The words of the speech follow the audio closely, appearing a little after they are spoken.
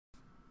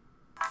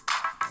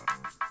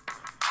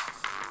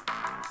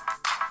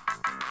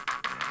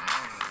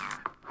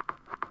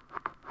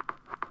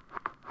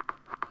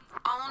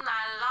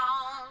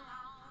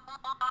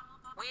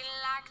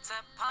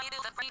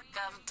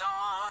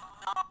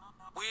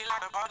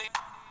like to party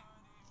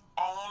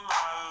all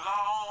night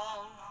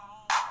long.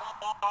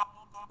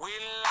 We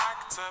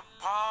like to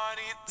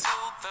party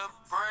till the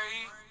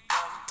break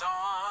of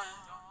dawn.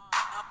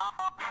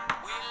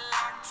 We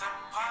like to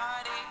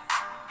party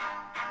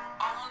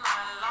all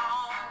night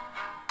long.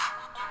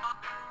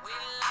 We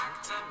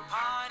like to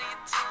party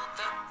till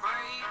the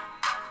break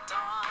of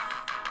dawn.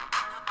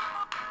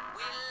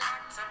 We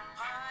like to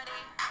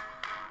party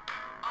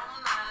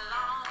all night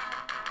long.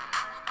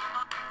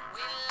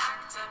 We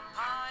like to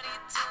party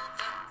till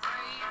the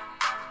break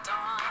of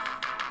dawn.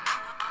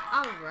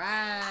 All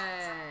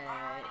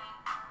right.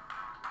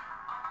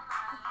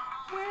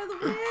 Where are the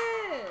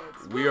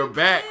Webs? We are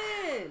back.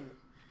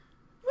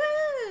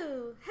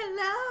 Woo!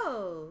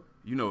 Hello.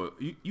 You know,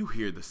 you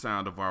hear the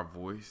sound of our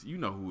voice. You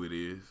know who it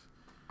is.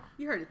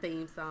 You heard the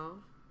theme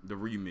song. The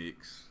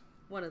remix.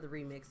 One of the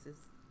remixes.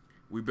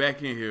 We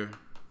back in here.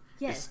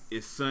 Yes.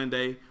 It's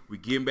Sunday. We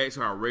getting back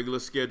to our regular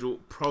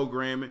scheduled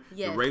programming.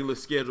 Yes. The regular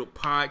scheduled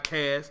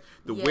podcast.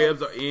 The Yes.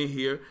 Webs are in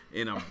here,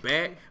 and I'm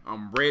back.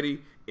 I'm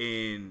ready,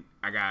 and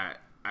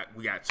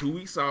we got 2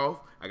 weeks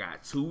off. I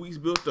got 2 weeks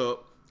built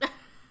up.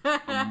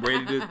 I'm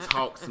ready to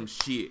talk some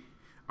shit.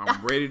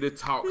 I'm ready to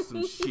talk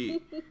some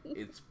shit.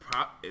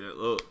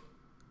 Look,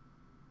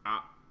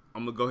 I'm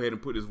gonna go ahead and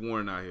put this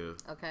warning out here.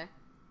 Okay.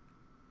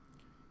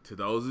 To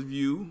those of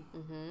you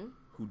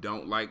who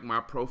don't like my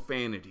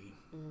profanity,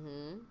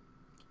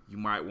 you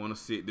might want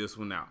to sit this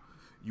one out.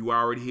 You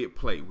already hit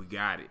play. We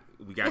got it.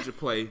 We got your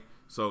play.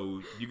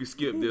 So you can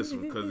skip this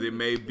one because it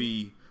may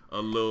be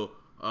a little,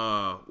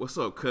 what's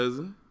up,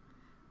 cousin?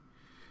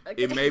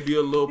 Okay. It may be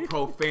a little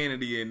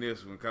profanity in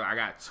this one because I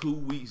got 2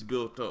 weeks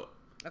built up.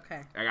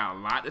 Okay. I got a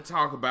lot to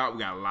talk about.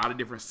 We got a lot of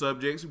different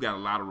subjects. We got a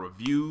lot of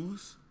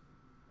reviews.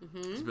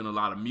 It's been a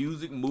lot of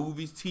music,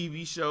 movies,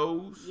 TV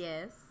shows.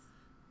 Yes.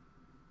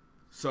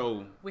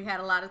 So We had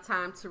a lot of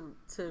time to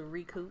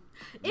recoup.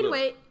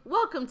 Anyway,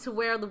 welcome to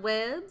Where Are the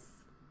Webs?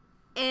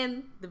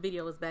 And the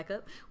video is back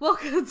up.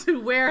 Welcome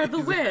to Where Are the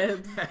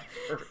Webs?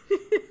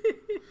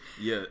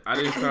 yeah, I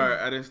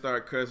didn't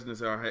start cussing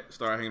until I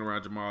started hanging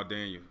around Jamal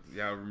Daniel.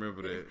 Y'all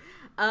remember that?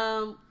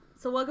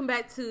 So welcome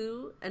back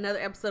to another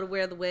episode of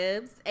Where Are the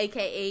Webs,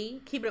 aka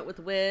Keeping Up with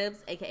the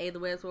Webs, aka the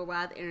Webs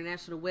Worldwide, the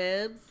International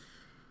Webs,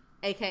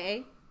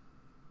 aka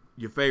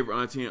Your favorite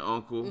auntie and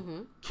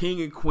uncle,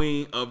 king and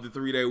queen of the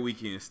 3-day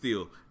weekend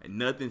still. And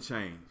nothing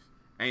changed.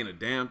 Ain't a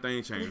damn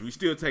thing changed. We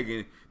still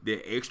taking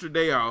that extra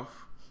day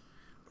off.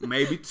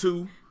 Maybe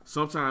 2,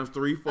 sometimes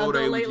 3, 4 although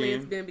day lately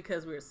weekend. it's been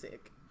because we're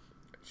sick.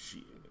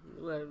 Shit.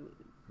 Well,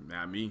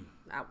 Not me.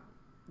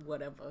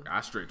 whatever.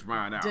 I stretch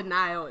mine out.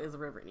 Denial is a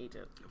river in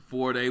Egypt.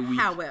 4-day week.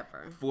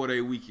 However,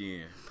 4-day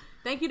weekend.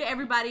 thank you to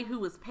everybody who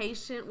was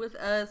patient with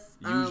us.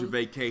 Use your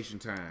vacation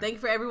time. Thank you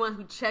for everyone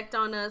who checked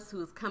on us,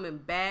 who is coming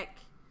back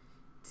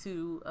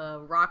to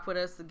rock with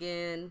us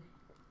again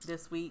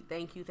this week.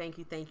 Thank you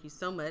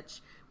so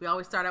much. We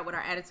always start out with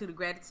our attitude of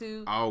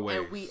gratitude. Always.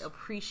 And we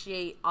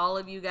appreciate all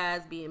of you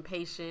guys being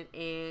patient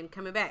and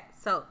coming back.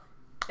 So,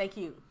 thank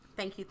you.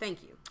 I'm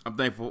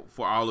thankful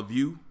for all of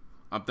you.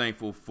 I'm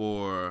thankful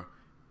for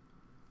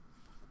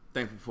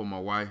my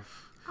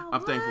wife.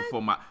 I'm thankful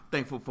for my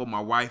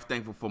wife,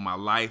 thankful for my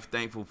life,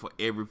 thankful for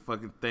every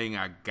fucking thing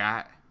I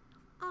got.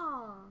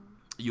 Oh.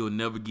 You'll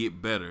never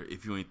get better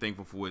if you ain't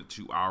thankful for what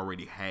you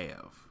already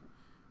have.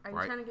 Are you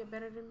right? trying to get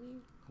better than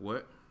me?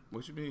 What?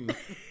 What you mean?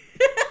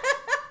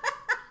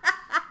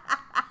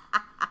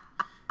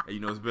 You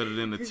know it's better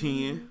than a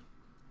 10,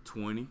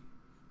 20.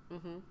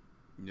 You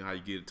know how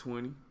you get a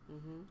 20?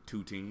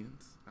 2 10s.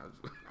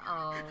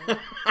 Oh,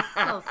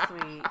 so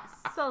sweet.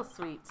 So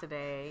sweet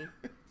today.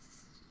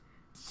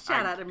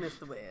 Shout out to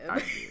Mr.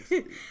 Webb.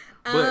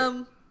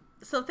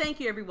 So thank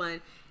you,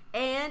 everyone.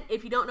 And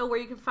if you don't know where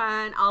you can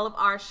find all of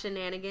our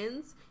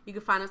shenanigans, you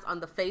can find us on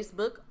the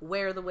Facebook,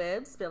 Where the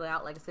Webs. Spell it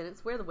out like a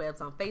sentence. Where the Webs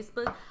on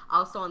Facebook.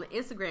 Also on the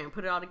Instagram.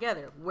 Put it all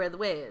together. Where the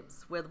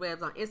Webs. Where the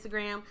Webs on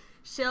Instagram.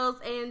 Shells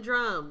and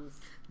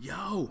Drums.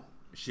 Yo,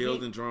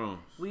 Shells and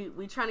Drums.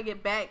 We trying to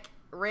get back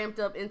ramped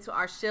up into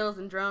our Shells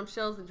and Drums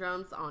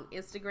on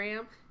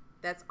Instagram.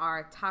 That's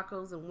our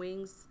tacos and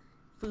wings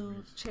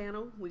food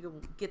channel. We gonna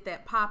get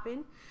that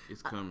popping.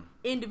 It's coming.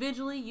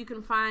 Individually, you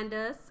can find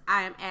us.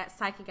 I am at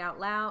Psychic Out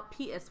Loud,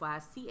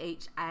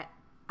 PSYCHING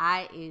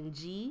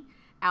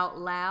Out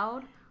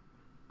Loud.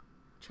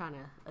 Trying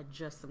to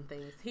adjust some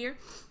things here.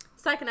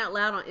 Psychic Out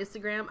Loud on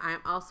Instagram. I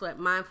am also at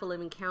Mindful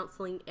Living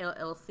Counseling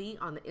LLC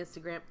on the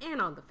Instagram and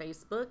on the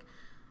Facebook.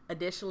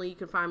 Additionally, you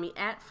can find me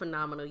at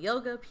Phenomenal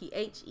Yoga,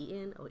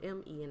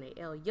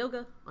 PHENOMENAL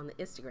Yoga on the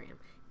Instagram.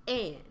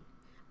 And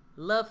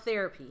Love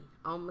Therapy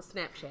on my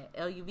Snapchat,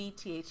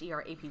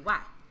 LUVTHERAPY.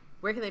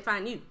 Where can they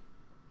find you?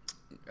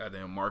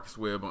 Goddamn Marcus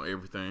Webb on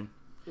everything.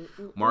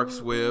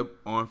 Marcus Webb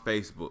on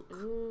Facebook.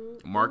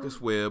 Marcus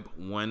Webb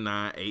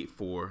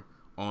 1984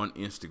 on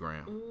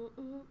Instagram.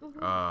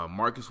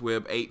 Marcus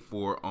Webb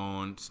 84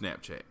 on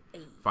Snapchat.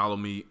 Follow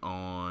me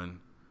on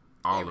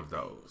all of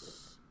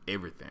those.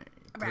 Everything.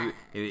 Right.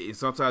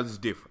 Sometimes it's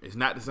different. It's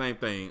not the same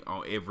thing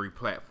on every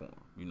platform.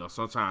 You know,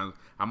 sometimes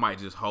I might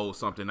just hold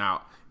something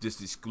out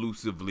just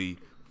exclusively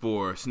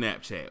for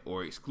Snapchat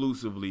or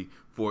exclusively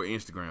for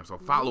Instagram. So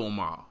follow them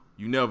all.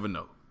 You never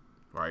know,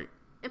 right?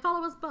 And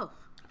follow us both.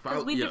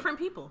 Because we different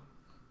people.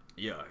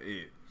 Yeah,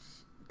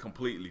 it's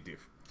completely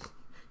different.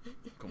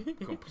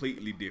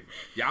 Completely different.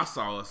 Y'all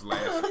saw us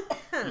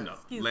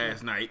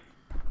last night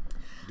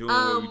doing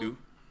what we do.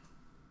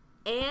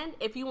 And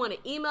if you want to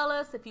email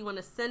us, if you want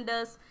to send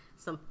us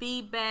some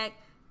feedback,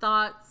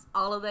 thoughts,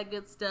 all of that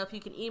good stuff, you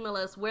can email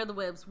us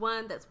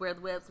wherethewebs1, that's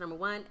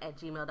wherethewebs1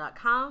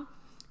 @gmail.com.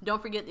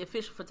 Don't forget the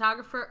official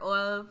photographer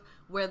of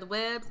Where the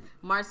Webs,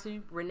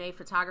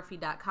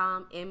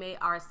 MarcyReneePhotography.com,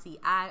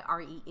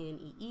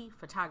 MarciRenee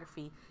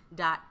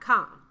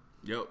photography.com.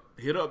 Yep.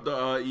 Hit up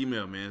the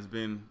email,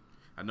 man.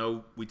 I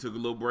know we took a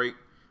little break,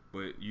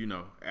 but,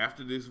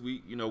 after this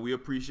week, we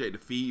appreciate the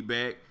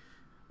feedback,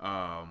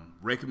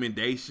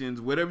 recommendations,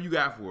 whatever you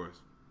got for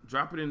us.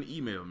 Drop it in the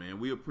email, man.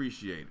 We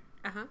appreciate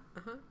it.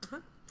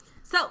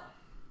 So,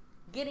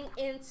 getting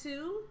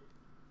into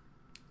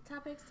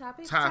topics. All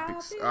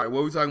right, what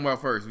are we talking about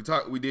first?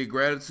 We did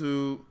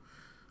gratitude.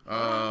 We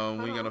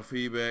ain't got no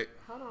feedback.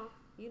 Hold on.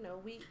 We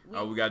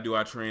gotta do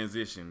our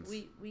transitions.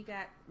 We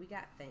got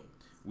things.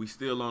 We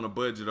still on a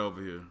budget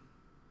over here.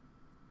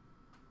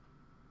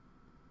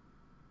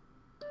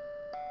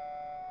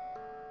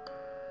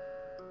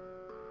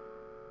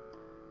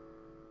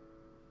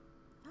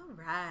 All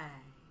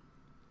right.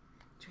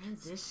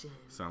 Transition.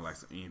 Sound like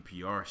some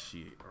NPR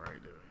shit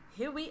right there.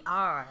 Here we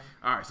are.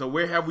 All right, so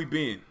where have we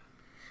been?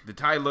 The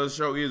title of the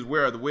show is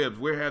Where Are the Webs?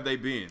 Where have they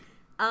been?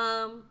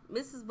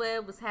 Mrs.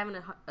 Webb was having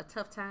a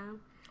tough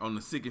time. On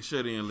the sick and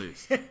shut-in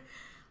list.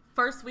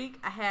 First week,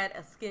 I had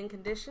a skin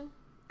condition.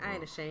 I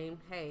ain't ashamed.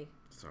 Hey.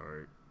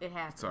 Sorry. It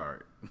happens.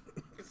 Sorry.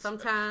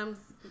 Sometimes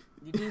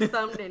you do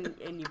something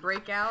and you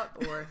break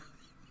out,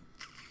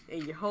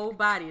 and your whole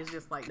body is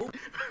just like,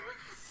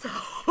 so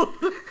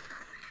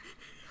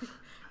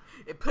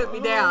it put me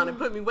down. It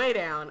put me way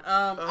down.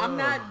 I'm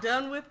not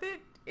done with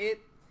it.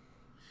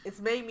 It's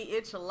made me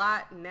itch a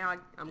lot, and now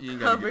I'm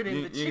covered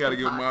in the chicken You gotta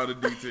give pox. them all the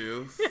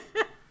details.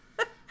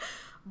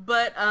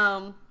 But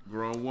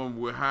grown woman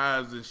with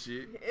hives and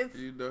shit.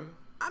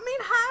 I mean,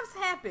 hives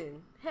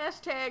happen.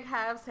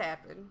 #hives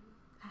happen.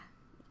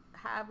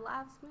 Hive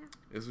lives, man.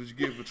 That's what you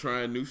get for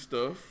trying new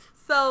stuff.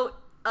 So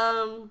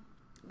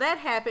that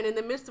happened, and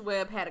then Mr.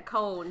 Webb had a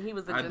cold, and he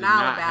was in I did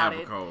denial not about have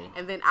it. a cold.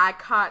 And then I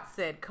caught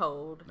said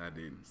cold. I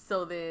didn't.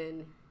 So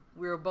then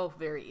we were both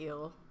very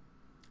ill.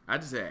 I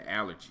just had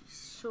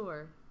allergies.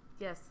 Sure.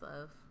 Yes,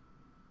 love.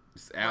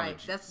 It's allergies.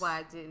 Right. That's why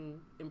I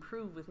didn't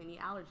improve with any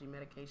allergy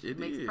medication. It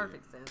makes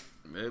perfect sense.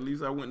 At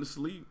least I went to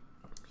sleep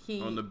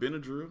on the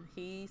Benadryl.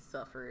 He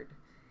suffered,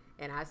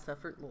 and I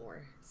suffered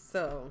more.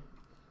 So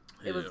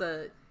it was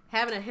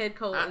having a head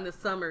cold in the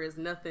summer is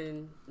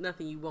nothing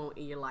you want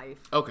in your life.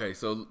 Okay,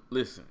 so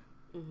listen.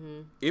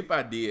 Mm-hmm. If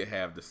I did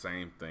have the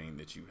same thing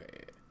that you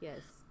had,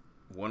 yes,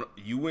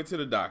 you went to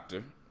the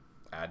doctor.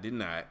 I did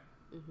not.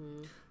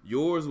 Mm-hmm.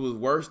 Yours was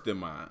worse than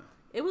mine.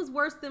 It was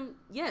worse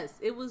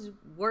it was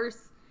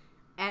worse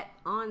at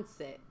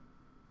onset.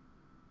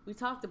 We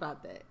talked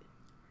about that.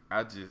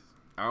 I don't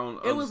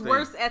understand. It was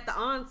worse at the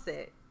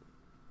onset.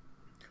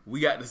 We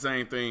got the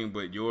same thing,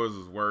 but yours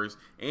was worse.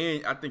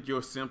 And I think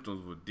your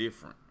symptoms were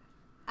different.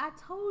 I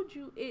told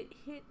you it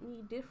hit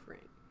me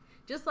different.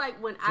 Just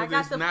like when I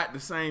got it's not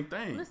the same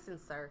thing. Listen,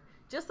 sir.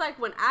 Just like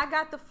when I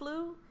got the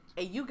flu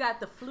and you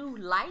got the flu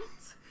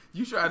light.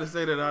 You tried to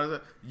say that all the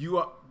time.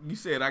 You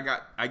said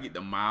I get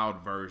the mild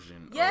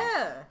version.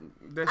 Yeah.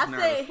 I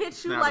said it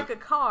hits you like a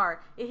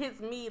car. It hits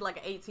me like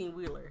an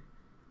 18-wheeler.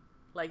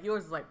 Like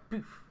yours is like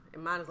poof,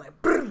 and mine is like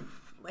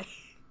poof, like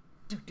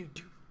do do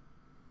do.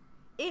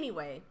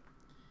 Anyway.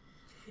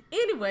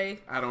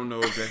 I don't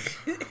know if that's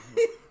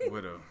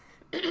whatever.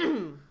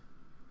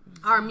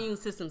 Our immune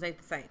systems ain't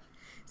the same.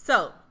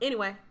 So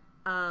anyway,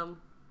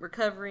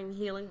 recovering,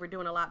 healing. We're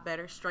doing a lot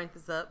better. Strength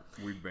is up.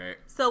 We back.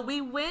 So we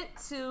went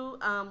to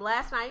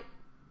last night.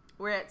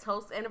 We're at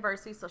Toast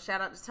anniversary. So shout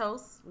out to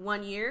Toast.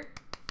 1 year.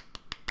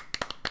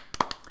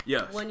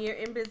 Yes. 1 year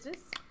in business.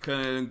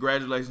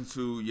 Congratulations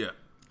to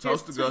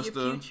Toast Augusta. To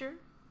your future.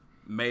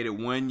 Made it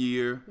 1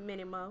 year.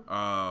 Minimum.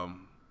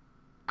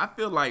 I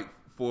feel like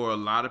for a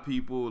lot of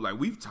people, like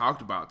we've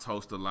talked about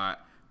Toast a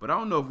lot, but I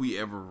don't know if we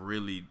ever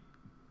really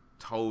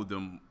told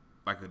them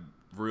like a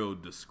real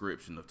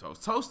description of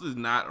Toast. Toast is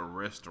not a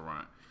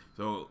restaurant.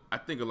 So I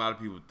think a lot of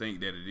people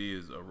think that it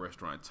is a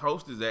restaurant.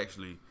 Toast is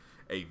actually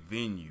a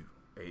venue.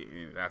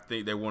 And I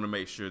think they want to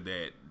make sure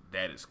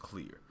that is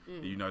clear.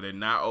 You know, they're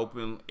not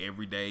open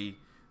every day.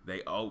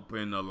 They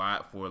open a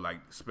lot for like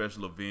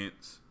special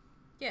events.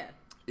 Yeah.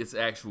 It's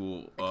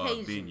actual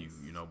venue,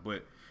 you know,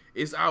 but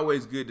it's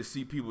always good to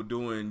see people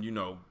doing, you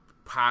know,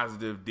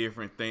 positive,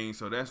 different things.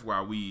 So that's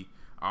why we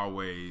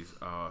always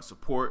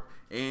support,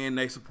 and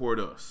they support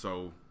us.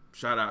 So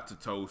shout out to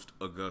Toast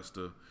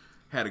Augusta.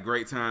 Had a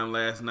great time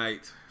last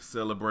night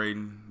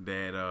celebrating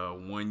that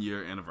 1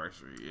 year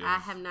anniversary. I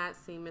have not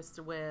seen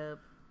Mr. Webb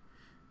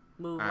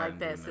move like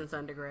that since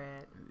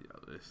undergrad.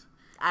 Yeah,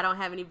 I don't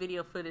have any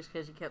video footage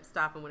because you kept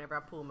stopping whenever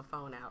I pulled my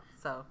phone out.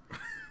 So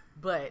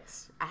but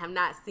I have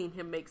not seen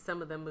him make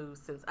some of the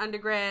moves since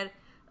undergrad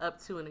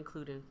up to and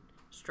including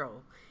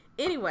Stroll.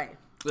 Anyway,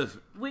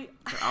 listen, I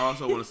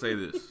also want to say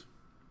this.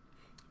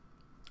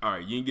 All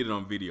right, you can get it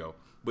on video,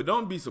 but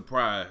don't be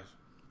surprised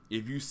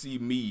if you see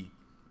me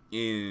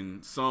in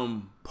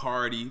some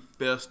party,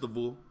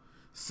 festival,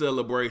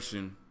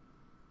 celebration,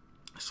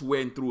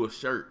 sweating through a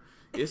shirt.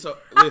 Listen.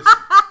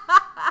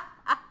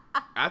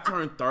 I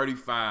turned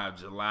 35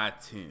 July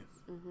 10th.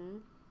 Mm-hmm.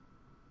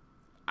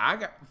 I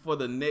got for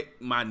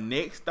my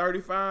next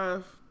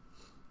 35.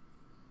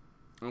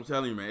 I'm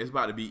telling you, man, it's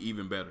about to be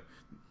even better.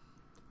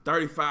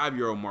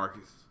 35-year-old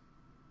Marcus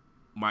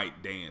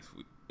might dance.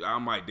 I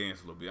might dance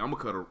a little bit. I'm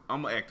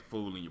gonna act a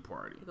fool in your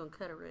party. You're gonna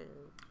cut a rib.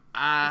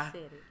 I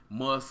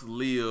must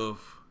live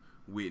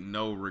with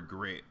no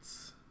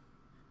regrets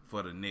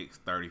for the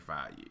next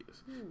 35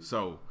 years.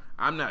 So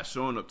I'm not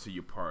showing up to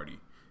your party.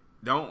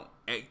 Don't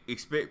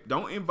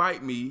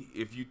invite me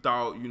if you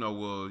thought,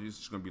 well, it's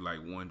just going to be like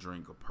one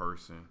drink a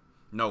person.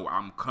 No,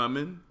 I'm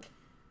coming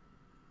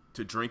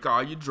to drink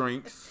all your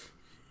drinks,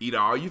 eat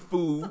all your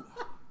food.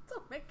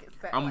 Don't make it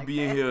sound I'm like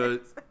being that. here.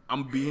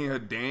 I'm being here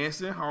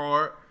dancing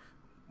hard.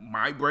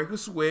 Might break a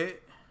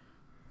sweat.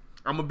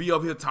 I'm going to be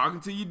over here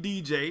talking to your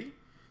DJ,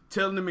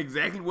 telling them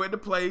exactly what to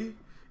play.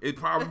 It'd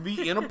probably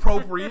be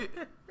inappropriate.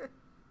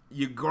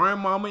 Your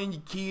grandmama and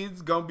your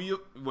kids gonna be,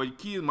 well, your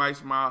kids might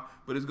smile,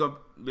 but it's gonna,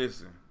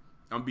 listen,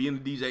 I'm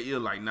being the DJ ear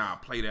like, nah,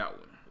 play that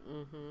one.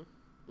 Mm-hmm.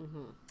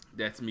 Mm-hmm.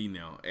 That's me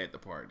now at the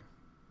party.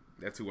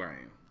 That's who I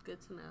am. Good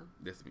to know.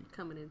 That's me.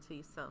 Coming into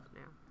yourself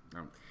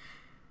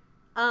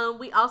now.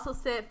 We also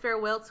said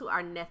farewell to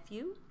our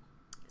nephew.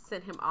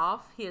 Sent him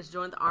off. He has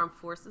joined the armed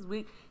forces.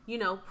 We,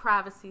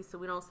 privacy, so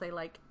we don't say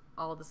like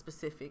all the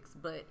specifics,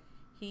 but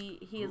he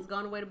has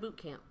gone away to boot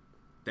camp.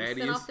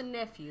 Sent off the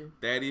nephew.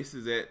 Thaddeus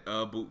is at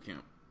boot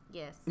camp.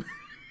 Yes.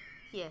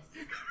 Yes.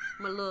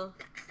 My little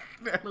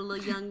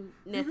young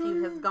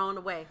nephew has gone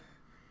away.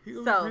 He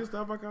was pissed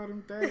off I called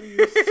him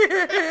Thaddeus.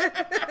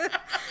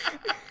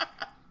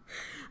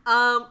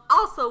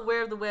 Also, where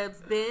have the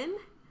webs been?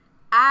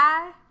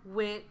 I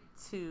went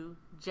to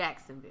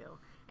Jacksonville.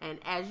 And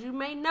as you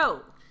may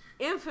know,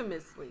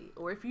 infamously,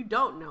 or if you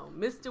don't know,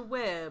 Mr.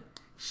 Webb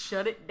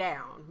shut it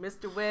down.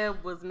 Mr.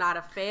 Webb was not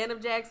a fan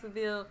of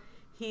Jacksonville.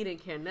 He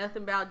didn't care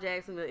nothing about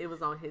Jacksonville. It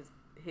was on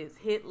his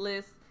hit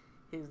list,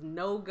 his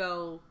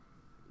no-go,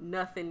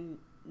 nothing.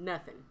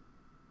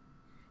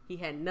 He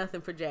had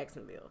nothing for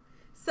Jacksonville.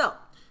 So,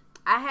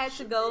 I had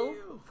to go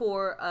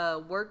for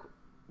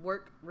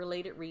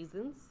work-related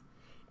reasons,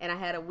 and I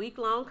had a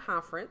week-long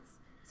conference.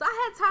 So,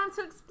 I had time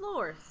to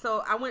explore.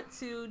 So, I went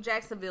to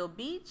Jacksonville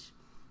Beach.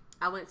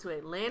 I went to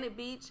Atlantic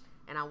Beach,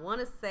 and I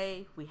want to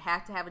say we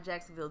have to have a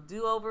Jacksonville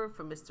do-over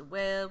for Mr.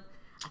 Webb.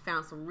 I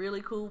found some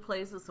really cool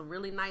places, some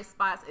really nice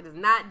spots. It is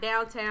not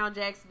downtown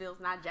Jacksonville.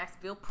 It's not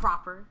Jacksonville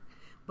proper,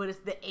 but it's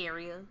the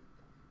area.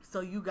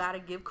 So you got to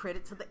give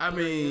credit to the area. I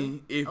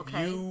mean,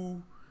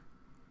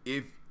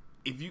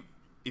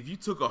 if you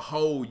took a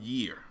whole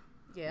year,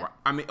 yeah,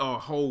 a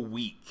whole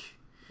week,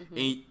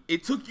 and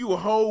it took you a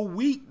whole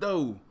week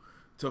though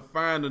to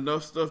find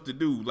enough stuff to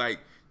do, like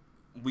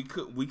we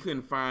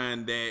couldn't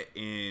find that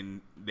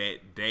in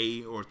that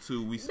day or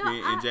two we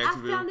spent in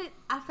Jacksonville.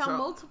 I found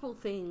multiple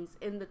things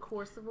in the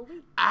course of a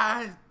week.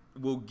 I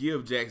will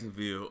give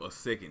Jacksonville a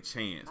second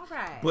chance. All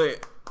right.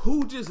 But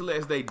who just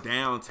lets their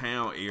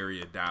downtown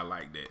area die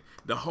like that?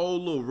 The whole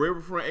little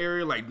riverfront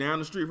area, like down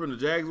the street from the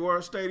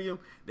Jaguar Stadium,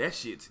 that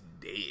shit's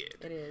dead.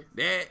 It is.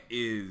 That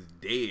is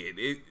dead.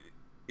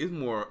 It's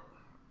more.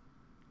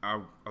 I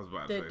was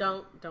about to say.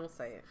 Don't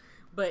say it.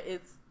 But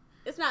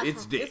it's not.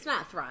 It's dead. It's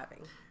not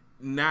thriving.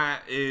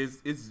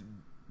 It's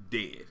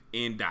dead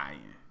and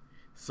dying.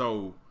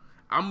 So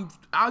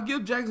I'll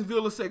give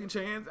Jacksonville a second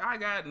chance. I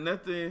got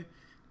nothing.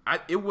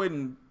 It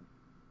wasn't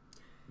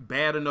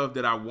bad enough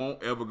that I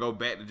won't ever go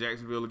back to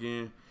Jacksonville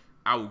again.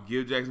 I will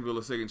give Jacksonville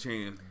a second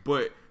chance.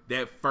 But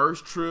that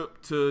first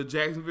trip to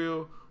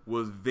Jacksonville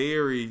was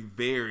very,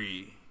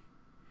 very,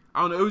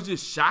 I don't know, it was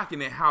just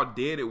shocking at how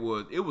dead it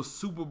was. It was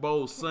Super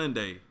Bowl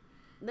Sunday.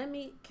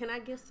 Can I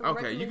give some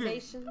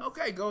recommendations?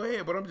 Okay, go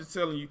ahead. But I'm just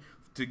telling you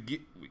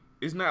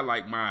it's not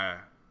like my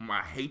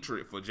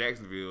hatred for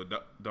Jacksonville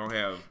don't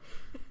have,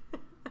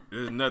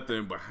 there's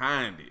nothing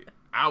behind it.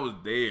 I was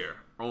there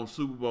on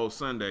Super Bowl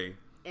Sunday.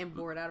 And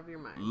bored out of your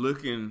mind.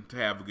 Looking to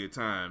have a good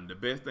time. The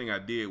best thing I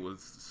did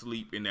was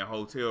sleep in that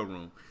hotel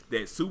room.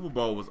 That Super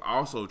Bowl was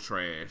also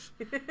trash.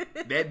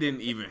 That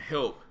didn't even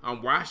help.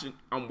 I'm watching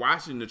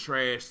the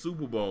trash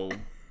Super Bowl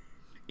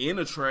in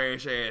a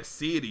trash ass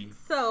city.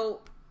 So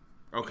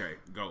okay,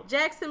 go.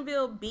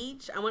 Jacksonville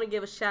Beach. I want to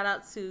give a shout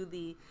out to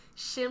the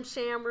Shim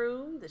Sham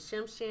Room. The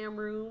Shim Sham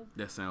Room.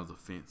 That sounds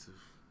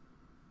offensive.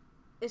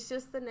 It's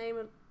just the name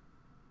of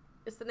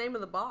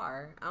the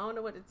bar. I don't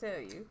know what to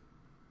tell you.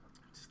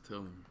 Just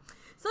telling you.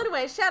 So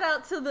anyway, shout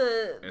out to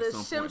the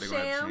Shim Sham. They're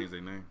gonna have to change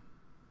their name.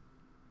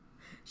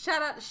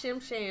 Shout out to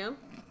Shim Sham.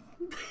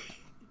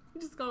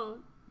 Just gonna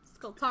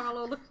gonna talk all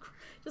over.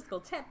 Just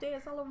gonna tap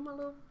dance all over my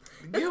little.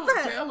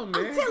 Tell them,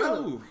 man. I'm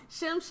telling Go. them.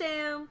 Shim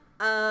Sham.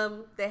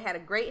 They had a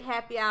great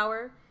happy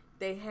hour.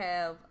 They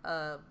have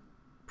a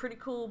pretty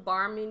cool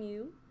bar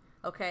menu.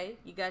 Okay,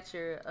 you got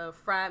your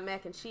fried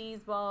mac and cheese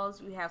balls.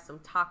 You have some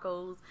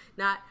tacos,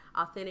 not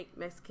authentic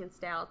Mexican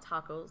style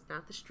tacos,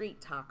 not the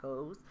street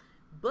tacos,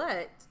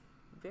 but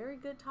very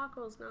good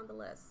tacos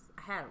nonetheless.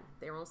 I had them.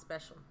 They were on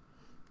special.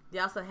 They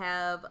also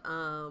have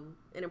an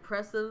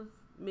impressive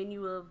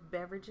menu of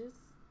beverages.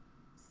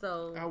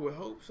 So I would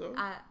hope so.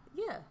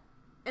 Yeah,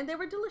 and they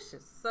were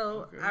delicious.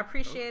 So Okay, I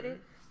appreciate okay.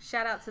 it.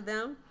 Shout out to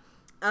them.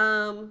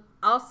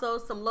 Also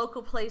some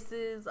local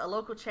places, a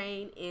local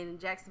chain in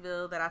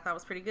Jacksonville that I thought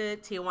was pretty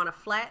good, Tijuana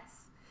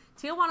Flats.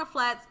 Tijuana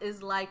Flats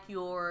is like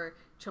your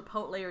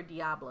Chipotle or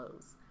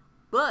Diablo's,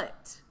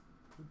 but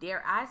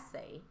dare I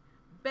say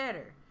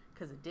better,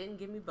 because it didn't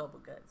give me bubble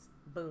guts.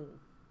 Boom.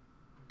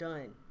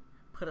 Done.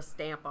 Put a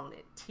stamp on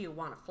it.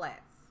 Tijuana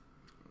Flats.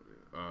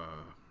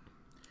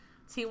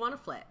 Tijuana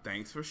Flats.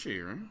 Thanks for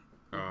sharing.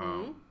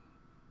 Mm-hmm.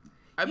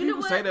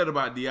 People say that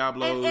about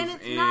Diablo's And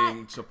it's not-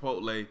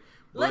 Chipotle.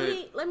 Let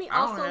me I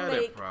don't also have that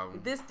make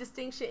problem. this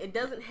distinction. It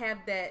doesn't have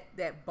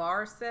that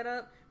bar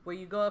setup where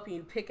you go up and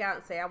you pick out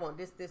and say, I want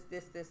this,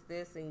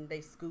 and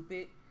they scoop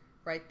it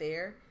right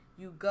there.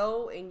 You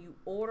go and you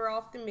order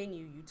off the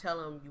menu. You tell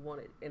them you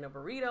want it in a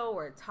burrito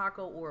or a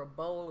taco or a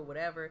bowl or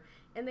whatever,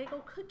 and they go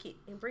cook it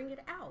and bring it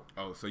out.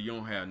 Oh, so you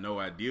don't have no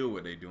idea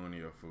what they doing to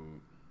your food.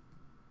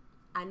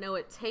 I know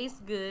it tastes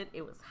good.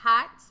 It was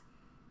hot.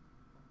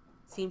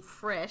 Seemed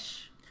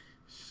fresh.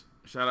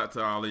 Shout out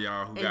to all of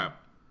y'all who And- got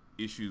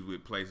issues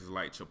with places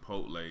like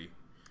Chipotle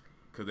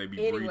because they be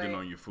Anyway, breathing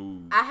on your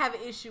food. I have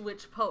an issue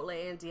with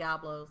Chipotle and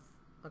Diablo's.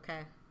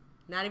 Okay,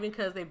 not even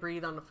because they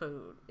breathe on the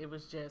food. It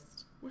was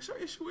just. What's your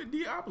issue with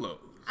Diablo's?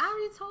 I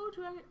already told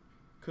you.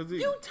 Because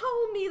You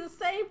told me the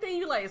same thing.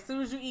 You like, as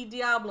soon as you eat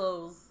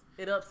Diablo's,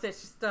 it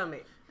upsets your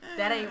stomach.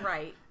 That ain't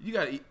right. you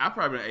gotta eat. I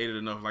probably done ate it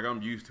enough. Like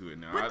I'm used to it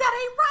now. But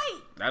that ain't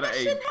right. That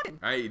ate. shouldn't happen.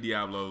 I ate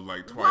Diablo's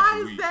like twice Why a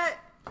is week. that?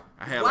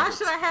 I had Why like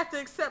should I have to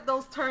accept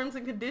those terms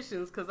and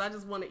conditions? Because I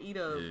just want to eat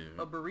a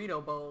Yeah.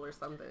 burrito bowl or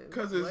something.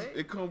 Because What?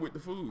 it come with the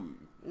food.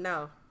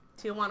 No.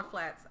 Tijuana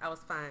Flats. I was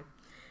fine.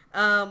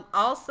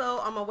 Also,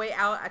 on my way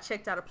out, I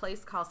checked out a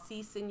place called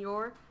Si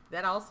Senor.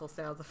 That also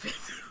sounds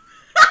offensive.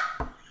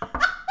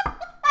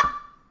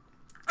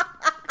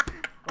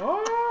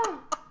 Oh.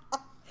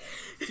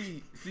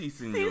 Si, Si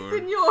senor.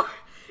 Senor.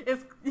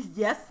 It's,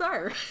 yes,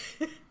 sir.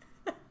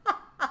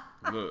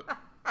 Look.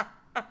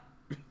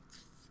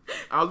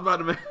 I was about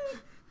to make.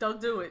 Don't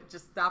do it.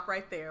 Just stop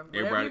right there. Whatever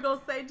Everybody- you're going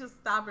to say, just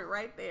stop it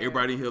right there.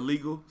 Everybody in here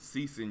legal?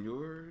 Si,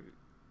 senor.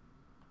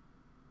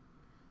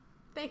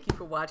 Thank you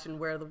for watching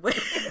Where the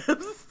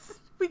Webs.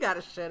 We got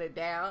to shut it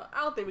down.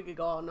 I don't think we could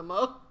go on no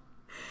more.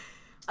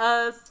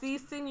 Si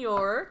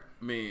Senor.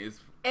 I mean, it's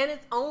And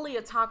it's only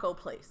a taco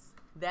place.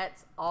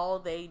 That's all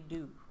they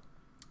do.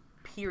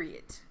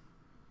 Period.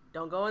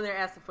 Don't go in there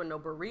asking for no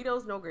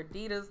burritos, no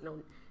gorditas, no.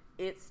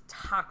 It's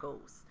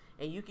tacos.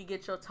 And you can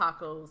get your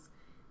tacos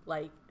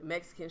like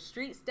Mexican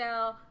street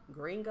style,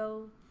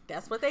 gringo.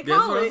 That's what they That's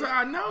call what it.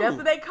 I know. That's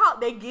what they call it.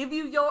 They give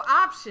you your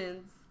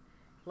options.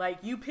 Like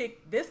you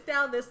pick this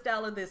style,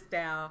 or this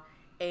style,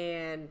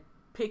 and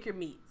pick your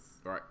meats.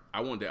 right. I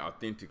want that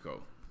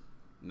authentico,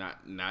 not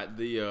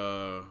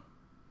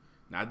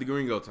the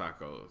gringo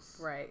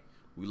tacos. Right.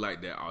 We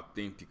like that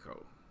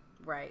authentico.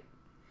 Right.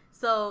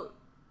 So,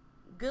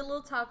 good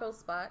little taco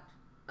spot.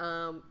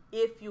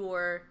 If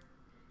you're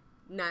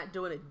not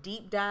doing a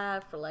deep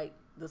dive for like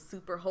the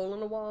super hole in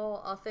the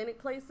wall authentic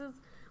places,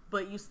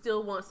 but you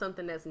still want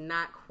something that's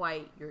not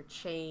quite your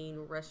chain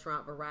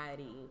restaurant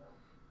variety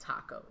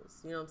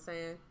tacos. You know what I'm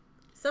saying?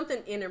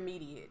 Something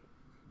intermediate.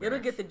 It'll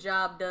Nice. get the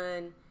job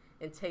done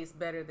and taste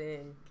better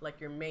than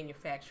like your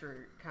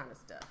manufactured kind of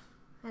stuff.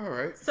 All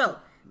right. So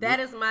that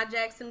is my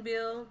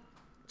Jacksonville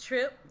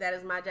trip. That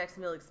is my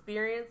Jacksonville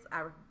experience.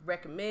 I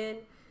recommend.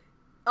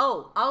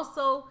 Oh,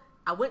 also,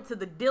 I went to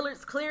the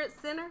Dillard's Clearance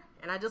Center,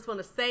 and I just want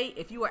to say,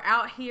 if you are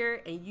out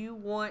here and you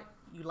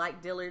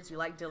like Dillard's, you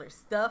like Dillard's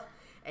stuff,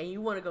 and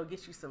you want to go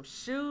get you some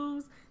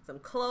shoes, some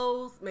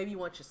clothes, maybe you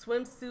want your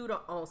swimsuit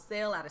on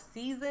sale out of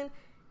season,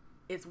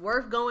 it's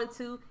worth going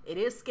to. It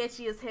is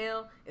sketchy as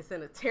hell. It's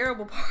in a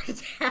terrible part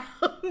of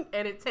town,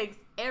 and it takes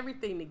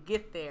everything to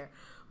get there.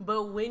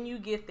 But when you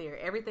get there,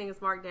 everything is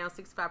marked down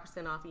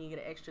 65% off, and you get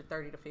an extra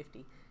 30 to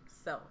 50.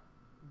 So,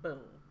 boom.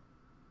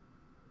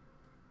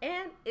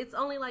 And it's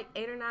only like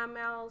 8 or 9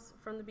 miles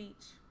from the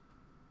beach.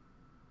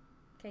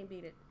 Can't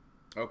beat it.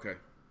 Okay.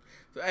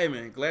 So, hey,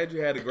 man, glad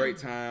you had a great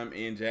time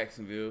in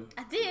Jacksonville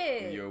I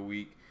did. in your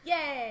week.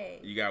 Yay.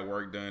 You got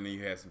work done and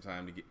you had some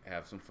time to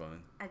have some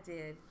fun. I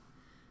did.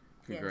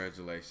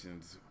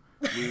 Congratulations.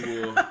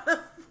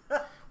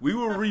 We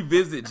will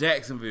revisit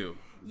Jacksonville.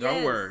 Don't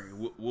Yes. worry.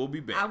 We'll be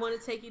back. I want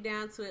to take you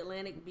down to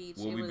Atlantic Beach.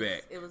 We'll be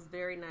back. It was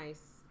very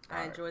nice. All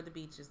I right. enjoyed the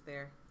beaches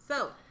there.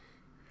 So,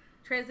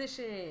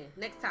 transition.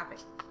 Next topic.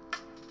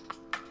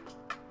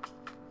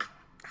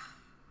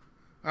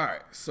 All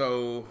right.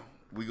 So,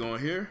 we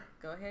going here.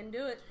 Go ahead and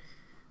do it.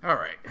 All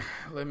right,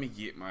 let me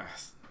get my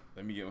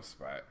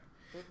spot.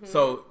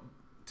 So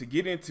to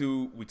get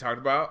into, we talked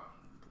about,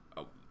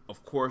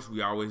 of course,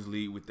 we always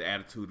lead with the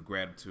attitude of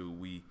gratitude.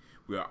 We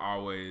are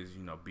always,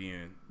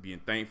 being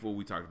thankful.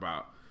 We talked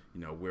about,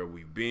 where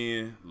we've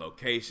been,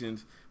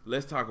 locations.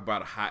 Let's talk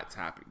about a hot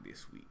topic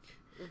this week.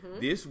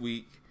 This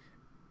week,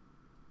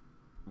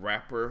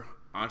 rapper,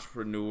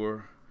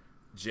 entrepreneur,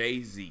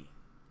 Jay-Z,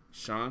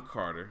 Sean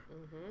Carter,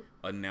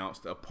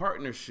 announced a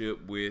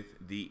partnership with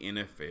the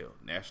NFL,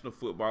 National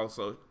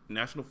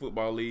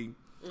Football League.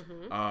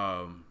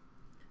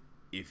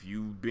 If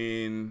you've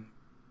been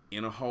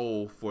in a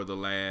hole for the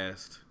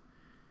last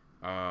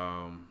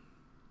 3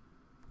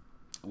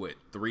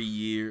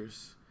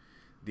 years,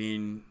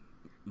 then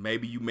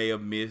maybe you may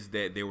have missed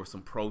that there were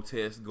some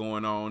protests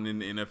going on in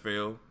the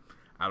NFL.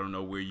 I don't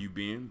know where you've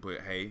been,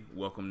 but hey,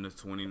 welcome to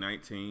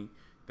 2019.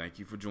 Thank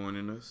you for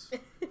joining us.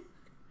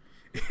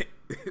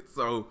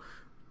 So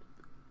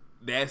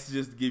that's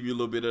just to give you a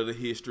little bit of the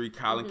history.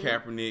 Colin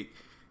Kaepernick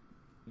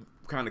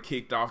kind of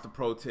kicked off the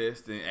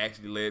protest and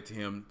actually led to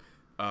him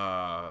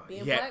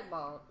being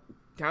blackballed.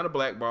 Kind of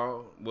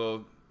blackballed.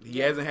 Well, he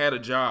hasn't had a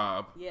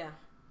job. Yeah.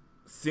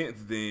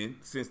 Since then,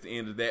 since the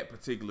end of that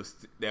particular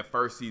that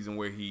first season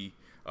where he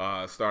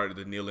started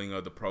the kneeling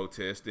of the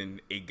protest,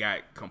 and it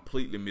got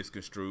completely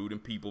misconstrued,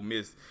 and people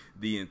missed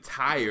the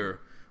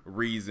entire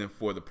reason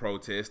for the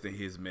protest and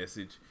his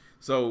message.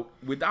 So,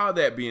 with all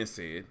that being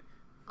said,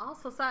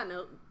 also side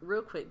note,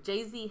 real quick,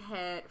 Jay-Z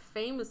had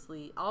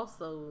famously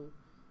also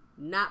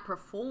not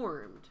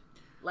performed.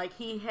 Like,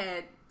 he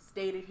had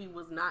stated he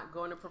was not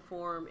going to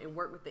perform and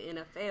work with the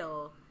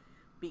NFL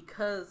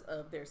because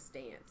of their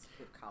stance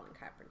with Colin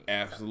Kaepernick.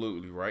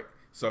 Absolutely, right.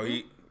 So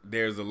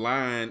there's a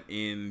line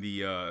in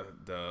the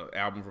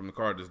album from the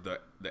Carters, the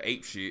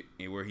Ape Shit,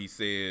 and where he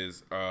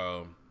says,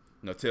 tell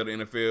the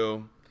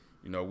NFL,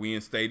 we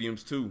in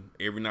stadiums too,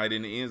 every night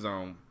in the end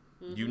zone.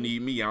 You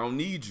need me, I don't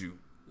need you.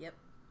 Yep.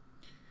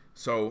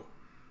 So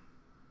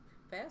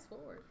fast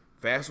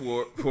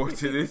forward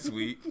to this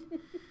week.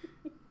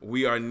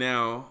 We are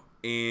now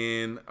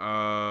in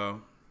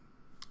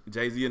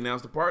Jay-Z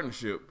announced a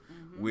partnership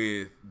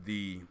with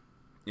the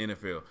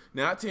NFL.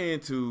 Now I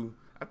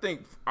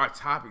think our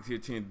topics here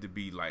tend to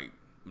be like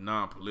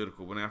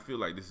non-political, but I feel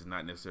like this is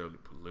not necessarily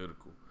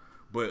political,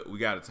 but we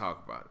got to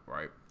talk about it,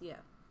 right? Yeah.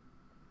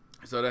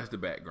 So that's the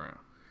background.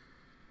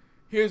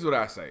 Here's what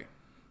I say.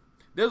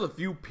 There's a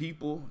few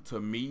people to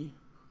me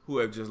who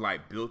have just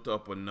like built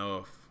up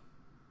enough,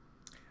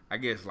 I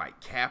guess,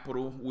 like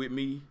capital with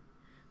me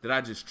that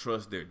I just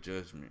trust their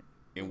judgment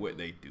in what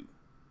they do.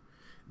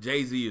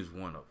 Jay-Z is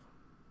one of them,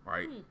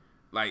 right?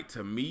 Like,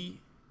 to me,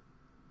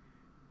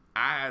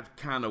 I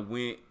kind of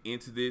went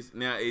into this.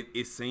 Now,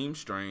 it seems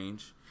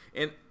strange.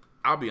 And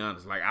I'll be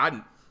honest, like,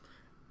 I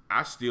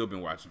still been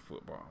watching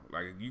football.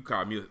 Like, you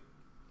call me,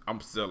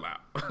 I'm still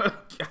out.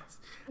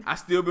 I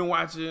still been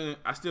watching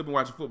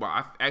football.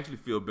 I actually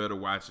feel better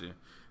watching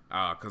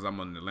because I'm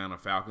an Atlanta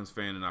Falcons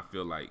fan, and I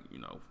feel like,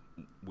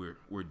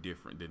 we're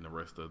different than the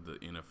rest of the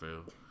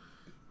NFL.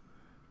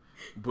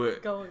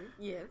 But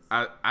yes.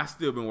 I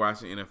still been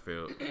watching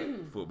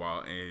NFL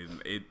football,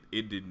 and it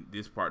didn't.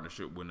 This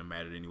partnership wouldn't have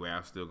mattered anyway.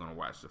 I'm still gonna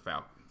watch the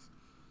Falcons,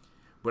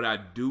 but I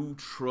do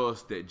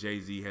trust that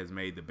Jay-Z has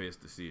made the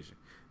best decision.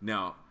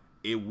 Now,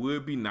 it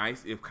would be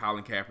nice if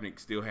Colin Kaepernick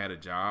still had a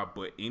job,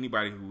 but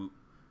anybody who,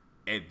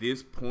 at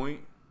this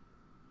point,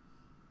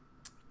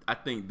 I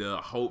think the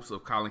hopes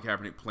of Colin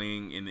Kaepernick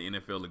playing in the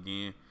NFL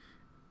again,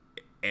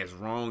 as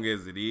wrong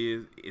as it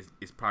is,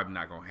 it's probably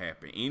not going to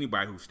happen.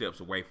 Anybody who steps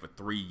away for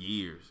 3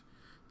 years,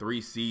 3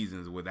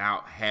 seasons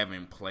without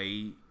having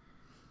played,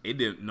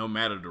 no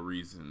matter the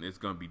reason, it's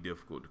going to be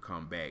difficult to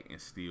come back and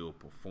still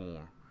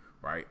perform,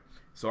 right?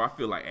 So I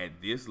feel like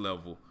at this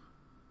level,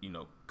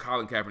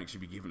 Colin Kaepernick should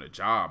be given a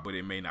job, but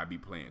it may not be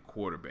playing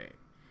quarterback.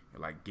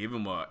 Like, give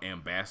him an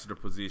ambassador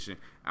position.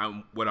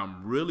 What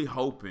I'm really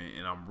hoping,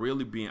 and I'm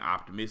really being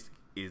optimistic,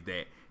 is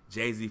that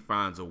Jay-Z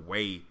finds a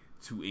way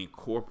to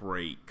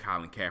incorporate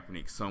Colin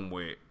Kaepernick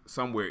somewhere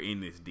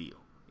in this deal.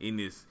 In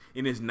this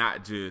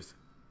not just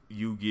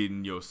you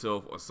getting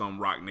yourself or some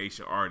Rock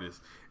Nation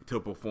artist to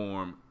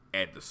perform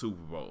at the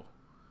Super Bowl.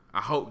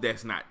 I hope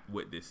that's not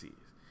what this is.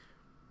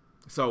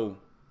 So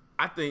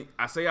I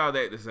say all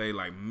that to say,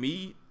 like,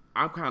 me,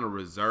 I'm kind of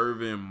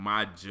reserving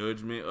my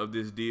judgment of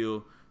this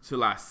deal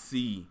till I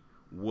see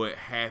what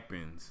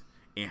happens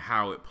and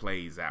how it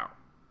plays out,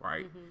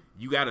 right?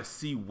 You got to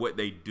see what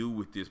they do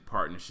with this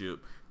partnership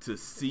to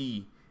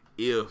see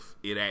if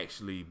it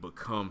actually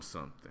becomes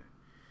something.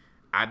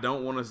 I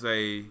don't want to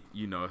say,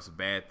 it's a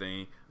bad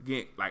thing.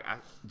 Again, like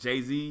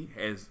Jay-Z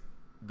has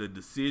the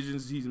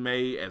decisions he's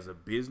made as a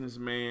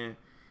businessman.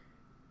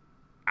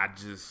 I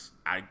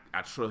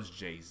trust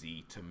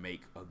Jay-Z to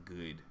make a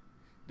good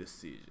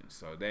decision.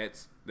 So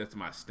that's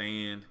my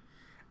stand.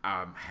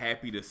 I'm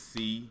happy to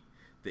see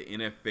the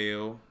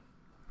NFL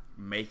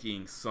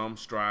making some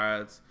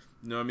strides.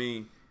 You know what I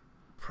mean?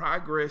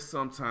 Progress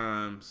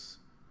sometimes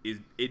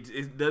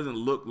it doesn't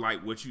look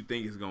like what you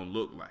think it's gonna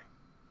look like.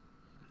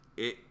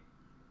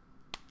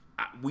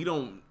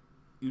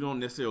 don't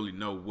necessarily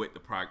know what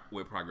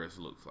what progress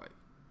looks like.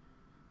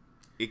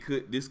 It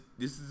could this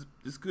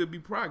could be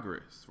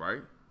progress,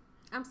 right?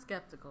 I'm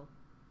skeptical.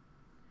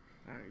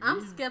 Yeah.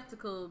 I'm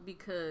skeptical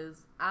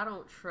because I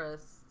don't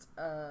trust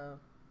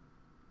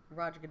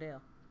Roger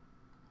Goodell.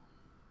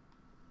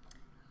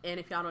 And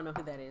if y'all don't know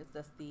who that is,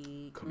 that's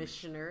the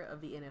commissioner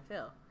of the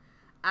NFL.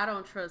 I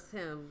don't trust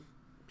him,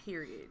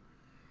 period.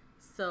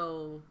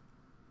 So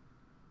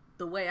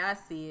the way I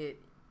see it,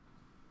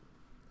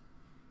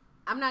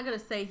 I'm not gonna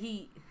say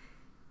he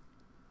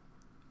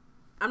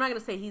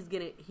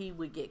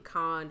would get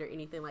conned or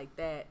anything like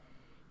that.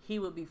 He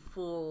would be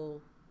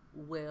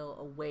well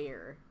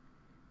aware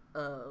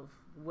of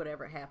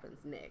whatever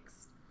happens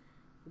next.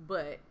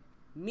 But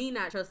me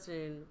not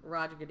trusting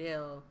Roger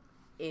Goodell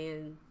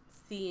and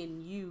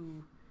seeing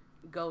you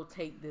go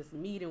take this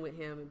meeting with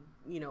him and,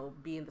 you know,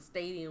 be in the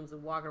stadiums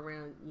and walk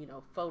around, you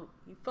know,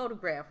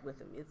 photograph with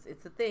him.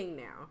 It's a thing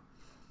now.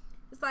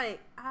 It's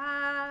like,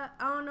 I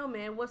don't know,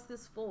 man. What's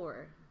this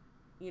for?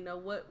 You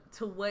know,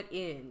 to what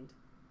end?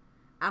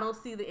 I don't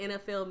see the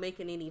NFL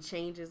making any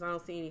changes. I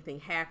don't see anything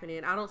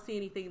happening. I don't see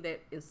anything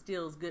that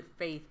instills good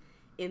faith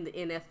in the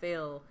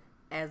NFL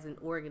as an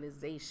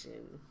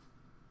organization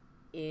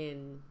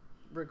in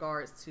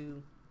regards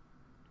to,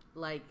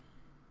 like,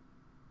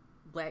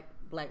 Black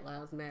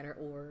Lives Matter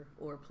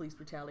or police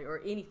brutality or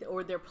anything,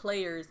 or their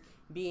players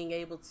being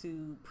able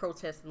to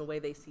protest in the way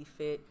they see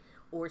fit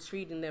or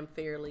treating them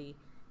fairly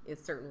in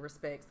certain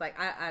respects. Like,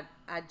 I'm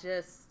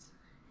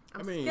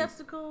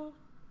skeptical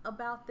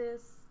about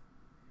this,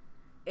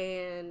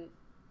 and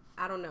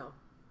I don't know.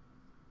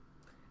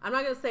 I'm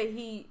not gonna say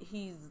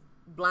he's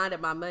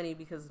blinded by money,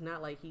 because it's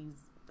not like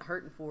he's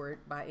hurting for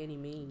it by any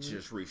means.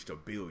 Just reached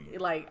 $1 billion.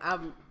 Like,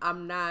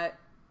 I'm not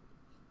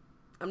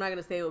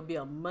gonna say it would be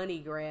a money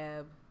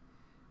grab,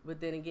 but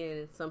then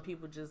again, some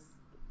people just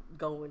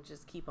go and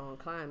just keep on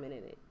climbing,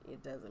 and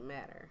it doesn't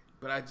matter.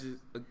 But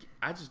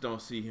I just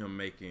don't see him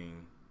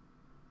making.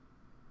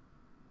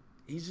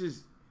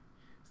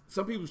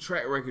 Some people's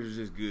track record is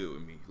just good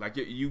with me. Like,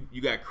 you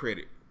got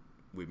credit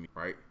with me,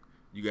 right?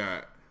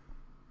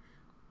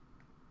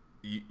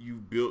 You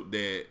built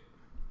that.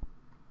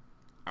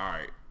 All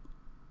right,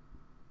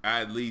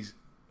 I at least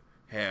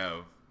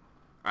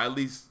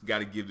got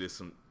to give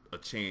this a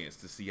chance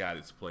to see how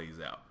this plays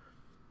out,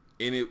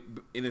 and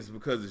it's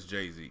because it's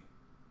Jay-Z.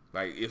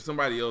 Like, if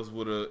somebody else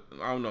would have,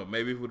 I don't know,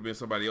 maybe if it would have been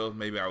somebody else,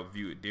 maybe I would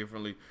view it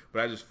differently.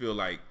 But I just feel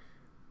like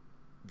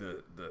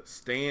the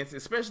stance,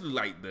 especially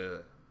like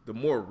the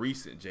more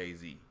recent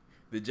Jay-Z,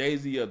 the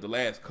Jay-Z of the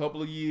last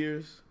couple of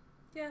years.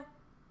 Yeah.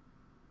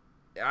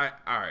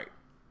 All right,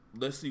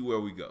 let's see where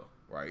we go.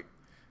 Right.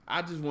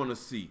 I just want to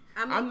see.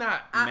 I'm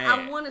not mad.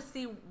 I want to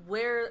see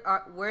where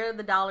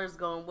the dollar's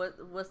going.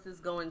 What's this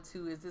going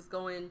to? Is this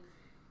going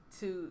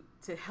to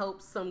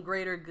help some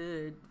greater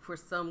good for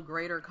some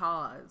greater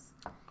cause,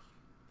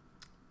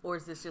 or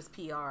is this just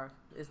PR?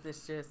 Is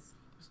this just?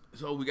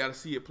 So we got to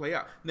see it play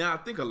out. Now, I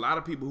think a lot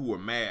of people who are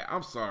mad,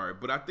 I'm sorry,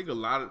 but I think a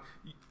lot of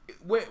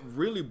what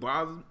really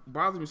bothers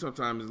me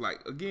sometimes is,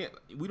 like, again,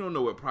 we don't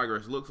know what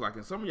progress looks like,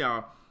 and some of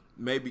y'all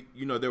maybe,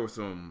 you know, there were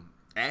some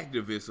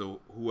activists or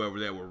whoever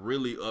that were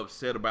really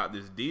upset about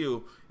this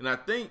deal, and I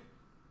think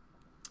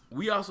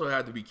we also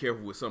have to be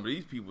careful with some of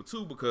these people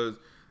too, because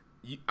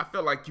I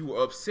felt like you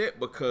were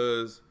upset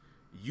because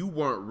you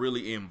weren't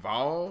really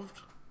involved,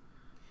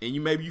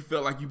 and maybe you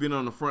felt like you've been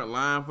on the front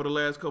line for the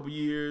last couple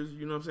years.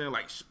 You know what I'm saying?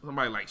 Like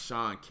somebody like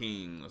Sean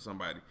King or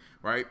somebody,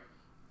 right?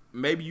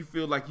 Maybe you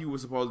feel like you were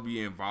supposed to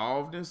be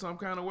involved in some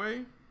kind of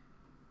way.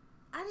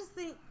 I just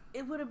think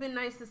it would have been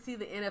nice to see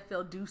the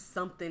NFL do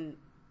something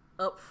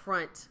up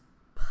front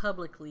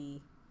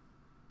publicly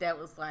that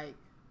was like,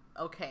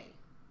 okay,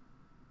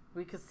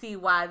 we could see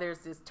why there's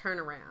this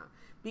turnaround,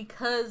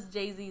 because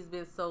Jay-Z's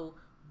been so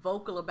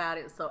vocal about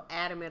it, so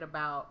adamant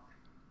about,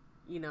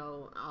 you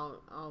know,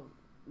 I'll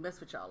mess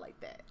with y'all like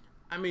that.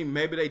 I mean,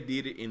 maybe they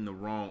did it in the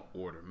wrong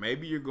order.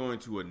 Maybe you're going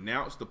to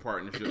announce the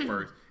partnership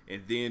first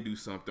and then do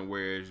something,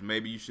 whereas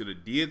maybe you should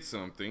have did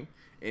something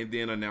and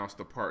then announced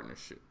the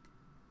partnership.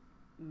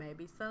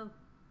 Maybe so.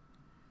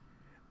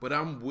 But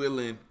I'm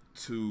willing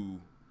to,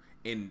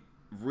 and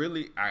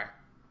really,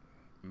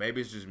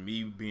 maybe it's just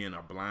me being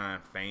a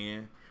blind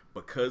fan,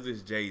 because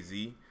it's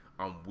Jay-Z,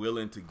 I'm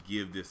willing to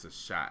give this a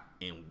shot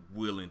and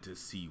willing to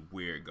see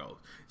where it goes.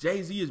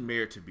 Jay-Z is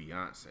married to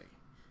Beyonce.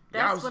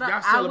 That's what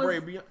y'all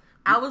celebrate Beyonce.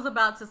 I was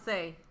about to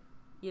say,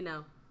 you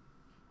know,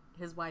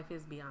 his wife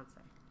is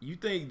Beyonce. You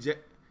think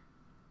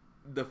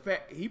the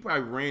fact he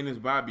probably ran this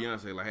by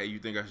Beyonce, like, hey, you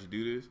think I should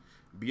do this?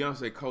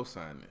 Beyonce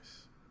co-signed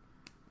this.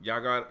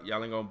 Y'all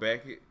ain't gonna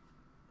back it.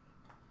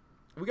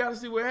 We got to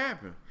see what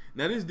happened.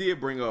 Now, this did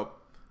bring up,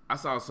 I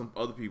saw some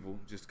other people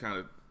just kind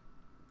of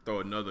throw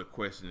another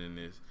question in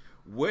this.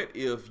 What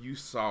if you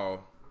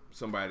saw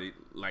somebody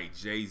like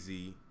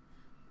Jay-Z,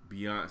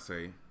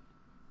 Beyonce,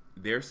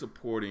 they're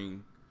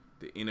supporting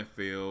the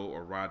NFL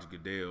or Roger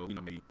Goodell, you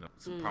know,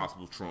 some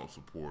possible Trump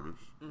supporters?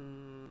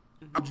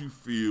 How would you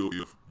feel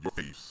if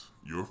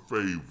your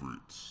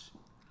favorites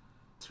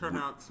turn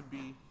out to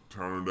be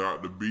turned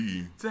out to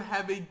be. To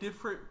have a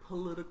different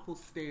political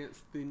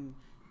stance than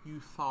you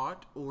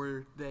thought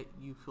or that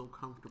you feel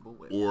comfortable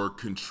with. Or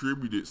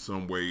contributed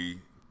some way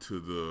to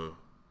the,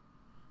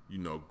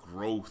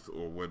 growth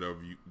or whatever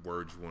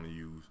words you want to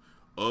use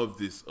of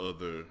this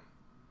other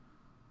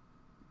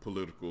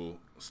political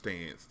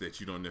stance that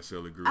you don't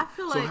necessarily agree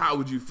with. So how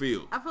would you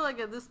feel? I feel like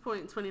at this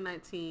point in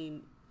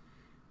 2019,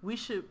 we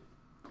should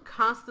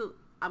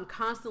I'm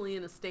constantly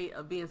in a state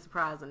of being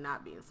surprised and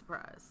not being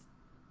surprised.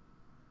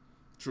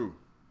 True.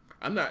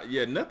 I'm not,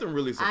 nothing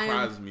really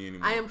surprises me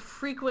anymore. I am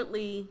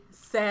frequently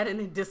saddened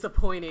and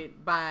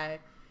disappointed by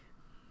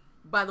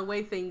the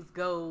way things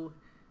go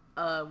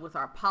with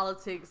our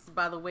politics,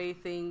 by the way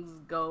things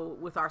go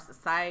with our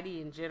society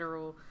in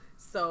general.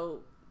 So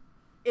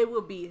it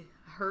will be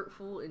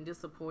hurtful and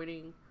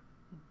disappointing,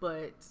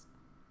 but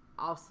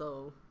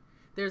also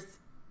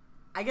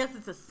I guess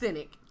it's a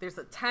cynic. There's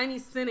a tiny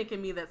cynic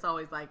in me that's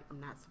always like, I'm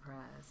not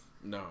surprised.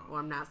 No. Or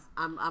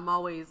I'm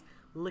always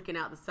looking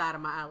out the side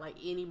of my eye like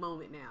any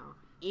moment now,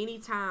 any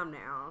time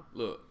now.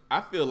 Look,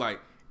 I feel like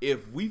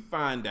if we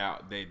find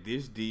out that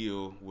this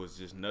deal was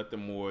just nothing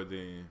more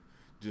than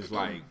just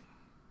like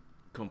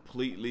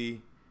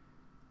completely,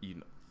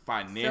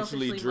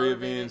 financially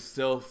driven,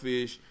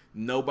 selfish,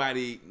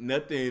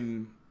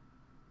 nothing,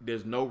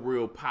 there's no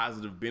real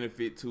positive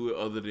benefit to it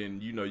other than,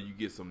 you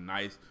get some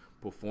nice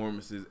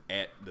performances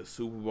at the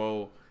Super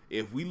Bowl.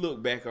 If we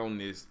look back on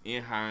this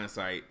in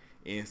hindsight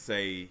and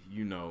say,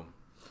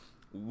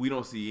 we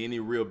don't see any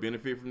real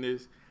benefit from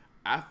this,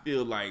 I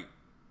feel like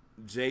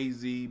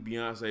Jay-Z,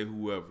 Beyonce,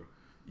 whoever,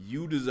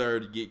 you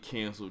deserve to get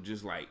canceled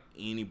just like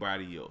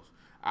anybody else.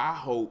 I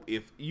hope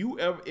if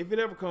it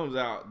ever comes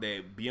out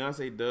that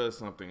Beyonce does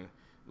something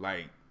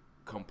like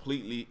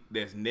completely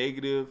that's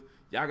negative,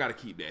 y'all got to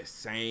keep that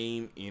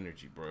same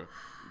energy, bro.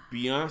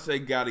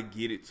 Beyonce got to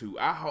get it too.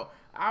 I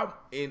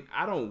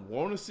don't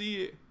want to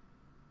see it,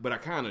 but I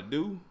kind of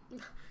do.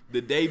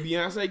 The day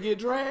Beyonce get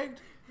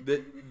dragged,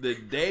 the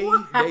day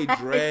they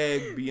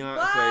drag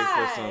Beyonce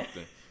for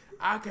something,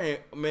 I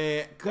can't,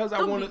 man, because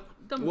I want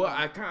to. Well,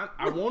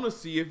 I want to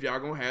see if y'all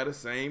gonna have the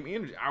same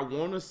energy. I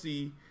want to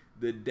see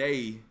the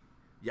day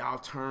y'all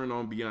turn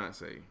on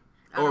Beyonce,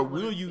 or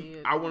will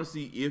you? I want to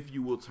see if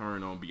you will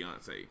turn on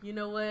Beyonce. You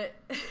know what?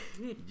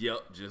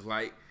 Yep, just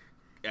like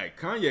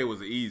Kanye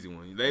was an easy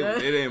one. They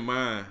didn't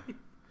mind.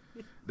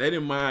 They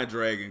didn't mind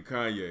dragging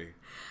Kanye.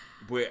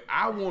 But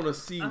I want to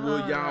see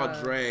will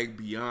y'all drag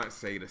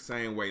Beyonce the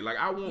same way. Like,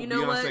 I want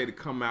Beyonce to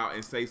come out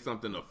and say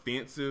something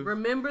offensive.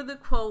 Remember the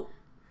quote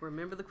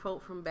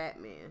from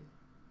Batman.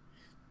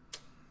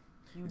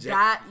 You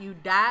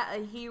die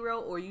a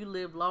hero, or you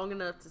live long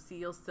enough to see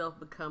yourself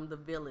become the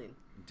villain.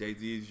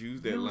 Jay-Z has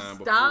used that line before.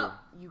 You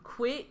stop, you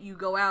quit, you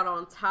go out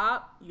on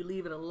top, you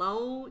leave it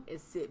alone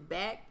and sit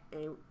back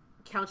and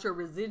count your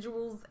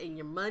residuals and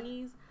your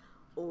monies,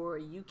 or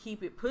you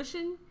keep it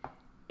pushing,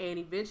 and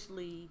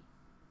eventually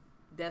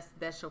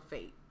that's your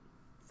fate.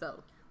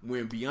 So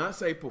when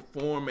Beyonce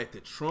performed at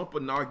the Trump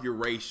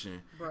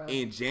inauguration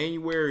in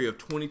January of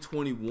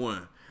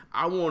 2021,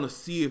 I want to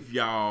see if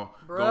y'all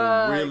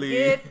gonna really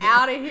get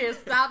out of here.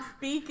 Stop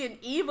speaking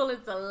evil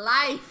into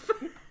life.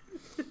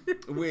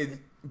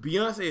 When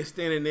Beyonce is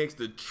standing next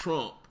to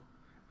Trump,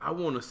 I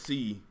want to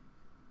see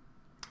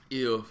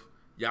if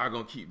y'all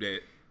gonna keep that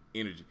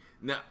energy.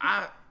 Now,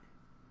 I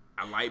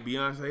like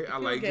Beyonce. I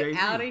like Jay-Z.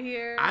 Get out of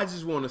here. I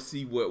just want to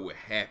see what would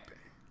happen.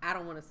 I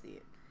don't want to see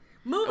it.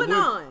 Moving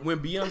on. When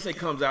Beyonce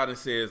comes out and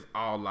says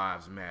all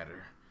lives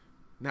matter,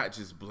 not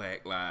just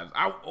black lives.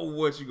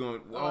 What you gonna?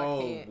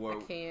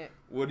 I can't.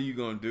 What are you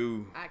gonna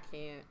do? I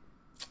can't.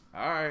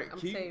 All right, I'm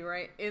telling you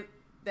right.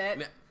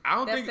 That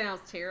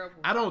sounds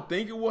terrible. I don't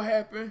think it will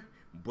happen.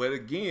 But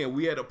again,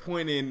 we at a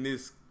point in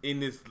this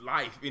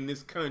life, in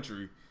this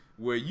country,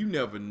 where you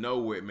never know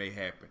what may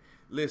happen.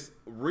 Listen,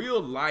 real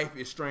life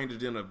is stranger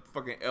than a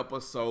fucking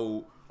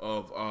episode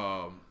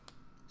of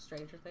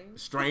Stranger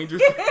Things.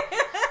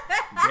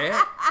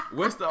 That?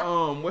 What's the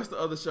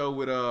other show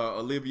with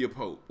Olivia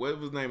Pope? What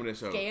was the name of that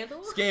show?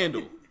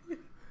 Scandal.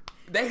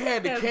 They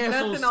had to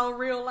cancel. Nothing on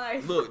real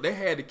life. Look, they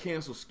had to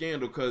cancel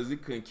Scandal because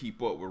it couldn't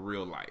keep up with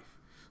real life.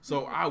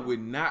 So I would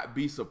not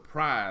be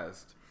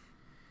surprised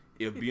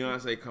if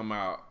Beyonce come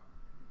out.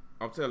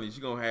 I'm telling you,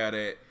 she's gonna have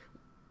that.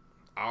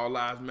 All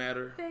lives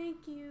matter.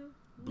 Thank you.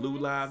 Blue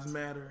lives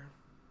matter.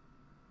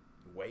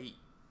 Wait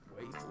for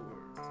it.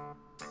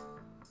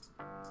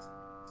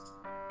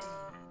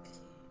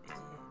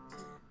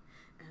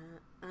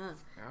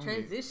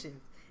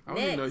 Transitions. I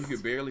don't even know you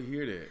could barely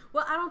hear that.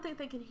 Well, I don't think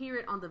they can hear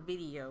it on the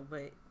video,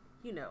 but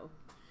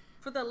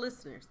for the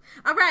listeners.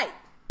 All right.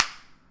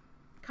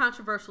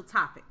 Controversial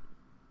topic.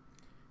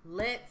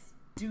 Let's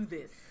do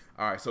this.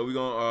 All right, so we're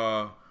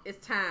gonna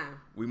it's time.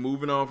 We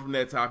moving on from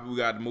that topic. We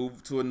got to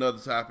move to another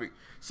topic.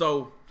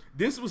 So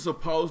this was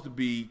supposed to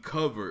be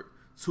covered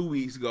 2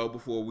 weeks ago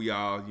before we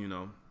all,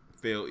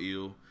 fell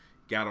ill,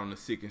 got on the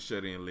sick and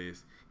shut in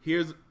list.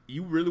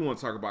 You really want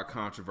to talk about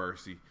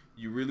controversy.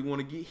 You really want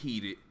to get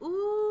heated.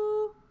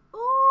 Ooh.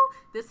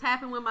 This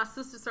happened when my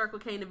sister circle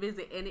came to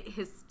visit, and it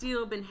has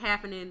still been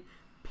happening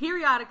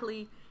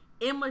periodically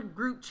in my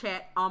group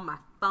chat on my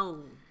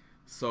phone.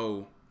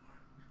 So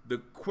the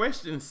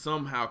question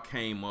somehow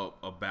came up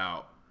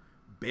about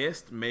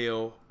best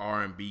male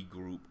R&B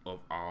group of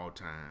all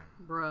time.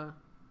 Bruh.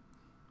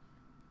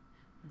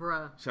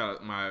 Shout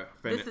out my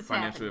This is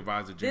financial happening.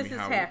 advisor, Jimmy This is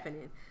Howard.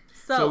 happening.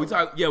 So we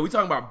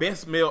talking about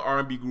best male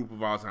R&B group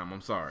of all time.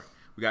 I'm sorry,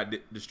 we got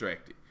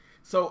distracted.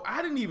 So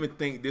I didn't even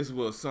think this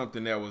was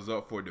something that was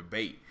up for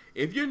debate.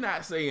 If you're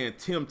not saying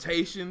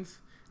Temptations,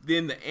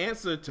 then the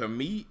answer to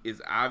me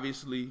is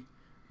obviously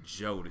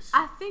Jodeci.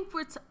 I think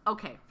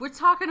we're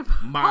talking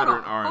about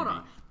Modern hold R&B.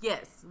 on.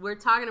 Yes, we're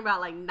talking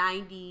about like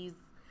 90s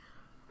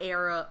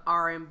era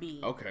R&B.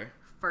 Okay,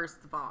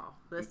 First of all,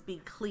 let's be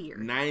clear.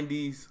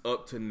 90s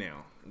up to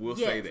now. We'll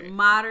Yes, say that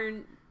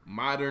modern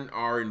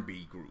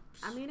R&B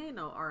groups. I mean, ain't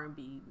no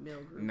R&B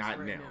male groups Not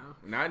right now.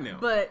 Not now.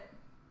 But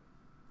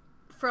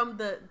from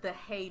the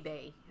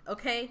heyday,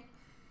 okay?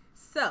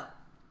 So,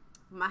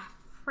 my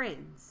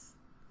friends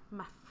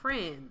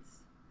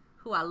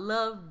who I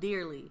love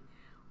dearly,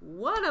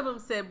 one of them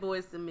said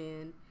Boyz II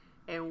Men,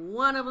 and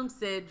one of them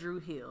said Dru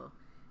Hill.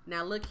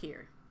 Now look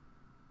here.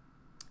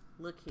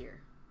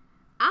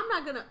 I'm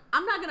not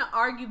gonna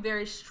argue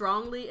very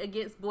strongly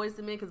against Boyz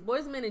II Men because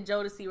Boyz II Men and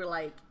Jodeci were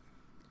like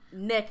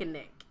neck and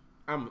neck.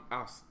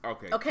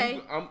 Okay.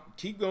 Okay.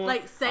 Keep going.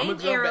 Like, same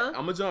era. I'm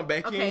gonna jump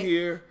back Okay. in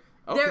here.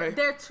 Okay.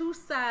 They're two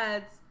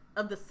sides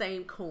of the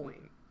same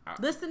coin.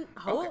 Listen,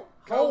 Okay.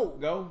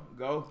 hold.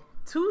 Go.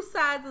 Two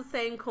sides of the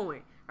same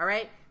coin. All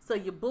right. So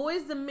your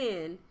Boyz II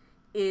Men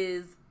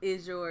is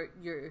your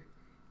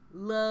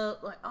love,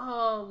 like,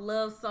 oh,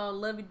 love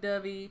song, lovey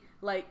dovey,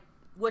 like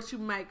what you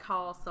might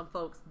call some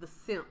folks the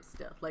simp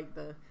stuff, like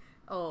the,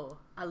 oh,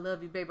 I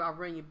love you, baby, I'll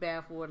run your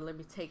bath water, let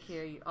me take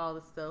care of you, all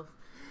the stuff.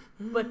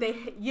 But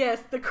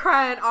the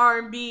crying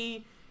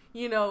R&B,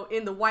 in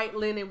the white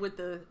linen with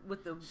the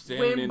Standing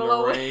wind in the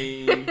blowing.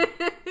 rain.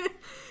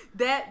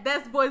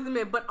 That's Boyz II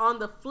Men. But on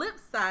the flip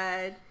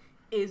side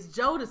is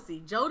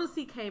Jodeci.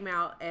 Jodeci came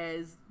out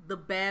as the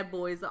bad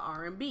boys of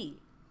R&B.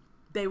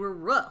 They were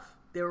rough.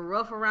 They were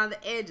rough around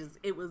the edges.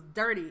 It was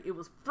dirty. It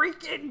was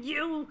freaking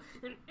you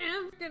and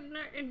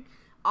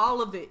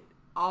all of it.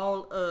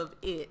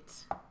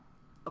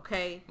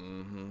 Okay.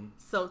 Mm-hmm.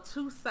 So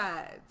two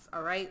sides.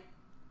 All right.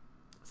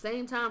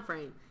 Same time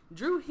frame.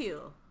 Dru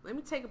Hill. Let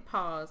me take a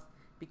pause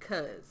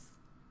because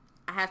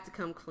I have to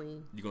come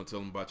clean. You gonna tell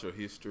them about your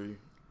history?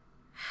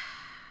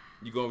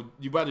 You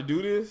about to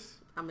do this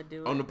I'm gonna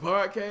do it on the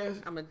podcast?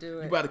 I'm gonna do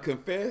it. You about to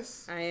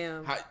confess? I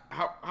am.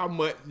 How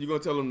much? You gonna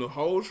tell them the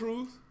whole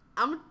truth?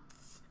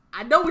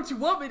 I know what you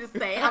want me to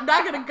say. I'm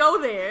not gonna go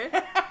there.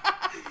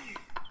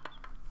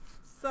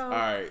 So, All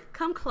right.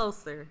 Come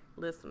closer,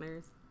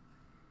 listeners.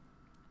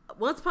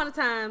 Once upon a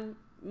time,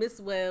 Miss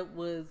Webb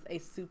was a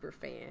super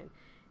fan,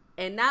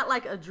 and not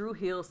like a Dru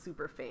Hill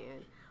super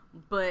fan,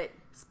 but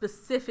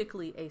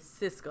specifically a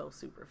Sisqó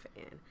super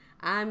fan.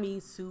 I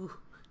mean, super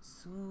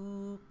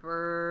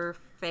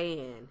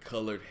fan.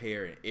 Colored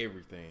hair and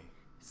everything.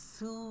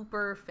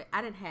 Super fan.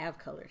 I didn't have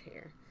colored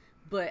hair,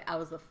 but I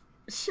was a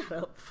shut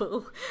up,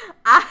 fool.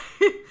 I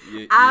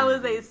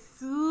was a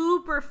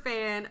super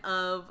fan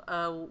of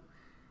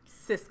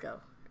Sisqó.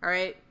 All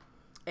right,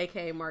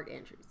 aka Mark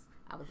Andrews.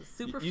 I was a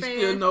super fan. You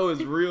still know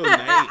his real name.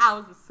 I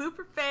was a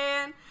super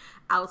fan.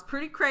 I was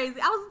pretty crazy.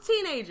 I was a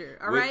teenager.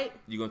 All right.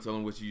 You gonna tell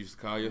him what you used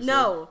to call yourself?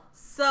 No.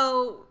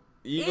 So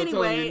You gonna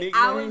tell him your anyway,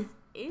 nickname?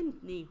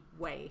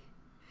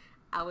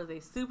 I was a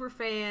super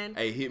fan.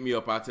 Hey, hit me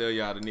up. I'll tell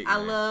y'all the nickname. I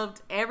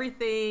loved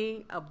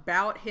everything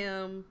about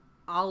him.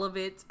 All of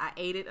it. I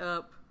ate it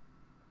up.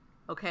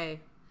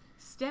 Okay.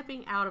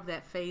 Stepping out of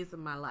that phase of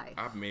my life.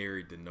 I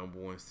married the #1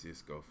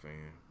 Sisqó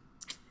fan.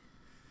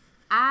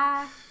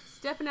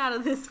 Stepping out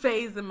of this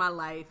phase in my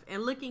life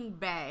and looking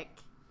back,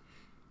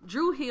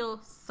 Dru Hill,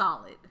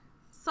 solid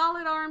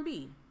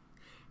R&B.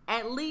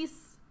 At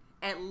least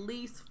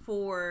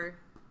for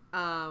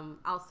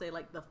I'll say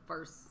like the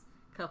first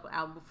couple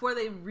albums before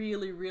they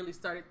really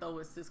started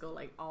throwing Sisqó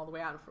like all the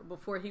way out.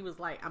 Before he was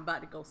like, I'm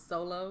about to go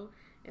solo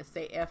and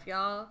say F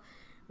y'all.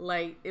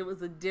 Like, it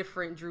was a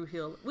different Dru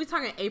Hill. We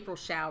talking April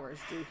Showers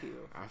Dru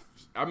Hill.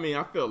 I mean,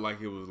 I felt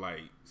like it was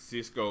like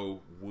Sisqó,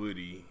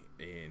 Woody,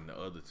 and the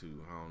other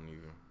two. I don't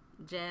even.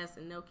 Jazz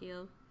and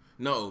Nokio.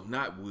 No,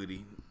 not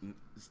Woody.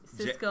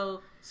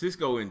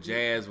 Sisqó. And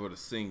Jazz were the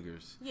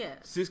singers. Yeah.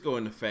 Sisqó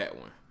and the fat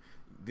one.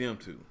 Them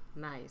two.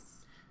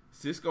 Nice.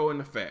 Sisqó and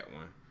the fat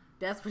one.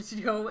 That's what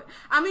you go with.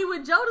 I mean,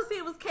 with Jodeci,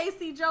 it was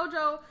Casey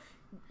JoJo.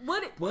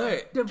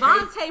 But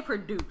Devontae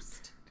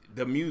produced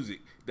the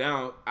music.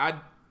 Now,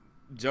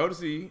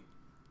 Jodeci,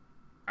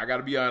 I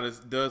gotta be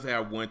honest, does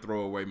have one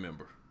throwaway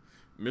member.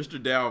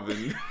 Mr.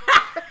 Dalvin.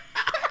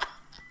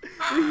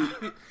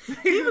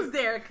 He was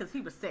there because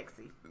he was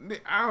sexy.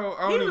 I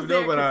don't even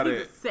know about all He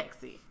that. was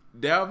sexy.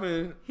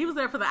 Dalvin. He was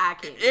there for the eye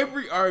candy.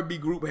 Every R&B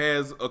group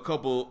has a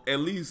couple, at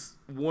least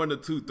one or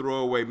two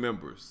throwaway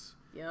members.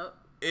 Yep.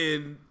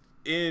 In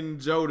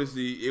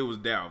Jodeci, it was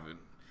Dalvin.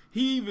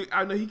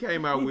 I know he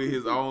came out with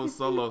his own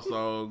solo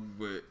song,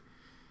 but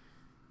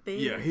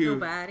Things yeah,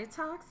 nobody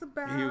talks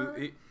about.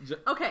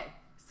 Okay,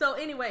 So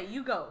anyway,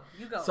 you go.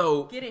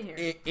 So get in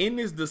here. In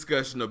this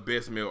discussion of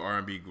best male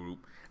R&B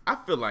group, I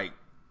feel like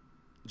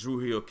Drew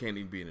Hill can't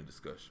even be in the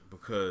discussion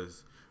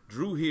because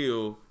Drew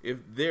Hill,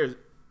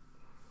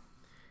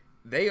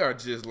 they are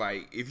just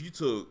like, if you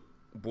took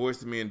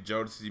Boyz II Men and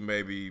Jodeci,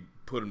 maybe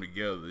put them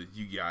together,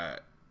 you got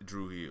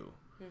Drew Hill.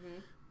 Mm-hmm.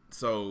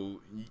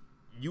 So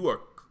you are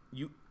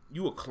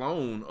a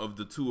clone of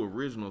the two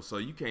originals, so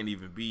you can't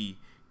even be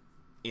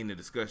in the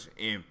discussion.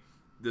 And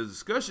the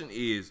discussion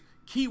is,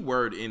 key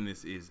word in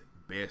this is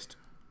best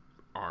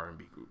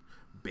R&B group.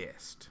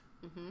 Best.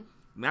 Mm-hmm.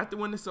 Not the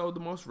one that sold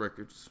the most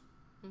records.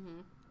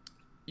 Mm-hmm.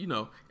 You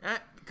know,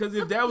 because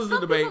if that was the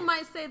debate, people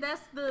might say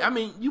that's the. I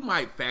mean, you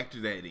might factor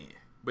that in,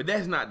 but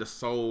that's not the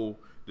sole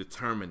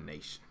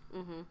determination.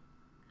 Mm-hmm.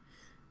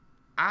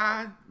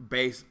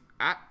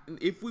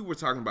 If we were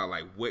talking about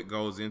like what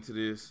goes into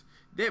this,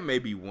 that may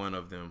be one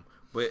of them.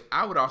 But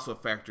I would also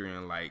factor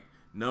in like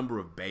number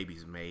of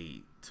babies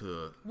made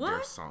to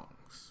their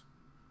songs.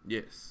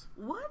 Yes.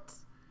 What?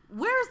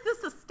 Where is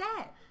this a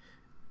stat?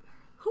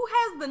 Who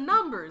has the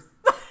numbers?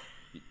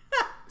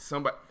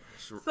 Somebody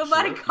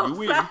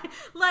goes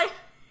like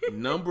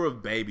number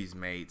of babies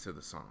made to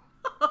the song.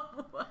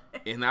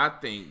 And I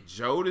think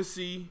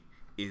Jodeci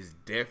is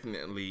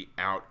definitely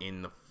out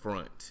in the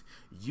front.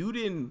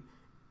 When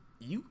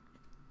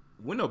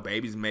no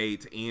babies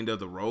made to End of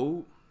the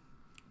Road,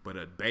 but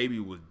a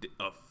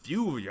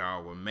few of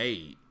y'all were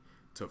made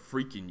to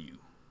Freaking You.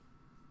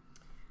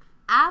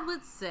 I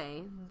would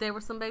say there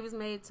were some babies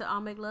made to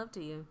I'll Make Love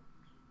to You.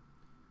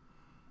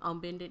 On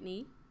Bended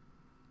Knee.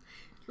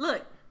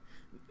 Look.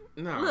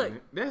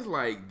 That's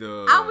like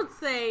the I would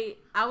say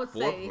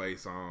foreplay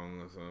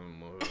song or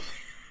something.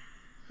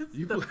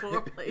 The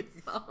foreplay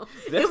song.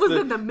 It was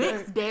in the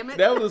mix, damn it.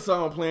 That was a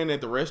song playing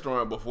at the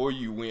restaurant before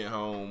you went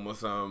home or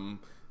something.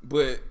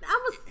 But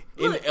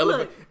in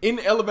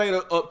the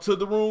elevator up to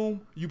the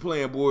room, you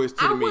playing Boyz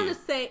II Men.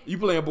 You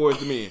playing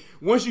Boyz II Men.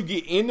 Once you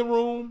get in the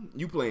room,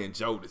 you playing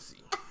Jodeci.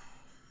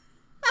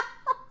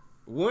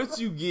 Once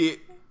you get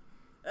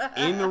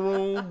in the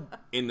room,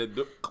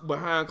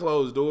 behind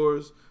closed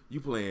doors, you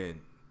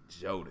playing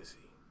Jodeci.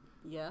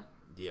 Yeah.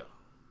 Yeah.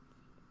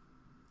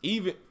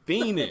 Even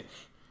Fiendin'.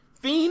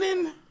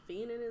 Fiendin'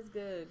 is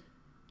good.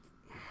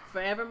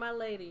 Forever My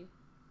Lady.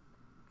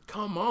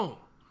 Come on.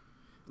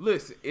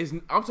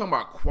 Listen, I'm talking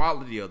about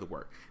quality of the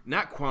work,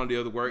 not quantity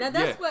of the work. Now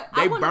that's what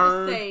they I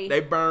wanted to say. They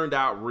burned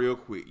out real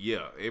quick.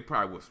 Yeah, it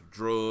probably was some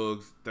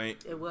drugs,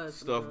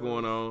 stuff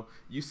going on.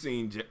 You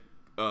seen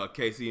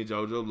Casey and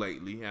JoJo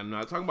lately. I'm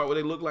not talking about what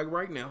they look like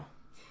right now.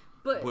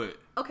 But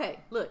okay,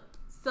 look.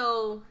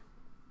 So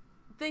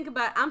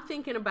I'm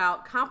thinking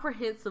about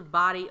comprehensive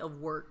body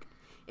of work,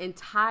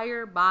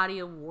 entire body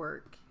of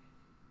work.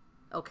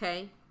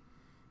 Okay,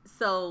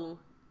 so.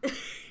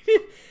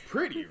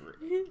 Pretty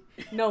Ricky.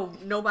 No,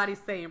 nobody's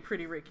saying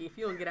Pretty Ricky. If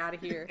you don't get out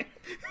of here,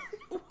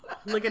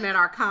 looking at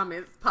our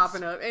comments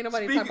popping up, ain't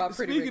nobody talking about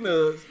Pretty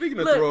Ricky. Speaking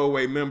of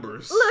throwaway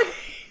members,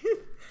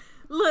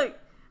 look,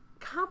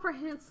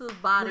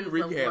 comprehensive bodies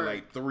Pretty Ricky of had work.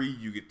 Like 3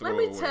 you could throw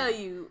away. Let me tell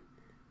you,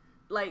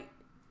 like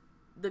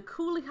the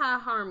Cooley High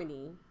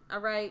Harmony, all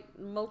right,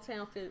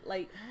 Motown,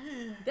 like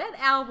that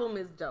album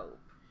is dope.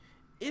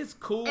 It's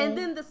cool. And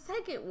then the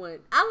second one,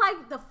 I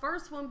like the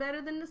first one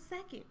better than the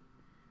second.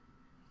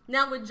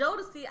 Now with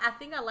Jodeci, I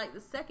think I like the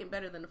second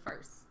better than the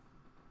first.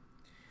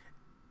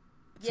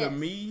 To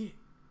me,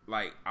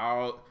 like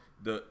all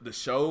the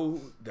show,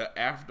 the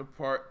after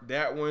part,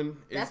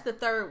 that's the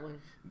third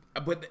one.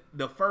 But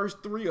the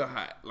first 3 are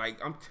hot.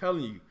 Like I'm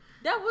telling you,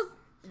 that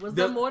was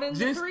there more than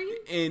the 3?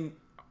 And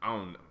I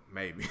don't know,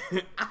 maybe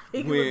I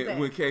think it was that.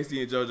 When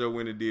Casey and JoJo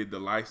went and did the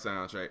Life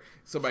soundtrack,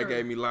 somebody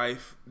gave me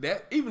Life.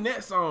 That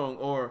song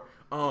or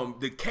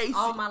the Casey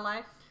All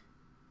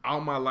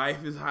My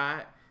Life is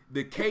hot.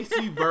 The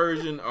Casey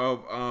version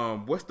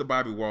of what's the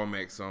Bobby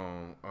Womack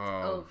song?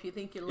 If You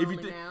Think You're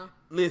Lonely Now.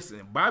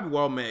 Listen, Bobby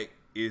Womack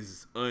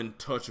is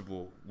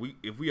untouchable.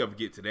 If we ever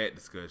get to that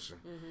discussion,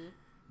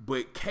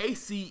 but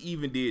Casey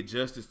even did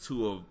justice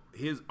to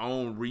his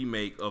own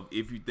remake of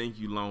If You Think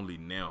You Lonely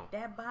Now.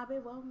 That Bobby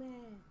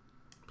Womack.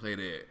 Play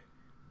that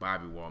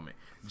Bobby Womack.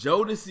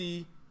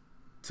 Jodeci,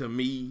 to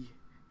me,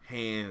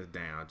 hands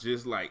down,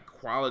 just like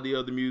quality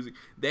of the music.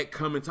 That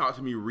Come and Talk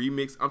to Me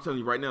remix. I'm telling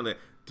you right now that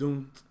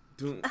come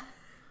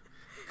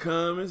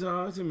and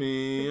talk to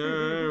me,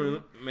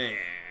 man.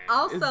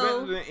 Also, it's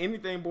better than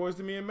anything Boyz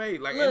II Men made.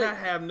 Like, and I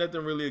have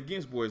nothing really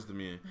against Boyz II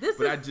Men,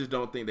 but I just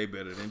don't think they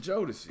better than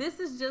Jodeci. This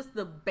is just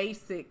the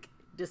basic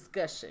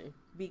discussion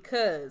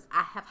because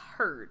I have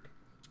heard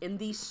in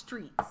these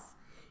streets,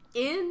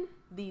 in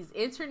these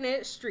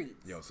internet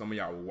streets. Yo, some of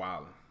y'all were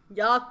wilding.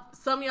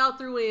 Some of y'all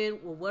threw in,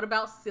 well, what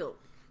about Silk?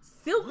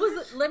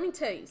 Let me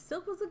tell you,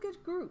 Silk was a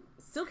good group.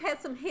 Silk had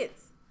some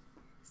hits.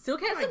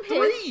 Silk had some 3.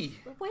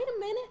 hits. Wait a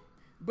minute.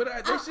 But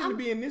they shouldn't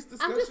be in this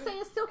discussion. I'm just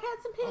saying Silk had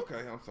some hits.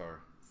 Okay, I'm sorry.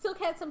 Silk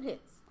had some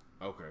hits.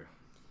 Okay.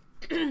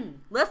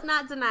 Let's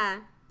not deny.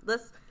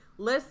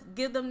 Let's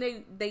give them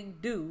they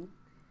due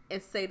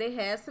and say they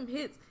had some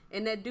hits.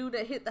 And that dude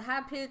that hit the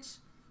high pitch,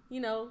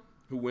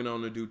 Who went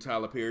on to do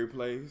Tyler Perry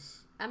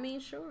plays? I mean,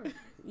 sure.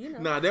 You know.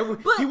 Nah, that was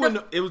But he the- went.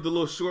 It was the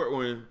little short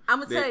one.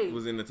 I'ma that tell you,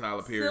 was in the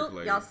Tyler Perry Still,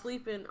 plays. y'all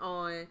sleeping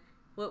on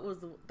what was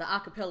the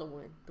acapella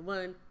one? The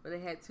one where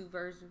they had two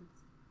versions.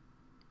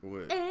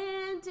 What?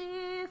 And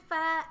if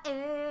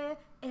I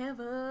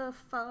ever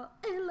fall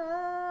in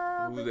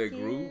love Who's that again.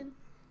 group?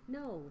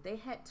 No, they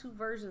had two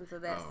versions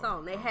of that Oh,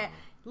 song. They had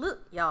look,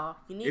 y'all.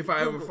 You need If to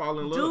I Ever Google. Fall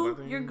in Love, Do I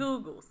think. your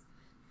Googles.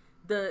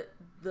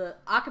 The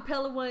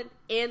acapella one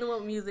and the one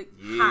with music.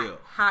 Yeah.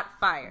 Hot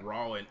fire.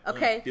 Raw and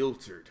Okay.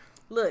 unfiltered.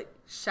 Look,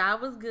 Shy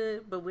was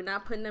good, but we're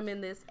not putting them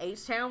in this.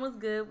 H-Town was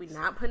good. We're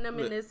not putting them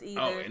in this either.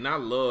 Oh, and I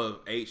love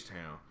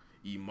H-Town.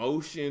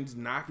 Emotions,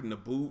 Knocking the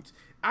Boots.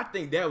 I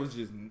think that was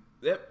just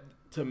that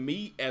to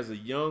me as a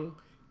young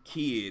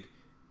kid.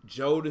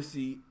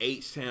 Jodeci,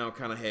 H-Town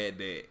kind of had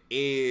that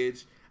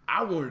edge.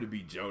 I wanted to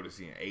be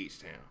Jodeci and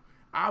H-Town.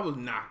 I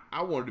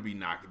wanted to be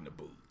Knocking the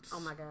Boots. Oh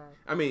my God.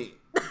 I mean,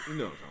 you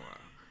know what I'm talking about.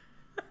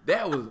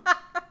 That was,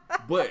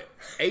 but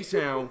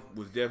H-Town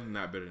was definitely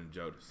not better than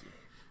Jodeci.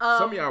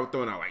 Some of y'all were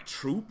throwing out like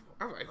Troop.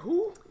 I was like,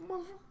 who?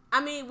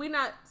 I mean, we're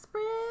not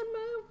spread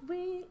my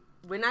wings.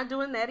 We're not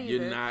doing that either.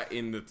 You're not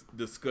in the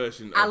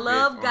discussion. Of I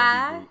love best R&B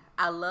Guy. group.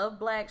 I love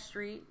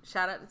Blackstreet.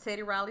 Shout out to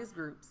Teddy Riley's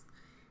groups.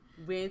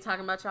 We ain't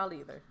talking about y'all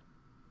either.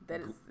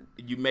 That is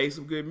You made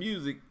some good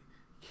music.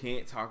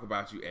 Can't talk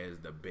about you as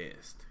the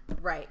best.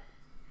 right.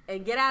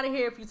 And get out of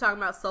here if you're talking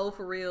about Soul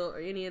for Real or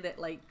any of that.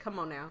 Like, come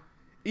on now.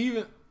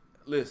 Even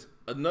listen,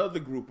 another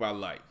group I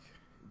like,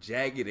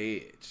 Jagged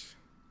Edge,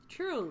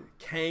 True.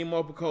 came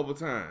up a couple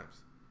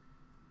times.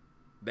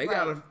 They Right.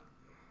 got a.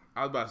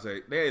 I was about to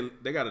say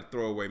they got a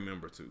throwaway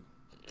member too.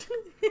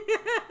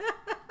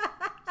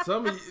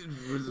 Some of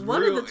you was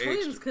One real of the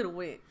twins extra. could have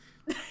went.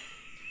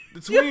 The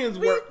twins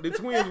work. The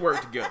twins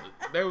worked together.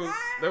 That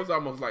was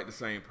almost like the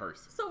same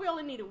person. So we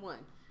only needed one.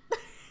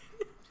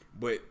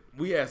 But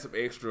we had some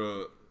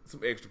extra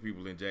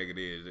people in Jagged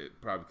Edge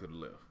that probably could have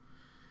left.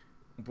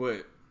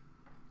 But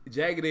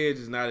Jagged Edge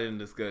is not in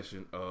the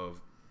discussion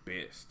of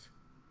best.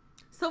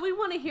 So we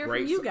want to hear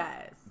Great from you so-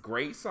 guys.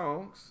 Great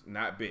songs,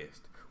 not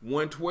best.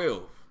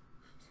 112,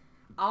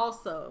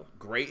 Also,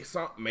 great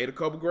song, made a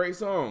couple great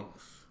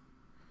songs,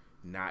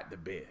 not the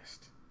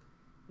best.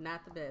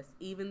 not the best.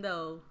 Even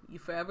though you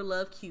forever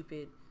love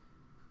Cupid.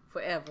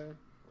 Forever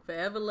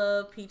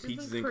love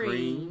Peaches and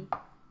Cream.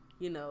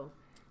 You know,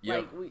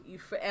 Yep. like you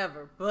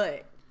forever,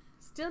 but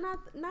still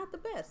not the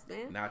best,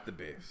 man. Not the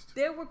best.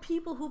 There were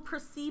people who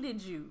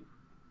preceded you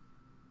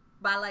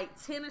by like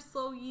 10 or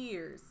so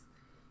years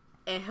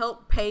and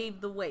helped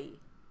pave the way.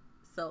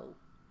 So,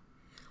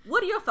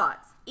 what are your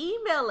thoughts?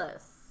 Email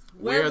us.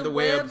 Where the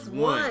webs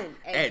one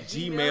at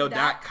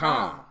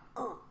gmail.com.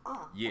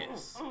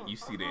 Yes, you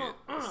see that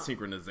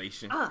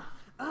synchronization.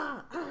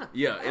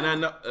 Yeah, and I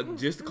know,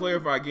 just to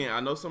clarify again, I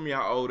know some of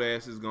y'all old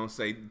asses gonna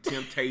say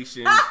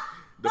Temptations,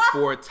 the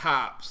Four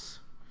Tops.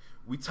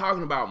 We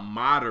talking about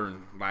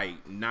modern,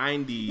 like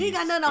 90s. You ain't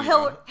got nothing on you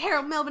know.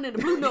 Harold Melvin and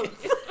the Blue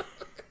Notes.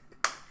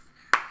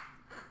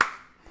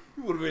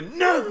 You would have been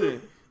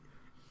nothing.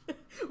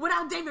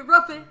 Without David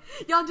Ruffin,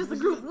 y'all just a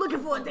group looking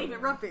for a David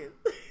Ruffin.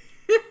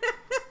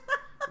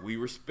 We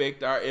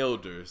respect our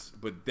elders,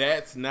 but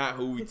that's not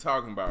who we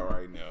talking about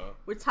right now.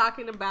 We're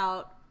talking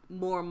about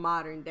more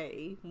modern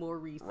day, more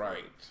recent.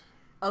 Right.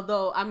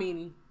 Although, I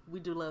mean, we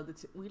do love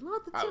we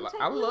love the Temptations.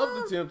 I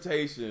love the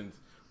Temptations,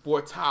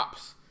 Four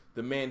Tops,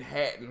 the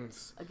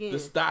Manhattans, Again. the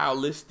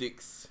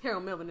Stylistics.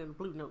 Harold Melvin and the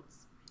Blue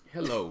Notes.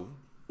 Hello.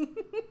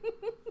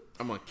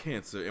 I'm on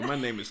Cancer, and my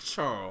name is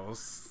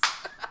Charles.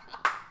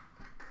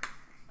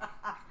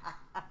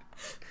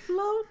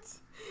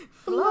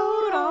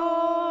 Float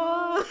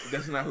on.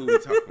 That's not who we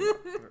talking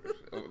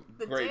about.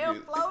 The Great damn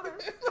music.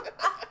 floaters.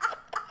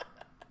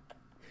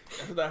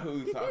 That's not who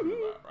we talking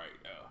about right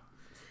now.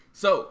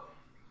 So,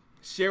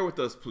 share with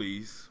us,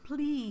 please.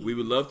 Please. We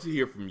would love to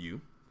hear from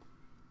you.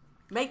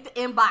 Make the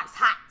inbox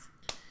hot.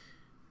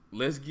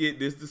 Let's get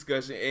this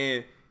discussion.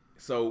 And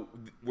so,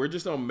 we're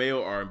just on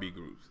male R&B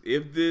groups.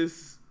 If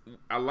this,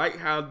 I like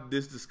how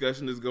this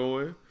discussion is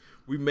going.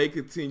 We may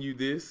continue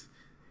this.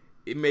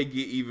 It may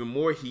get even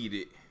more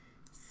heated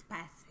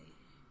Spicy.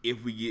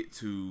 if we get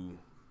to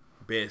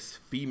best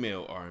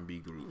female R&B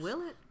groups.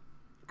 Will it?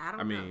 I don't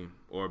I know. mean,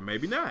 or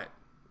maybe not.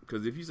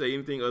 Because if you say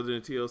anything other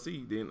than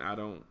TLC, then I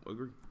don't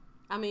agree.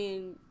 I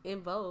mean,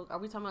 in Vogue. Are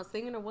we talking about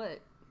singing or what?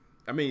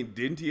 I mean,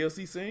 didn't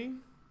TLC sing?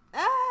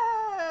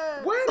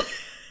 What?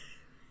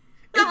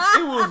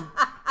 It was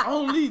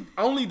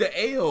only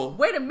the L.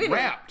 Wait a minute.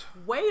 Rapped.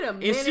 Wait a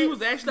minute. And she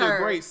was actually a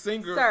great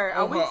singer are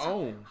on we her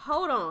own.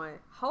 Hold on.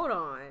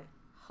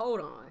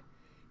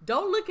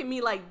 Don't look at me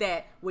like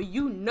that when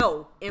you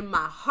know in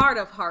my heart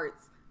of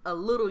hearts a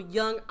little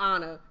young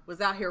Anna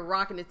was out here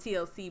rocking the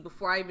TLC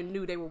before I even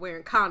knew they were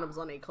wearing condoms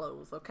on their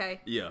clothes,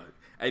 okay? Yeah.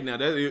 Hey, now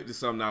that is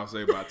something I'll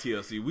say about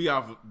TLC. We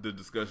off the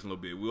discussion a little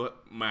bit. We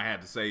might have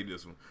to save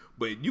this one.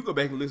 But you go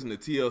back and listen to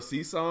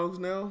TLC songs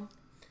now.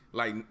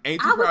 Like,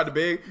 Ain't Too Proud to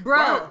Beg.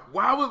 Bruh.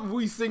 Why would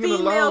we singing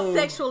Female along?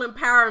 sexual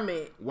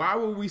empowerment. Why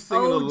were we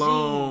singing OGs.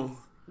 along?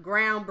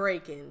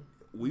 Groundbreaking.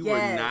 we were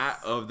Yes.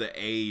 not of the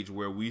age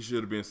where we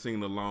should have been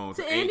singing along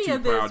To Ain't any Too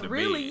of Proud this, to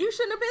really, Beg. you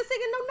shouldn't have been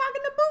singing no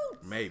Knocking the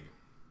Boots. Maybe.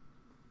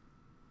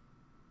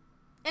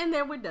 And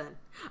then we're done.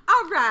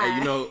 All right. Hey,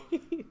 you know,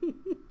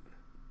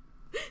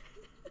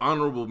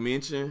 honorable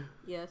mention,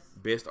 yes.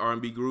 best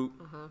R&B group,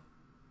 Uh-huh.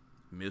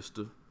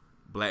 Mr.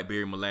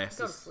 Blackberry Molasses.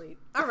 Go to sleep.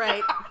 All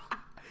right. All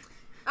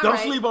Don't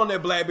right. sleep on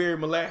that Blackberry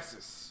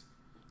Molasses.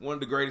 One of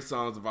the greatest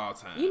songs of all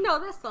time. You know,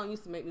 that song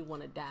used to make me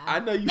want to die. I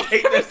know you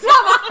hate Every that time song.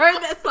 I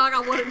heard that song, I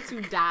wanted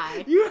to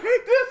die. You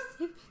hate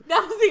this?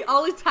 That was the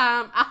only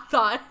time I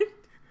thought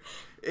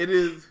It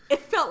is it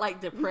felt like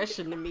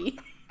depression to me.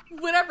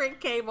 Whenever it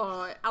came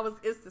on, I was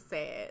instant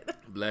sad.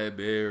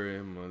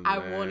 Blackberry Molasses. I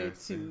wanted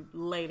to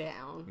lay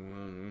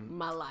down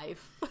my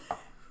life.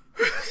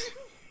 I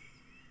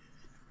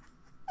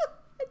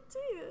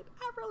did.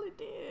 I really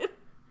did.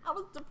 I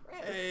was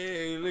depressed.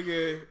 Hey, look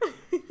at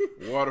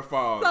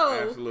Waterfall. So,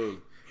 Absolutely.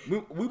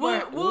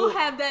 We'll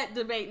have that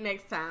debate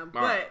next time. all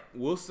But right,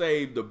 we'll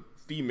save the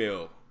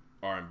female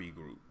R&B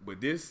group.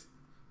 But this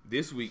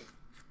week,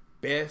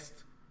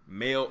 best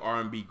male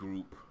R&B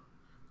group,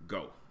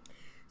 go.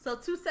 so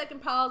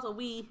 2-second pause while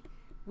we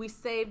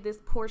save this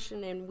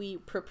portion and we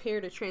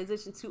prepare to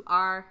transition to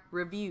our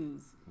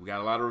reviews. We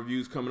got a lot of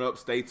reviews coming up.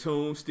 Stay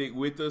tuned. Stick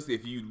with us.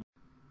 If you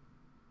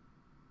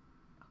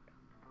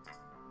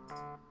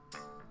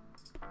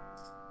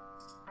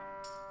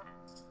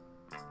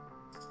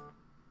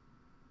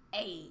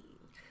Hey.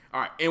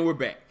 All right, and we're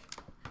back.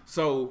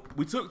 So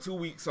we took 2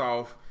 weeks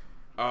off.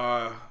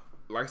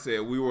 Like I said,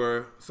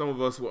 some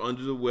of us were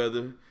under the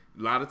weather.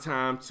 A lot of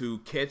time to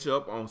catch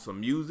up on some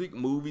music,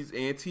 movies,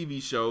 and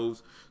TV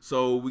shows.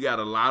 So we got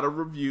a lot of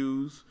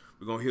reviews.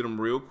 We're gonna hit them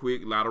real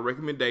quick. A lot of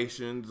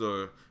recommendations,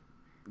 or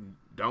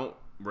don't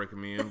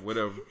recommend,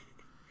 whatever.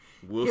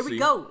 We'll Here see. we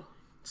go.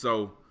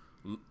 So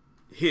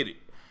hit it.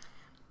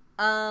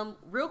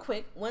 Real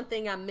quick, one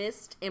thing I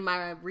missed in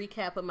my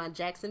recap of my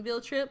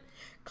Jacksonville trip,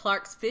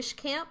 Clark's Fish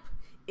Camp.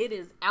 It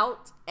is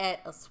out at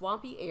a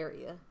swampy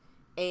area.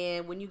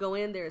 And when you go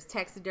in, there's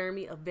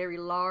taxidermy of very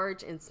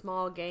large and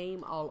small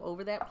game all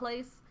over that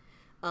place.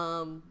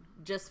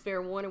 Just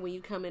fair warning, when you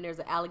come in, there's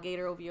an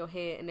alligator over your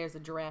head and there's a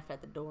giraffe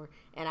at the door.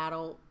 And I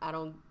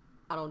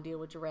don't deal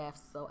with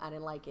giraffes, so I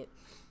didn't like it.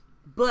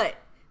 But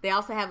they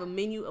also have a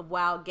menu of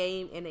wild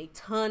game and a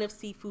ton of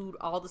seafood,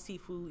 all the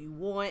seafood you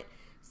want.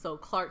 So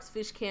Clark's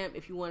Fish Camp,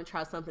 if you want to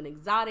try something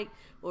exotic,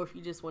 or if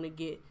you just want to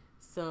get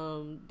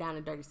some down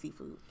and dirty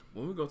seafood.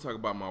 When we're gonna talk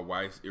about my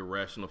wife's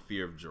irrational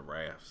fear of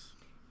giraffes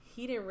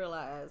He didn't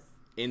realize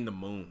in the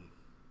moon.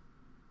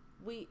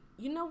 you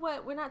know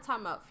what? We're not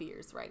talking about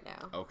fears right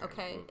now. Okay.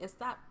 Okay. Well. And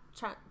stop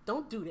trying.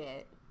 Don't do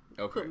that.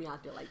 Okay. Put me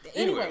out there like that.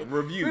 Anyway, Anyway,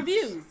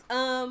 reviews.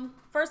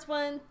 First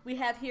one we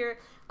have here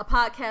a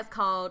podcast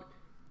called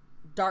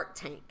Dark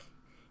Tank,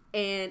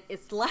 and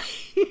it's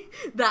like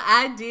the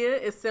idea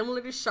is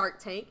similar to Shark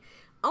Tank,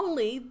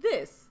 only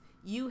this: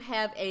 you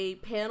have a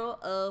panel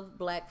of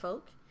black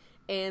folk,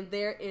 and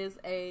there is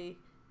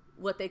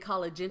what they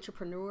call a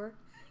gentrepreneur.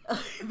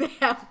 They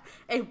have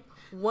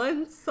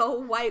one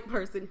sole white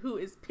person who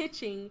is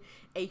pitching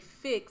a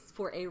fix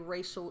for a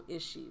racial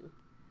issue,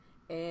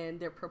 and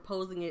they're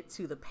proposing it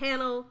to the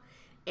panel,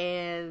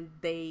 and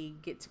they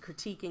get to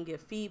critique and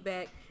give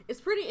feedback.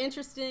 It's pretty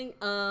interesting.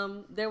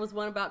 There was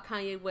one about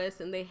Kanye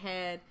West, and they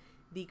had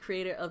the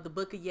creator of the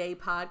Book of Ye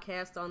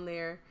podcast on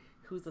there,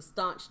 who's a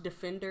staunch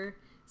defender.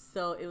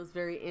 So it was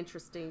very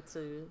interesting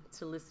to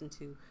listen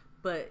to.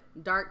 But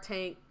Dark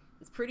Tank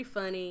is pretty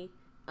funny.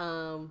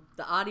 The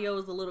audio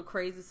is a little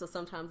crazy, so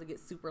sometimes it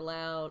gets super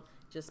loud.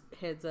 Just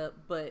heads up,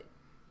 but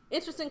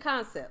interesting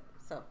concept.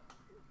 So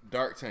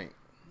Dark Tank.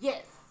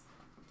 yes,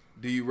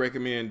 Do you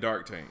recommend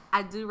Dark Tank?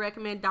 I do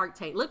recommend Dark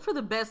Tank. Look for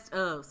the best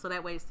of, so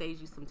that way it saves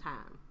you some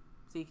time,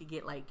 so you can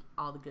get like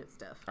all the good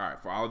stuff. All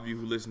right, for all of you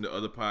who listen to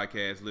other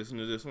podcasts, listen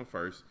to this one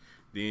first.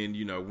 Then,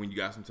 when you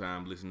got some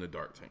time, listen to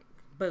Dark Tank.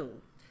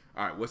 Boom.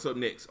 All right, what's up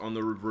next on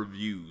the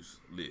reviews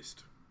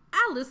list?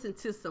 I listened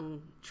to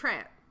some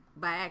trap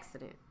by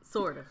accident,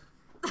 sort of.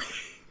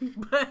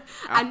 But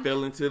I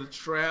fell into the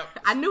trap,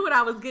 I knew what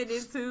I was getting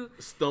into.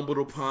 stumbled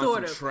upon Sort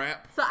some of.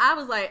 trap. So I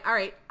was like, all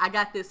right, I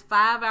got this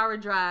 5-hour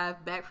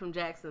drive back from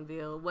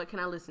Jacksonville. What can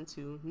I listen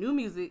to? New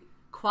music,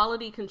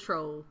 Quality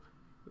Control,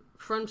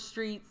 From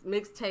Streets,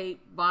 Mixtape,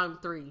 Bottom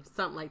 3,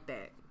 something like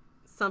that.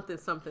 Something.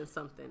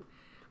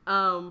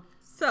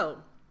 So,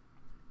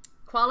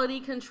 Quality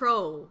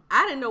Control.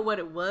 I didn't know what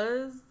it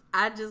was.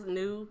 I just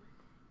knew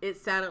it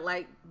sounded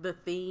like the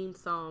theme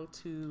song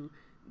to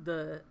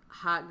the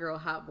Hot Girl,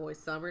 Hot Boy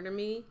Summer to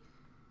me.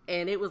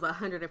 And it was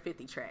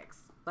 150 tracks.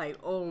 Like,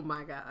 oh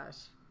my gosh.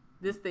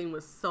 This thing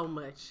was so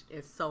much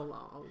and so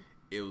long.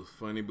 It was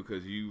funny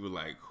because you were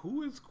like,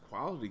 who is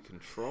Quality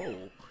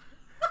Control?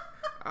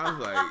 I was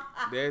like,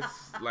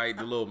 that's like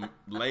the little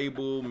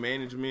label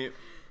management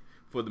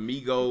for the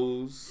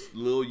Migos,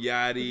 Lil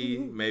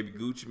Yachty, maybe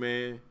Gucci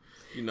Man,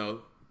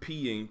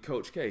 P and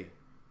Coach K.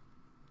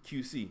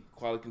 QC,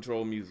 Quality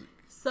Control Music.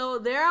 So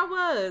there I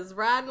was,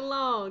 riding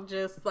along,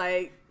 just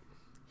like,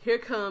 here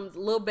comes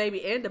Lil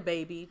Baby and the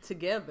Baby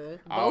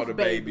together. All Both the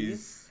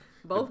babies.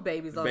 both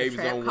babies on Babies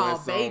the trap on one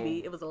called song.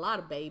 Baby. It was a lot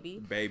of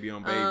Baby. Baby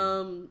on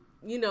Baby.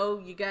 You know,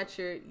 you got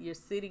your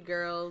city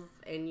girls,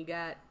 and you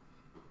got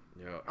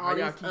Yeah. all How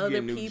y'all these keep other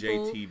getting new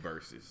people. JT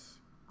verses?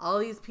 all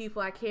these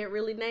people I can't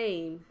really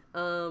name.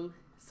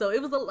 So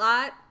it was a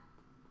lot.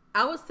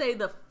 I would say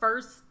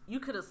you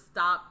could have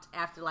stopped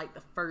after like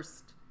the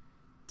first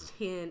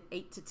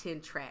 8 to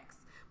 10 tracks,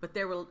 but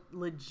there were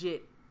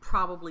legit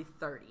probably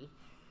 30.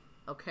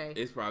 Okay.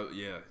 It's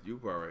probably, yeah, you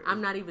probably right.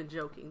 I'm not even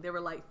joking. There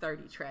were like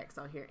 30 tracks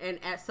on here. And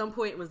at some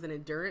point it was an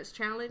endurance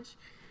challenge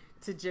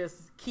to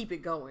just keep it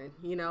going,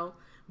 you know?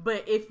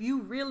 But if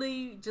you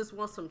really just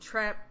want some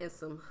trap and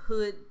some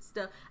hood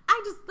stuff,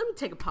 let me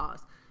take a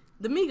pause.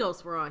 The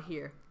Migos were on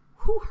here.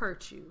 Who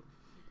hurt you?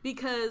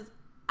 Because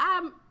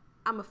I'm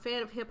a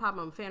fan of hip hop.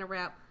 I'm a fan of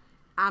rap.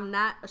 I'm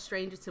not a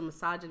stranger to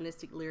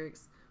misogynistic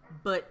lyrics,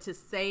 but to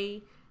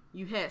say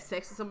you had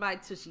sex with somebody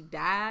till she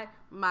died,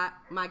 my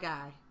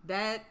guy,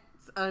 that's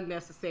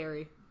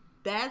unnecessary.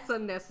 That's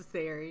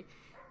unnecessary.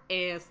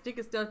 And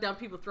sticking stuff down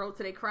people's throats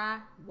till they cry,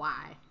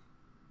 why?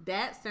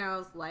 That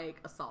sounds like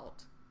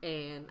assault.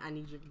 And I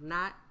need you to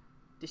not.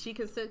 Did she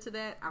consent to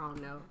that? I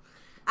don't know.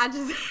 I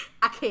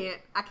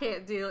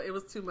can't deal. It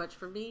was too much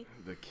for me.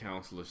 The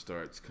counselor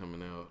starts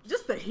coming out.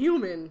 Just the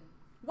human.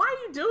 Why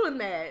are you doing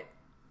that?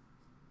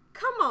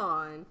 Come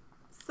on.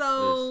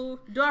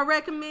 So, do I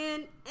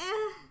recommend?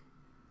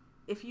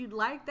 If you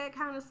like that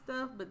kind of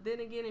stuff, but then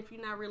again, if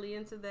you're not really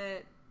into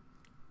that,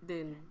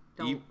 then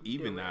don't.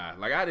 Even do it.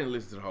 I didn't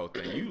listen to the whole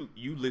thing.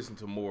 You listened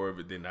to more of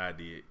it than I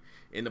did.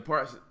 And the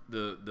parts,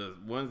 the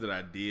ones that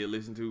I did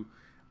listen to,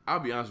 I'll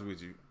be honest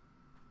with you,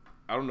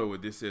 I don't know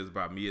what this says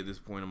about me at this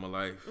point in my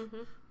life,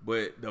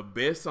 but the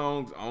best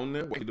songs on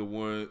there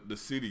were the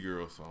City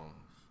Girl songs.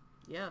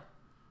 Yeah.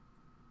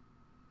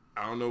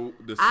 I don't know.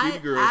 The City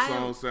Girl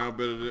songs sound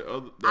better than the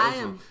other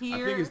songs.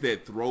 I think it's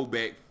that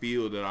throwback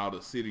feel that all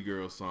the City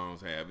Girl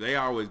songs have. They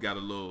always got a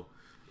little.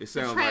 It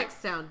sounds the like tracks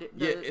sound.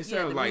 it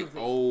sounds like music.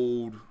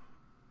 old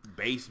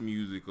bass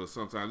music, or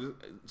sometimes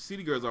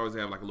City Girls always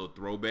have like a little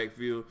throwback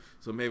feel.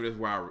 So maybe that's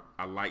why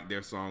I like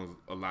their songs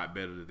a lot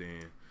better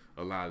than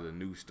a lot of the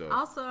new stuff.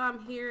 Also,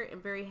 I'm here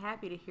and very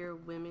happy to hear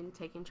women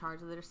taking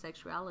charge of their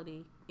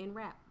sexuality in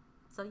rap.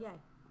 So, yay.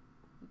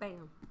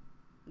 Bam.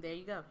 There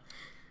you go.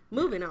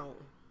 Moving on.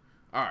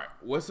 All right.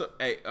 What's up?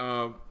 Hey,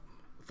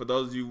 for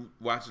those of you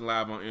watching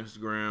live on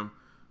Instagram,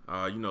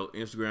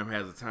 Instagram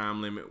has a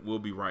time limit. We'll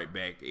be right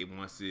back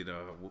once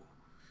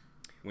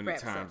when the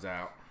time's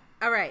out.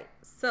 All right.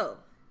 So,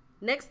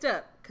 next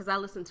up, because I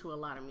listen to a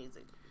lot of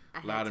music.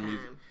 A lot of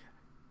music.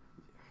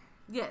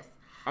 Yes.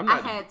 I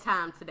had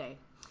time today.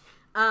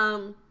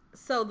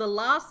 So The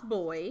Lost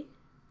Boy,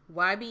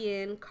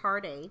 YBN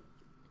Cordae.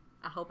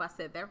 I hope I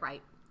said that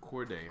right.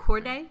 Cordae.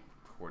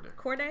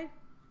 Cordae?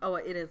 Oh,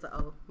 it is a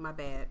O. My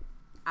bad.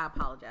 I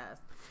apologize.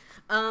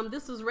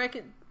 This was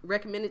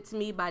recommended to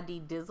me by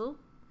D Dizzle.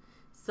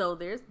 So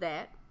there's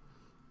that.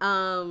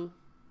 And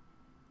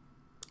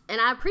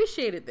I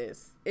appreciated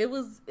this. It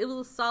was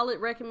a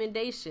solid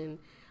recommendation.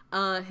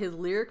 His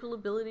lyrical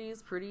ability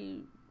is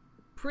pretty.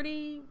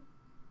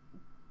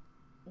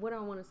 What do I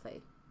want to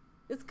say?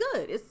 It's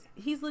good.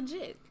 He's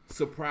legit.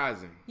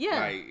 Surprising. Yeah.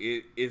 Like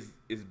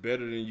it's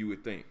better than you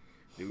would think.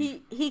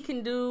 He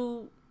can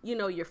do,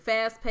 your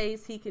fast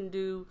pace. He can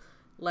do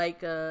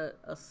like a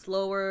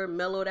slower,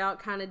 mellowed out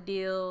kind of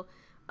deal.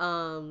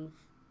 I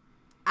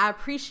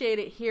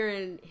appreciated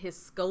hearing his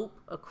scope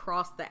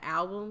across the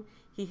album.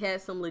 He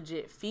had some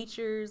legit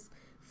features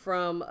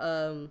from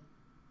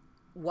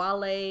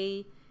Wale.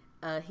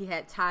 He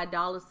had Ty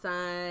Dolla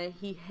 $ign.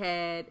 He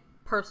had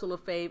personal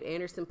fave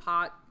Anderson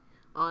 .Paak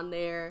on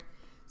there.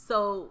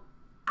 So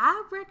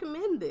I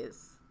recommend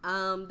this.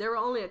 There were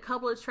only a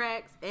couple of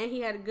tracks, and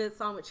he had a good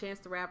song with Chance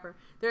the Rapper.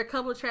 There are a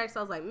couple of tracks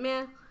I was like,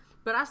 man,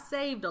 but I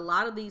saved a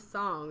lot of these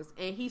songs,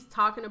 and he's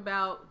talking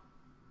about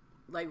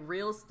like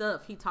real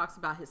stuff. He talks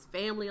about his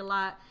family a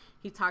lot.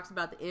 He talks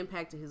about the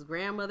impact of his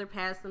grandmother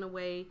passing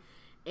away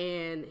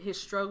and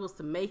his struggles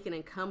to make it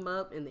and come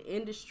up in the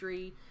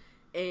industry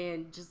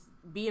and just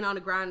being on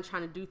the grind and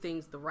trying to do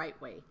things the right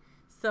way.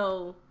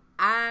 So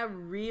I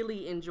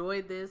really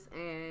enjoyed this,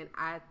 and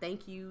I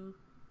thank you,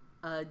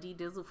 D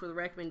Dizzle, for the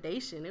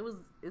recommendation.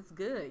 It's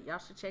good. Y'all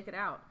should check it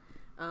out.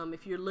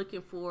 If you're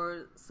looking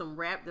for some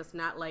rap that's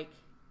not like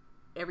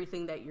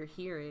everything that you're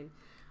hearing,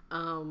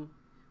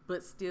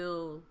 but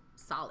still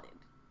solid.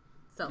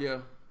 So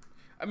yeah,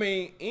 I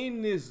mean,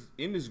 in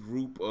this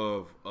group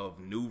of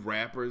new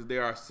rappers,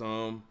 there are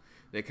some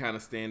that kind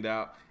of stand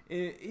out,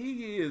 and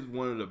he is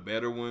one of the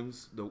better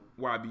ones, the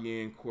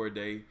YBN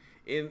Cordae.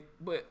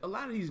 But a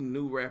lot of these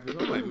new rappers,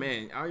 I'm like,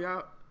 man, are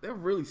y'all? They're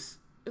really.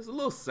 It's a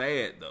little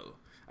sad though.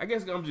 I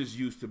guess I'm just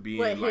used to being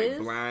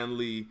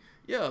blindly.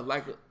 Yeah,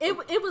 like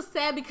it was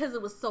sad because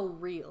it was so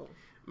real.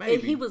 Maybe.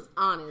 And he was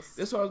honest.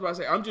 That's what I was about to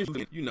say. I'm just,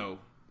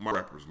 my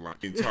rappers like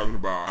talking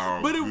about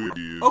how But good it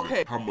is,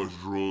 okay. how much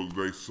drugs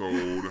they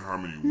sold, how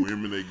many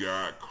women they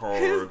got,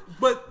 cars.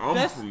 But I'm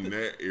that's from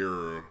that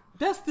era.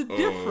 That's the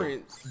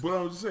difference. But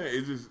I'm just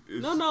saying, it's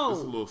No. it's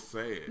a little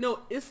sad. No,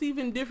 it's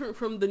even different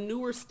from the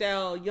newer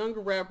style, younger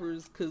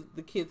rappers, because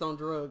the kids on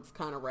drugs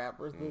kind of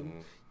rappers.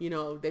 And, you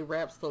know, they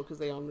rap slow because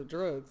they on the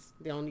drugs.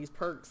 They on these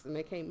perks and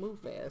they can't move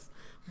fast.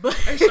 But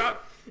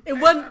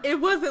it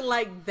wasn't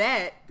like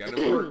that. Got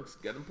them perks.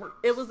 Got them perks.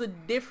 It was a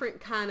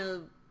different kind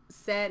of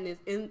sadness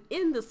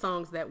in the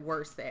songs that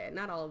were sad.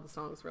 Not all of the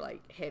songs were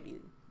like heavy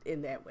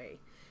in that way.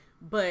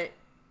 But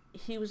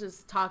he was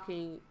just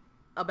talking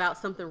about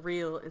something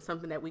real and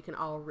something that we can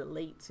all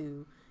relate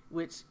to,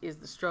 which is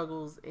the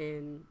struggles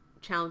and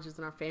challenges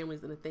in our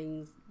families and the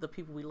things the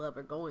people we love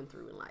are going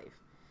through in life.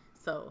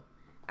 So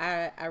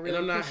I really and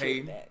I'm not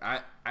appreciate hating.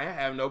 that. I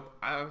have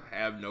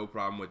no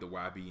problem with the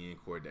YBN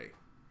Cordae.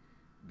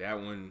 That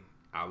one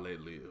I'll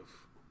let live.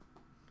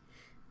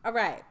 All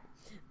right.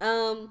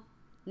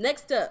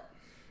 Next up,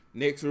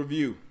 Next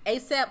review.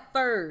 ASAP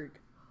Ferg,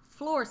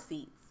 Floor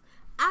Seats.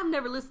 I've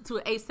never listened to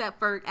an ASAP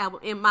Ferg album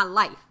in my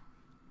life.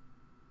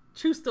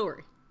 True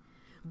story.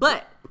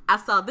 But I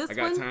saw this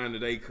I one. got time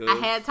today, cuz. I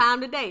had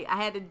time today. I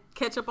had to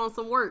catch up on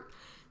some work.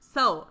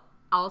 So,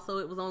 also,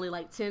 it was only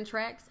like 10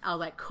 tracks. I was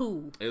like,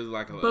 cool. It was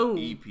like a Boom.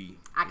 EP.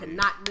 I could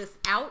knock this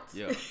out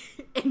Yeah.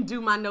 and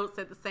do my notes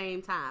at the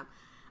same time.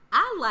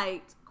 I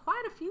liked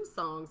quite a few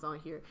songs on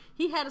here.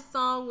 He had a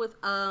song with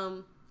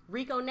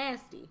Rico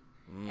Nasty.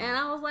 And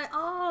I was like,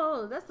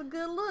 oh, that's a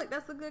good look.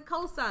 That's a good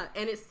cosign.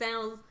 And it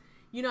sounds,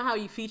 you know how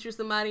you feature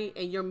somebody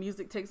and your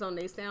music takes on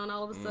their sound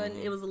all of a sudden?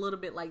 It was a little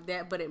bit like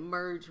that, but it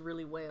merged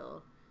really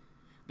well.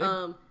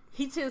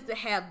 He tends to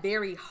have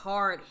very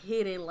hard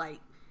hitting, like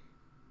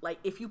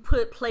if you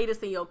play this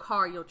in your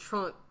car, your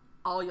trunk,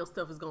 all your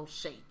stuff is going to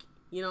shake.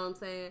 You know what I'm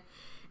saying?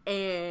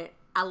 And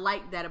I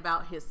like that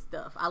about his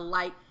stuff. I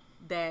like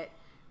that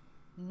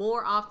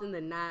more often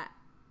than not,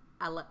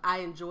 I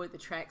enjoyed the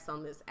tracks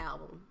on this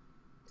album.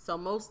 So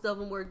most of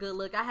them were a good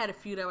look. I had a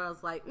few that I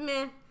was like,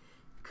 meh,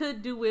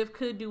 could do with,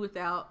 could do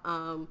without.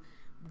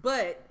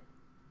 But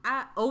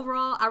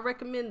overall, I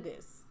recommend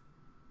this.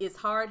 It's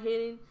hard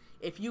hitting.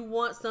 If you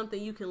want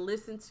something you can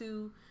listen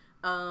to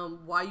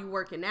while you're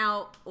working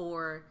out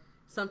or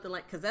something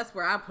like, because that's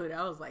where I put it.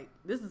 I was like,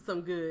 this is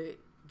some good,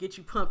 get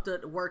you pumped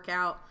up to work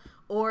out.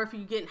 Or if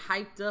you're getting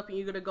hyped up and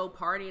you're going to go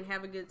party and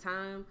have a good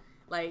time,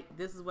 like,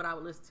 this is what I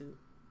would listen to.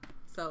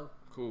 So.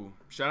 Cool.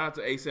 Shout out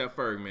to ASAP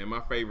Ferg, man.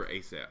 My favorite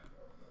ASAP.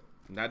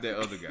 Not that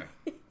other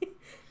guy.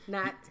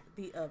 Not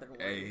the other one.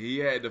 Hey, he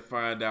had to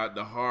find out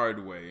the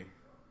hard way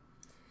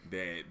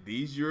that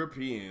these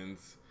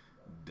Europeans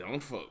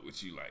don't fuck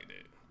with you like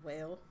that.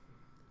 Well,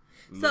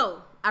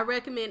 so I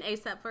recommend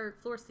ASAP Ferg,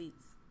 Floor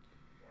Seats.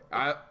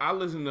 I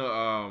listened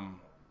to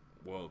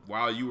well,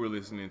 while you were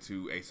listening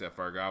to ASAP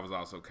Ferg, I was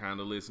also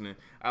kind of listening.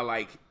 I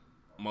like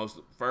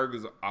Ferg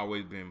has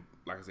always been,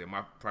 like I said,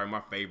 probably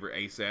my favorite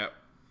ASAP,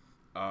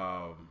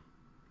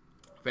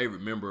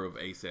 favorite member of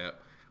ASAP.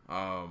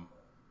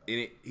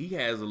 And he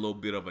has a little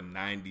bit of a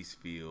 90s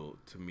feel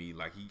to me.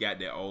 Like, he got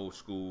that old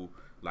school,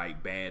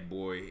 like, bad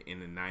boy in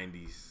the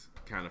 90s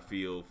kind of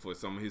feel for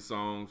some of his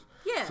songs.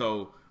 Yeah.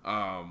 So,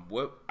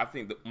 what I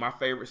think my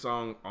favorite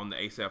song on the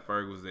ASAP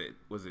Ferg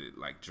was it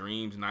like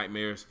Dreams,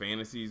 Nightmares,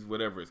 Fantasies,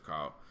 whatever it's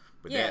called.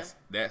 But Yeah.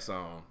 that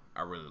song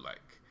I really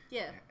like.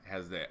 Yeah.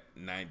 Has that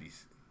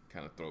 90s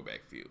kind of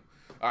throwback feel.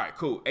 All right,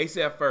 cool.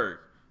 ASAP Ferg.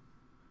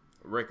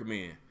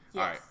 Recommend. All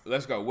right, Yes.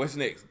 let's go. What's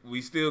next?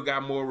 We still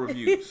got more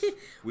reviews.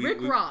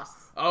 Rick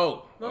Ross.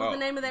 Oh. What was the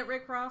name of that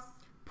Rick Ross?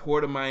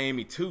 Port of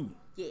Miami 2.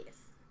 Yes.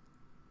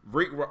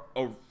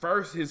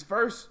 His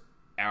first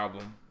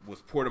album was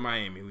Port of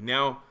Miami.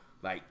 Now,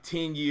 like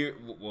 10 years,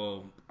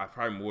 well,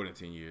 probably more than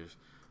 10 years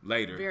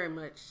later. Very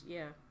much,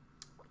 yeah.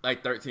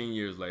 Like 13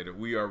 years later,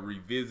 we are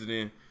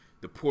revisiting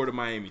the Port of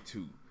Miami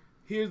 2.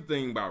 Here's the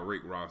thing about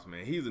Rick Ross,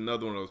 man. He's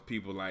another one of those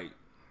people, like,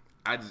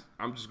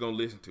 I'm just gonna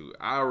listen to it.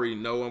 I already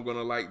know I'm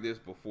gonna like this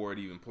before it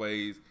even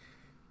plays.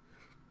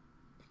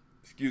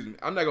 Excuse me.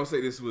 I'm not gonna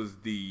say this was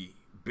the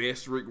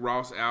best Rick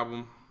Ross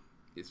album.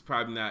 It's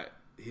probably not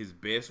his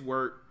best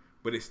work,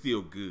 but it's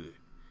still good.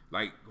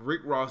 Like,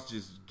 Rick Ross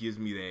just gives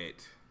me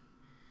that.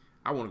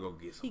 I want to go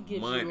get some He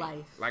gives money. you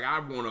life. Like, I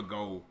want to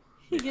go.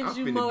 He gives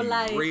I'm you finna more be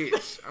life.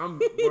 Rich.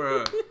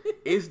 Bruh,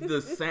 it's the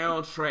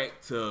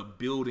soundtrack to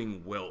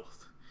building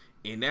wealth,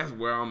 and that's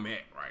where I'm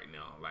at right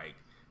now. Like,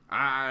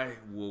 I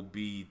will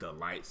be the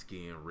light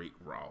skinned Rick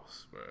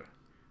Ross, bro.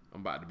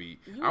 I'm about to be.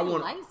 You I ain't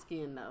want. light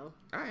skin though.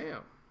 I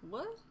am.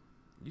 What?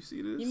 You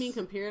see this? You mean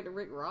compared to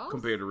Rick Ross?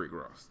 compared to Rick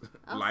Ross,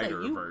 I'll say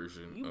lighter you,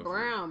 version. You of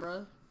brown,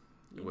 bro.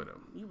 Whatever.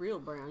 You real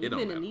brown. It You don't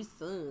been in matter. these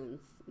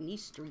suns, in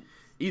these streets.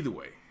 Either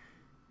way,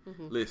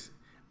 listen.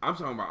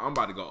 I'm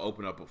about to go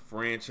open up a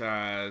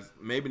franchise.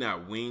 Maybe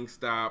not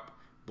Wingstop,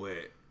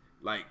 but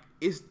like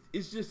it's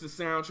just a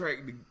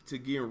soundtrack to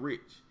getting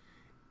rich.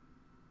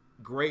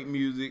 Great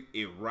music.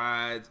 It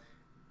rides.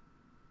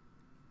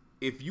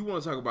 If you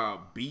want to talk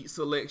about beat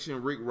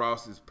selection, Rick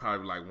Ross is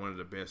probably like one of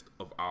the best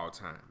of all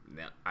time.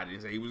 Now, I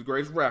didn't say he was the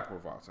greatest rapper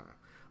of all time.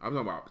 I'm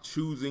talking about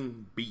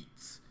choosing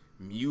beats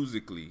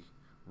musically.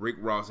 Rick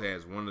Ross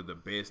has one of the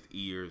best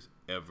ears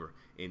ever,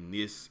 and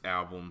this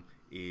album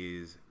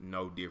is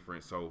no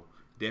different. So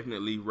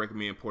definitely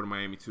recommend Port of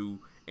Miami 2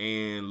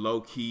 and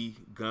Low Key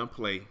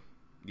Gunplay.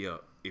 Yeah,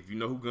 if you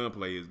know who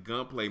Gunplay is,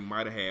 Gunplay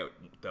might have had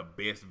the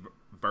best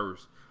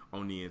verse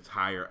on the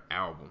entire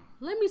album.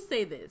 Let me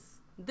say this,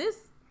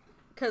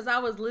 because I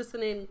was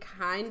listening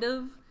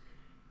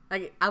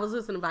I was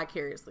listening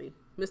vicariously.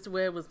 Mr.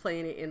 Webb was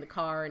playing it in the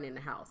car and in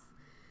the house.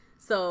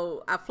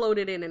 So I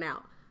floated in and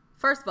out.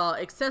 First of all,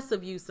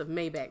 excessive use of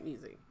Maybach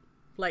music.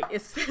 Like,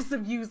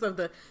 excessive use of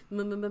the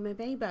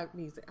Maybach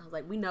music. I was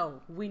like, we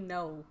know.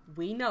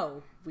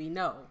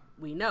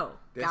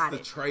 That's Got the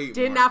it. trademark.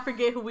 Did not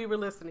forget who we were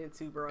listening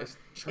to, bro. It's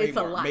It's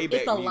a lot. Maybach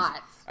It's a music.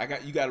 lot.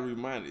 You got to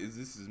remind it.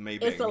 This is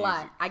Maybach It's a music.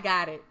 lot. I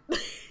got it.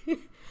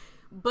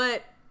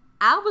 But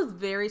I was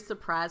very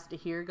surprised to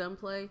hear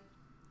Gunplay.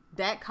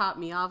 That caught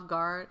me off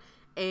guard.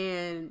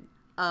 And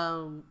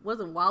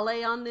wasn't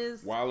Wale on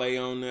this?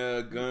 Wale on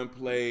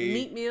Gunplay.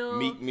 Meek Mill.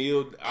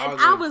 And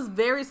I was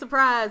very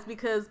surprised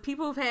because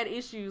people have had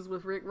issues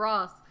with Rick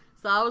Ross.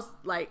 So I was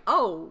like,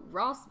 oh,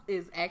 Ross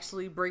is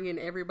actually bringing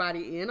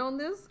everybody in on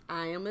this.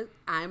 I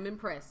am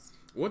impressed.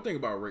 One thing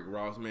about Rick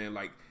Ross, man,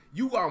 like,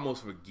 you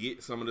almost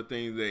forget some of the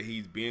things that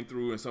he's been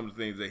through and some of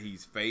the things that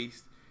he's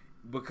faced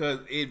because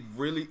it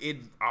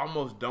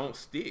almost don't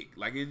stick.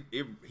 Like,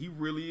 he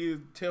really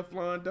is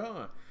Teflon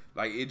Don.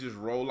 Like, it just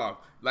roll off.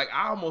 Like,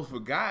 I almost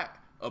forgot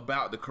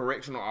about the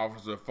correctional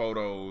officer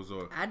photos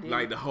or I did.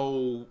 like the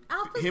whole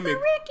Officer Ricky.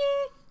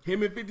 Ricky.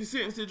 Him and 50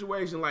 Cent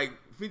situation. Like,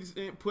 50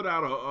 Cent put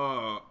out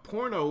a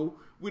porno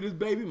with his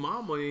baby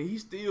mama, and he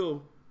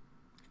still,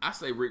 I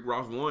say Rick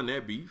Ross won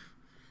that beef.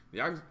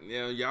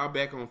 Y'all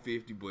back on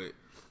 50, but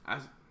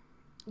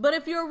But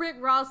if you're a Rick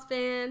Ross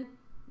fan,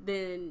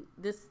 then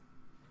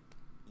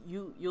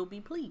you'll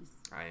be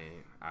pleased.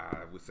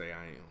 I would say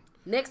I am.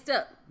 Next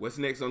up, What's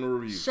next on the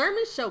review?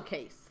 Sherman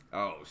Showcase.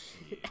 Oh,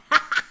 shit.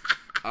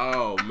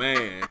 Oh,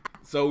 man.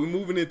 So we're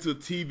moving into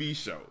TV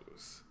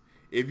shows.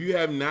 If you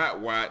have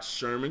not watched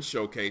Sherman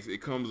Showcase,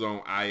 it comes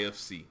on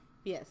IFC.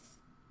 Yes.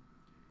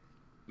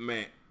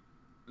 Man,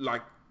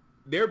 like,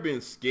 there have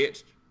been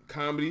sketch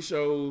comedy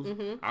shows.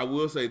 Mm-hmm. I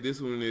will say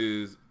this one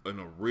is an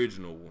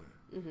original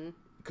one.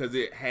 Because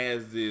it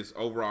has this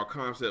overall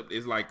concept.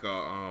 It's like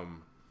a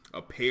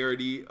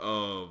parody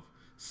of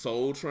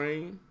Soul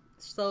Train.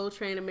 Soul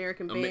Train,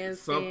 American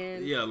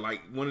Bandstand. Yeah,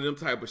 like one of them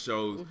type of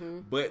shows.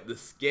 But the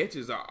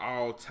sketches are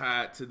all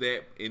tied to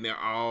that, and they're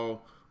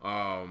all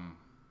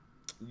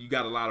you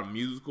got a lot of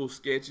musical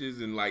sketches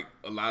and like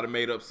a lot of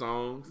made up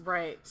songs.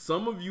 Right.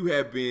 Some of you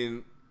have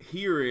been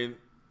hearing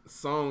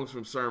songs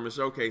from Sherman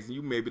Showcase, and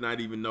you maybe not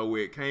even know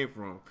where it came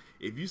from.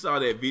 If you saw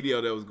that video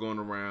that was going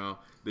around,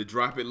 the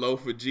Drop It Low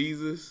for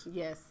Jesus,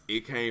 Yes.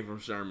 it came from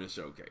Sherman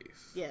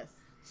Showcase. Yes.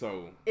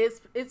 So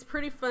It's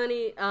pretty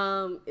funny.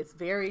 It's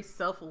very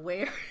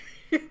self-aware.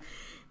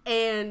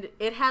 And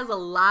it has a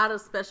lot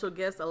of special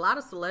guests, a lot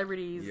of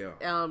celebrities.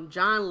 Yeah.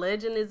 John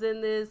Legend is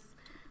in this.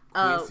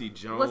 Quincy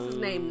Jones. What's his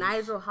name?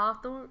 Nigel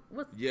Hawthorne?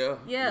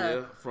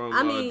 Yeah. From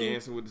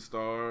Dancing with the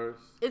Stars.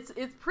 It's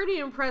pretty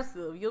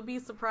impressive. You'll be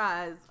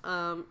surprised.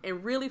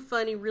 And really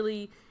funny,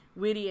 really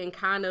witty, and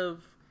kind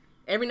of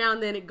every now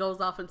and then it goes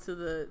off into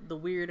the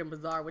weird and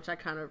bizarre, which I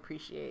kind of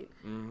appreciate.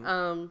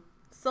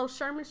 So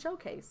Sherman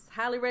Showcase,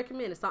 highly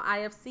recommend. It's on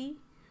IFC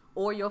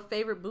or your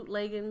favorite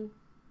bootlegging,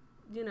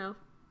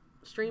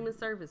 streaming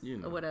service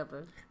or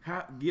whatever.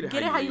 Get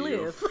it how you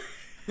live.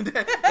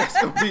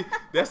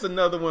 That's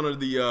another one of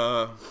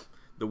the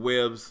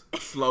web's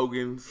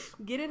slogans.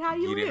 Get it how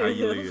you live. Get it how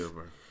you live,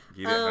 bro.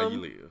 Get it how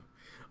you live.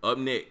 Up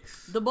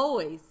next, The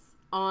Boys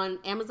on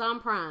Amazon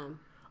Prime.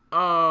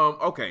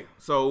 Okay,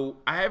 so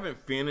I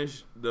haven't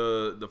finished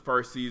the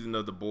first season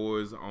of The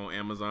Boys on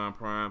Amazon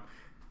Prime.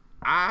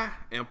 I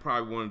am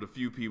probably one of the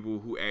few people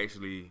who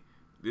actually,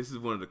 this is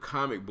one of the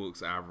comic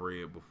books I've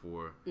read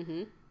before.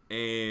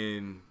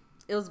 And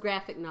It was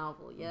graphic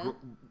novel, yeah?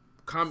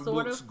 Comic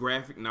Sort books, of.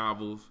 graphic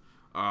novels,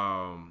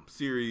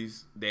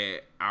 series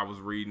that I was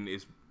reading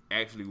is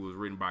actually was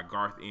written by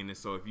Garth Ennis.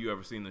 So if you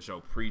ever seen the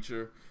show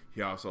Preacher,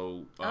 he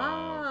also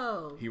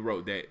he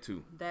wrote that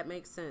too. That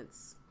makes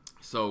sense.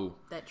 So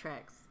That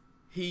tracks.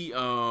 Reading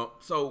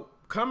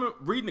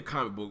the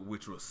comic book,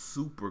 which was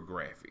super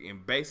graphic,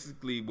 and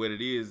basically what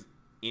it is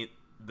in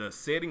the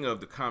setting of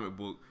the comic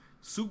book,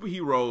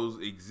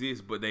 superheroes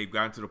exist, but they've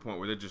gotten to the point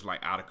where they're just like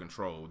out of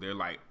control. They're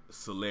like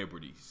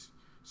celebrities,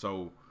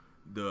 so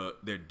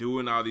they're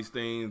doing all these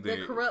things.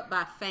 They're corrupt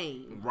by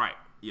fame. Right?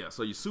 Yeah.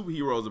 So your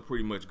superheroes are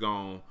pretty much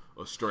gone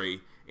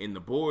astray, and the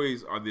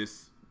boys are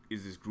this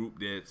group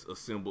that's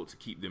assembled to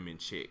keep them in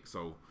check.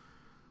 So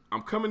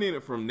I'm coming in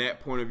it from that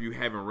point of view,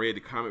 having read the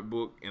comic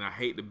book, and I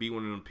hate to be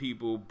one of them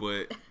people,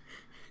 but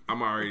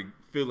I'm already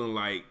feeling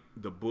like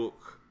the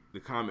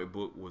comic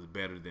book was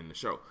better than the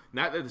show.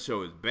 Not that the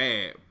show is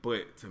bad,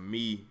 but to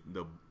me,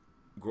 the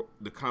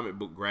comic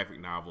book graphic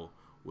novel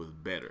was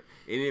better.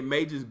 And it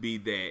may just be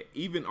that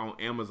even on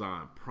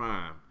Amazon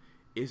Prime,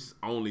 it's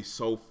only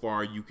so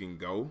far you can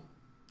go.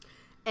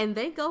 And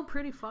they go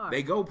pretty far.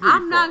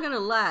 I'm not going to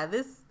lie.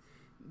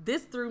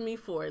 This threw me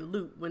for a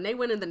loop. When they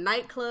went in the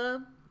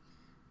nightclub,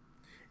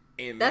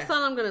 And That's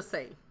all I'm gonna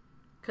say,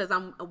 because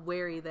I'm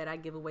wary that I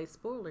give away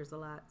spoilers a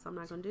lot, so I'm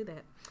not gonna do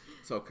that.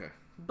 It's okay.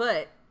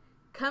 But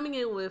coming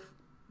in with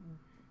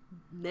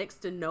next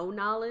to no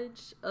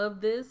knowledge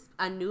of this,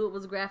 I knew it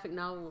was a graphic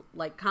novel,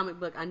 like comic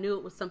book. I knew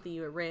it was something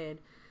you had read,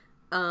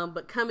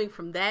 but coming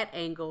from that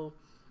angle,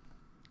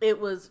 it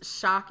was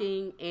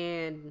shocking,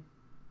 and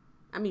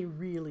I mean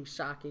really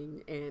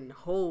shocking, and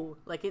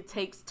like it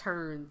takes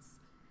turns.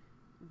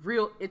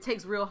 It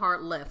takes real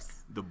hard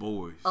lefts. The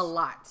Boys. A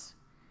lot.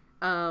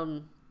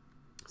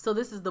 So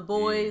this is The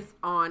Boys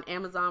on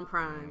Amazon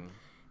Prime.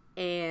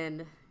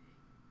 And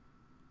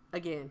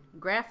again,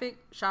 graphic,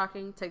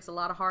 shocking, takes a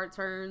lot of hard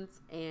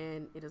turns,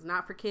 and it is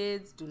not for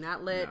kids. Do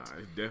not let it's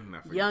definitely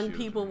not for young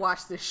children. people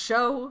watch this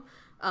show.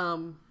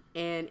 And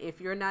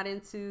if you're not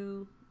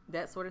into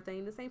that sort of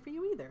thing, this ain't for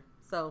you either.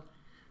 So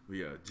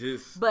Yeah,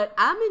 but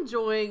I'm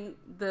enjoying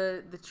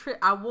the trip.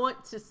 I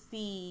want to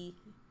see,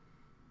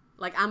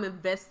 like, I'm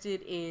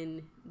invested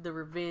in the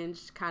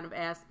revenge kind of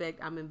aspect.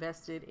 I'm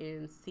invested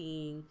in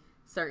seeing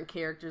certain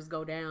characters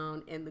go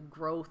down and the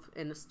growth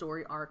and the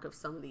story arc of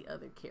some of the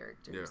other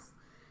characters. Yeah.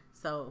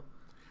 So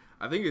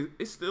I think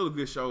it's still a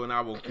good show, and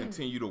I will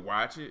continue to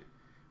watch it.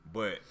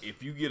 But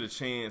if you get a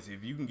chance,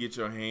 if you can get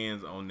your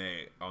hands on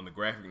the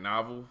graphic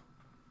novel,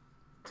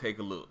 take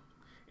a look,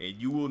 and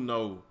you will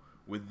know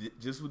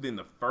within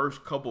the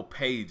first couple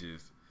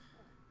pages,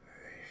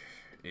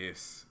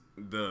 it's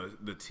the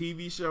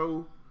TV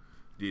show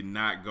did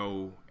not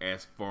go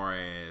as far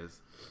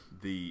as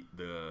the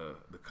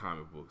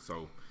comic book.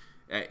 So,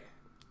 hey,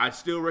 I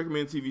still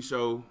recommend TV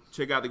show.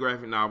 Check out the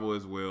graphic novel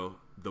as well.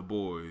 The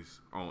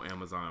Boys on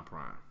Amazon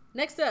Prime.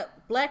 next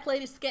up, Black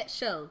Lady Sketch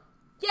Show.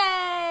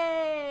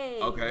 Yay!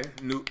 Okay,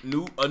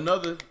 new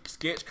another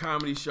sketch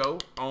comedy show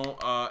on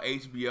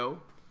HBO.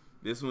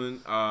 This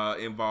one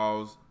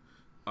involves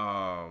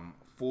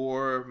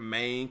 4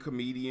 main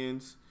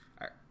comedians.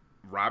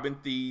 Robin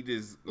Thede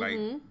is like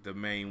the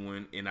main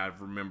one, and I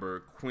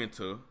remember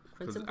Quinta.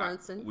 Quinta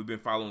Brunson. We've been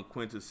following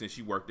Quinta since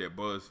she worked at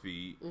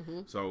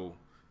BuzzFeed. So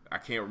I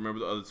can't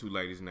remember the other 2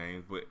 ladies'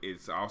 names, but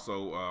it's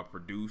also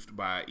produced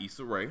by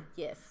Issa Rae.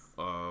 Yes.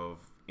 Of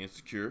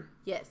Insecure.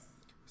 Yes.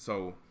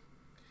 So,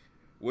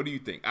 what do you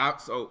think?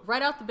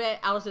 Right off the bat,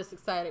 I was just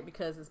excited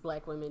because it's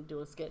black women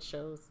doing sketch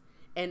shows.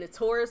 And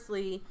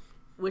notoriously,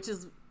 which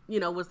is,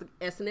 was the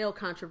SNL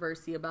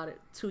controversy about it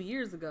 2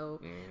 years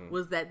ago,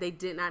 was that they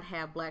did not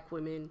have black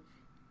women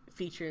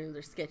featured in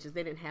their sketches.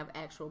 They didn't have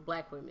actual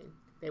black women.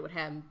 They would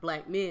have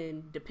black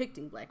men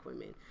depicting black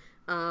women.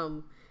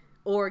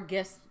 Or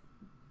guests,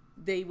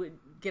 they would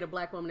get a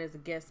black woman as a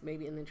guest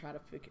maybe and then try to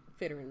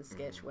fit her in the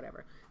sketch,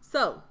 whatever.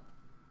 So,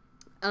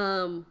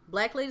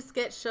 Black Lady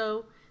Sketch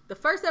Show. The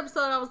first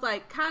episode, I was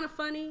like, kind of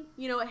funny.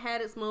 It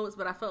had its moments,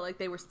 but I felt like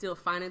they were still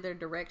finding their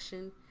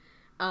direction.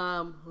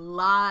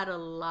 Lot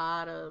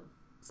of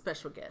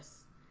special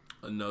guests.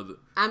 Angela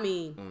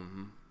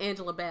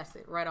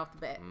Bassett, right off the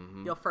bat.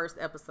 Your first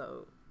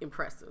episode,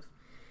 impressive.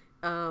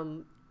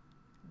 Then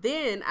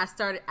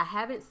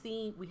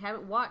we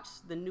haven't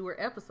watched the newer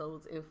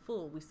episodes in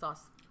full. We saw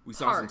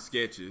some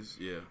sketches,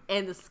 yeah.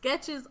 And the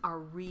sketches are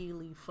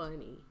really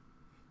funny.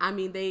 I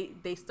mean,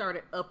 they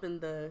started upping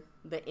the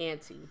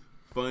ante.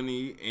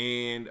 Funny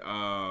and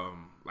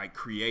like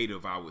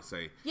creative, I would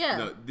say.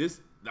 Yeah.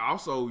 This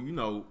also,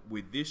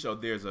 with this show,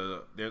 there's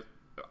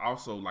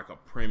also like a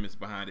premise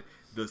behind it.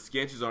 The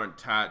sketches aren't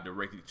tied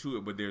directly to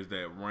it, but there's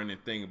that running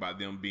thing about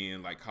them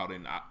being like caught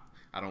in. I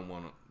don't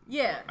want to.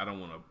 Yeah. I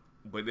don't want to.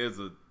 But there's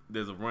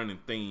a running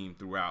theme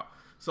throughout.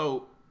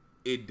 So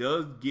it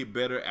does get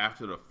better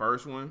after the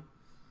first one.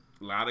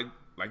 Like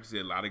you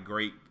said, a lot of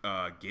great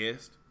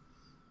guests.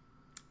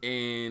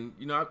 And,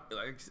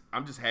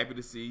 I'm just happy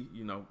to see,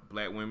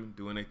 black women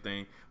doing their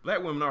thing.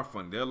 Black women are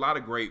funny. There are a lot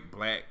of great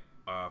black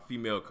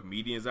female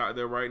comedians out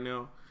there right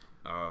now.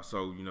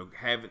 So,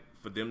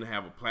 for them to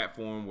have a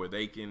platform where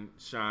they can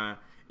shine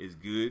is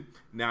good.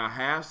 Now, I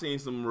have seen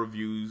some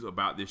reviews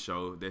about this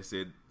show that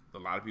said a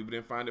lot of people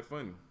didn't find it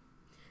funny.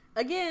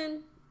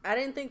 Again, I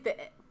didn't think the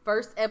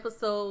first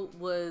episode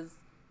was,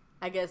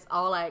 I guess,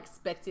 all I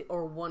expected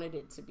or wanted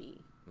it to be,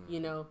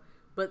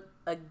 But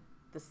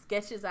the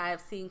sketches I have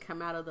seen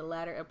come out of the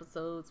latter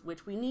episodes,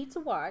 which we need to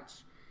watch,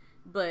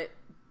 but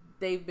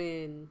they've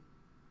been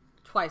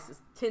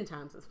 10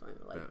 times as funny,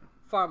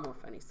 far more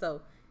funny.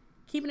 So,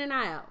 keeping an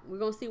eye out. We're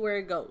going to see where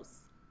it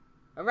goes.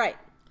 All right.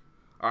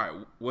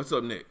 What's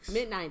up next?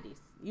 Mid-90s.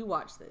 You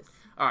watch this.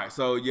 All right.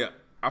 So, yeah,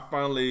 I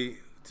finally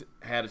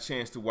had a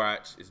chance to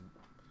watch.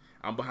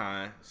 I'm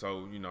behind,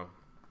 so,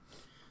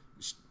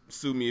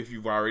 sue me if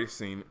you've already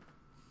seen it.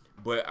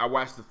 But I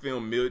watched the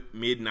film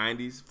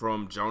Mid-90s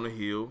from Jonah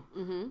Hill.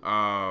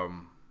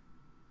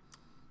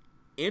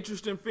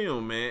 Interesting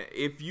film, man.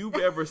 If you've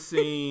ever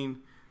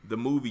seen the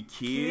movie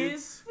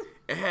Kids,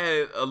 it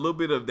had a little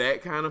bit of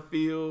that kind of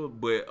feel,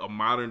 but a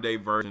modern-day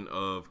version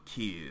of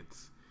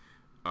Kids.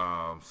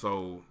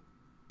 So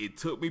it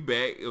took me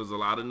back. It was a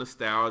lot of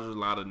nostalgia, a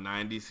lot of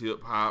 90s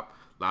hip-hop,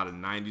 a lot of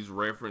 90s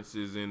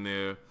references in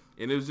there.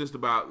 And it was just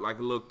about like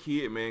a little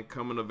kid, man,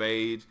 coming of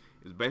age.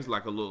 It's basically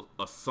like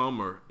a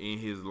summer in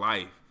his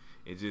life,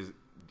 and just,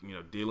 you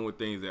know, dealing with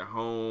things at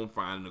home,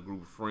 finding a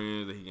group of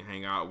friends that he can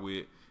hang out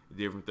with,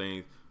 different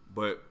things.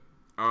 But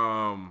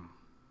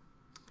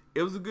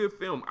it was a good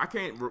film. I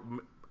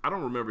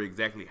don't remember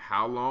exactly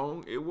how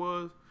long it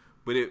was,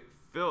 but it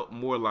felt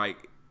more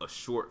like a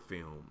short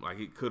film. Like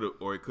it could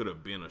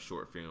have been a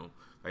short film.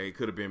 Like it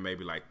could have been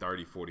maybe like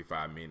 30,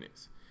 45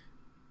 minutes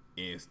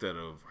instead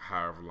of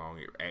however long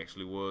it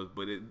actually was.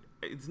 But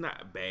it's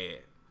not bad.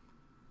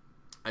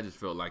 I just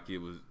felt like it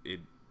was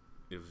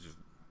just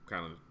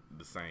kind of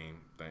the same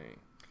thing.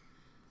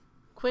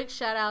 Quick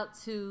shout out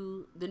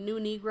to the New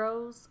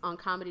Negroes on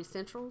Comedy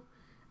Central.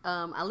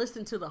 I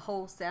listened to the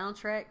whole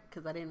soundtrack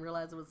because I didn't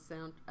realize it was a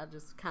sound. I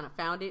just kind of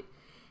found it.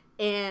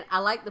 And I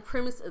like the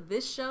premise of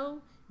this show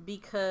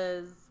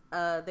because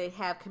they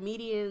have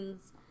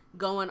comedians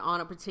going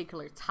on a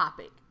particular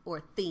topic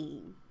or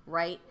theme,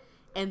 right?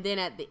 And then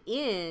at the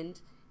end,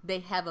 they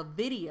have a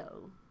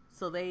video.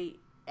 So they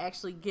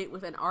actually get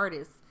with an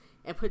artist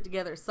and put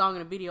together a song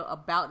and a video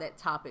about that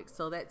topic.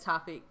 So that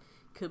topic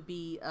could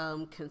be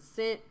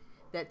consent.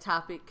 That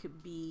topic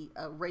could be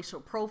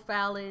racial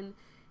profiling.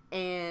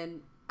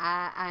 And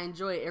I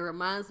enjoy it. It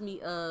reminds me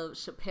of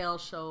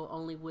Chappelle's Show,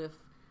 only with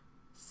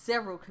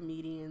several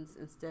comedians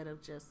instead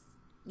of just,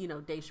 you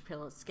know, Dave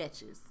Chappelle's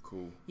sketches.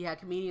 Cool. You had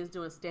comedians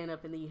doing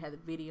stand-up, and then you had the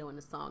video and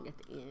the song at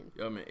the end.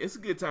 Yo, man, it's a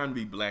good time to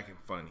be black and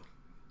funny.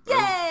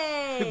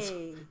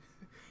 Yay!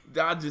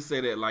 I'll just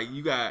say that, like,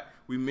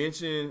 we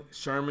mentioned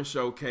Sherman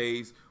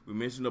Showcase, we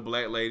mentioned the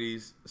Black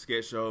Ladies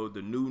sketch show,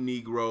 the New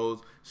Negroes,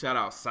 shout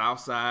out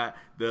Southside.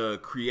 The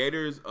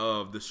creators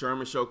of the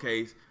Sherman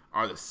Showcase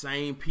are the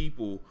same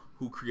people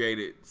who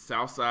created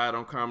Southside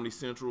on Comedy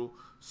Central.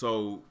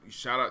 So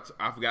shout out to,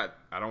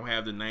 I don't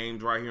have the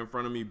names right here in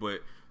front of me,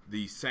 but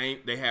they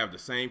have the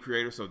same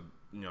creator. So,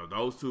 you know,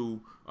 those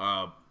two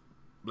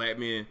black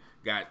men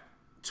got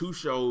two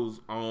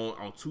shows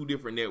on two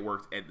different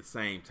networks at the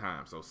same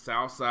time. So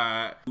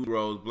Southside,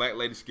 Rose, Black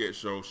Lady Sketch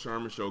Show,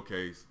 Sherman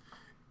Showcase,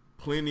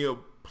 plenty of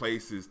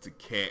places to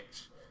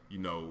catch, you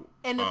know,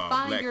 and to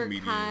find black your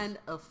comedians. kind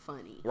of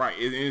funny. Right,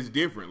 and it's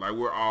different. Like,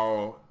 we're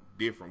all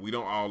different. We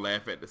don't all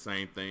laugh at the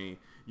same thing.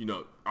 You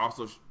know,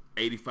 also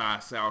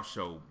 85 South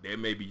Show, that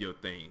may be your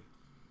thing.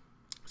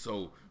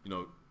 So, you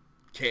know,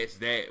 catch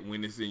that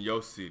when it's in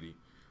your city.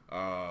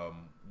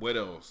 What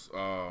else?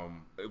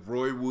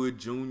 Roy Wood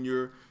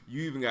Jr.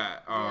 You even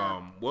got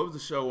what was the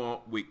show on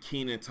with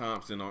Kenan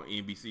Thompson on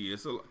NBC?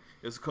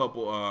 It's a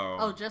couple.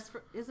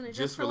 Isn't it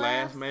just for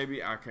laughs?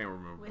 Maybe I can't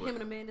remember. With him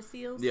and Amanda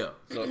Seales. Yeah.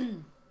 So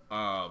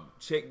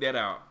check that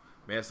out,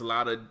 man. It's a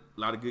lot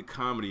of good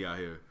comedy out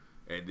here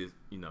at this,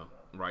 you know,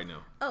 right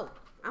now. Oh,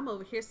 I'm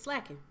over here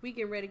slacking. We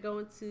getting ready to go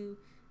into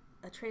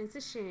a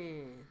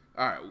transition.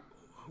 All right,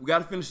 we got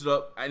to finish it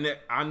up. And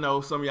I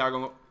know some of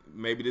y'all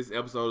maybe this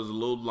episode is a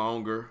little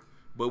longer,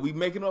 but we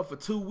making up for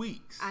 2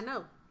 weeks. I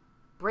know.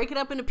 Break it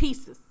up into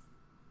pieces.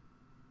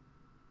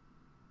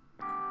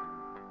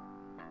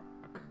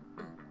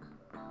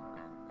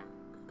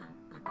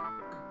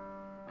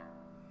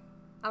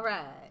 All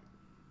right.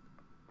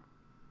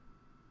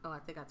 Oh, I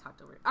think I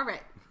talked over it. All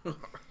right.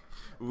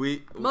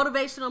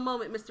 Motivational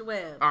moment, Mr.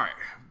 Webb. All right.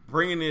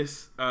 Bringing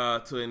this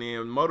to an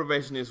end.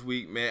 Motivation this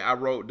week, man. I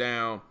wrote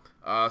down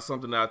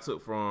something that I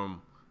took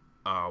from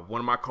one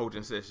of my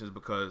coaching sessions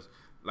because,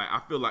 like,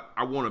 I feel like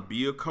I want to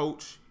be a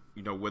coach,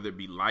 you know, whether it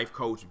be life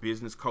coach,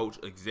 business coach,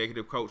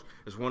 executive coach.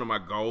 It's one of my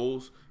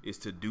goals is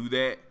to do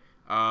that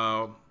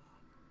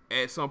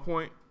at some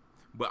point.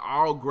 But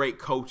all great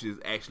coaches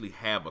actually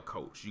have a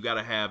coach. You got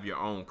to have your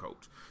own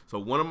coach.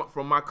 So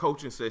from my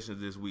coaching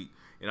sessions this week,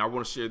 and I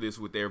want to share this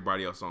with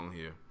everybody else on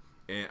here,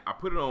 and I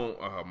put it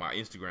on my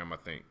Instagram, I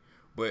think.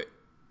 But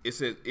it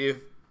says if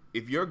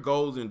your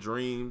goals and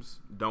dreams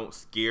don't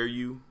scare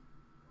you,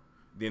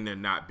 then they're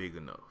not big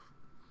enough.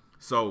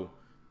 So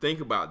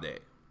think about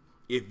that.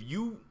 If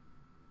you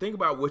think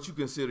about what you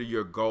consider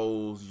your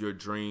goals, your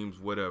dreams,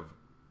 whatever,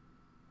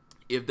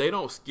 if they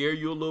don't scare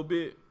you a little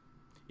bit,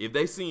 if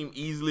they seem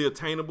easily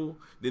attainable,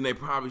 then they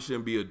probably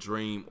shouldn't be a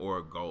dream or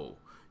a goal.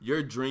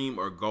 Your dream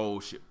or goal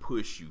should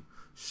push you,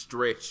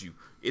 stretch you.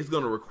 It's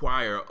going to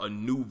require a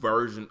new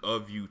version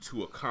of you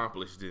to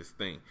accomplish this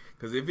thing.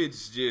 Because if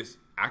it's just,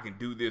 I can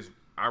do this,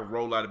 I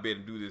roll out of bed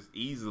and do this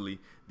easily,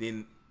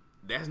 then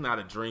that's not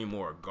a dream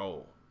or a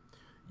goal.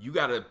 You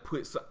got to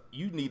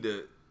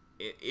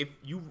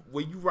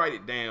when you write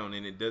it down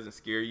and it doesn't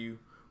scare you,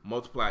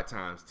 multiply it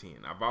times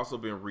 10. I've also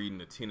been reading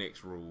the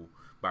 10X rule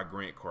by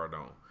Grant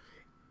Cardone.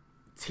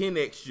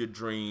 10X your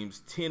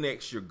dreams,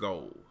 10X your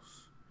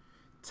goals,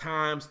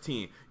 times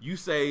 10. You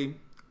say,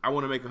 I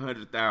want to make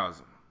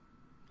 100,000.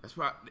 That's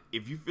why,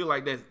 if you feel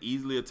like that's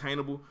easily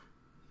attainable,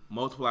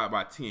 multiply it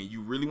by 10.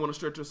 You really want to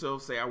stretch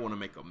yourself, say, I want to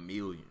make 1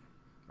 million,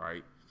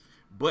 right?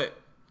 But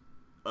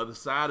other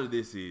side of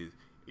this is,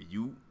 if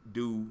you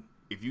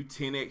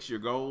 10X your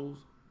goals,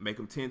 make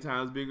them 10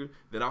 times bigger,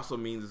 that also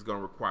means it's going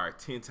to require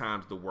 10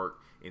 times the work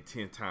and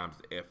 10 times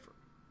the effort.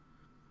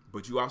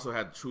 But you also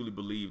have to truly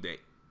believe that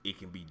it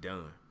can be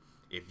done.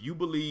 If you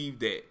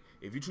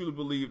truly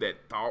believe that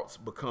thoughts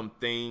become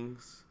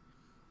things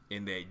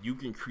and that you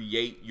can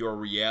create your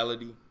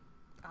reality,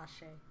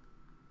 Ashe.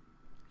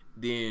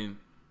 then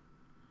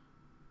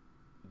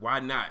why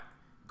not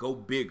go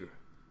bigger?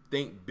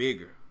 Think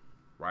bigger,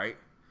 right?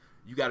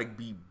 You got to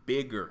be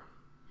bigger.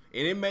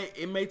 And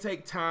it may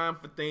take time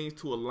for things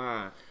to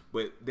align,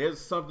 but there's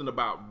something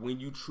about when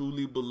you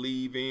truly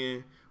believe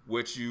in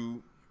what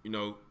you're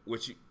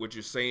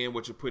saying,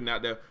 what you're putting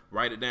out there,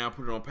 write it down,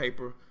 put it on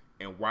paper,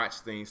 and watch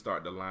things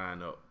start to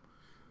line up.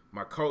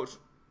 My coach,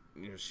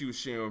 she was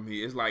sharing with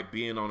me, it's like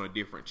being on a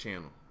different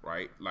channel,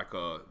 right? Like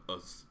a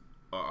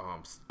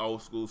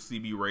old school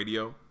CB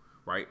radio,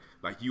 right?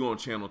 Like you on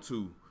channel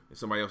 2 and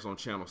somebody else on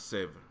channel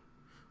 7.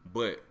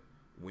 But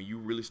when you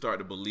really start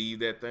to believe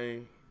that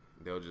thing,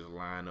 they'll just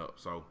line up.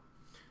 So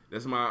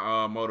that's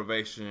my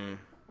motivation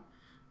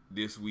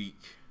this week.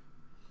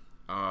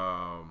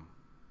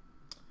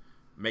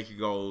 Make your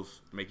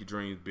goals, make your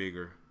dreams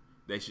bigger.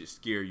 They should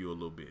scare you a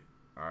little bit.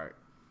 All right.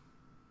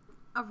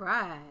 All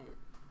right.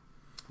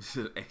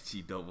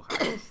 HE double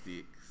hockey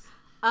sticks.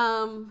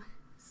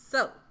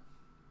 So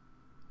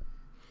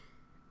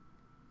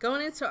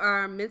going into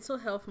our mental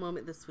health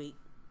moment this week.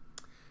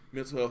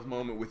 Mental health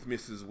moment with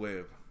Mrs.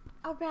 Webb.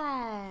 All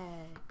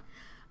right.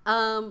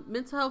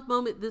 Mental health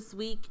moment this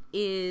week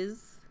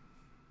is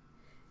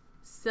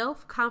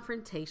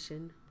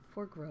self-confrontation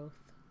for growth.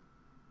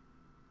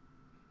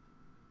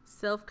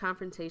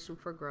 Self-confrontation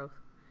for growth.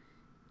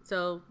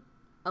 So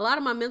a lot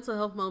of my mental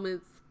health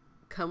moments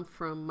come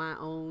from my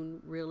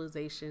own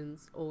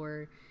realizations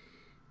or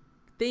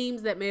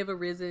themes that may have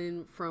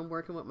arisen from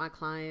working with my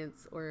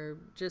clients or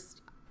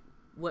just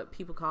what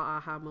people call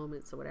aha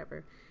moments or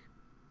whatever.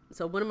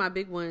 So one of my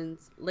big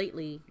ones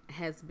lately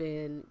has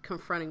been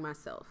confronting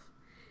myself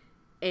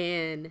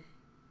and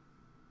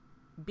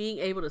being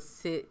able to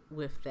sit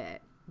with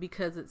that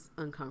because it's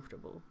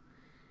uncomfortable.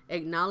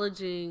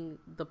 Acknowledging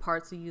the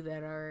parts of you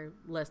that are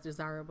less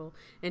desirable.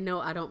 And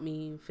no, I don't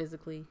mean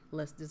physically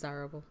less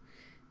desirable.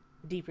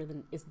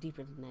 It's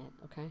deeper than that,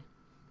 okay?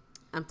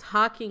 I'm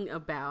talking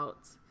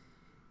about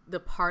the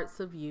parts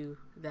of you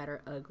that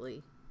are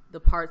ugly,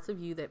 the parts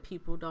of you that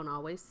people don't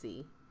always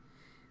see,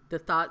 the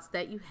thoughts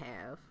that you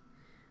have,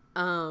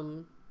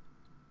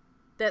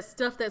 that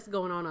stuff that's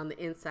going on the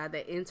inside,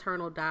 that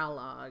internal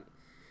dialogue,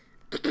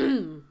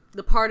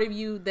 the part of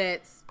you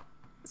that's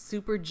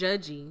super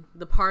judgy,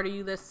 the part of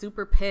you that's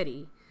super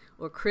petty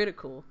or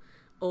critical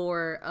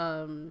or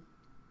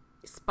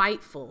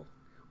spiteful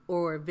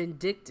or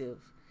vindictive,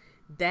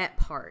 that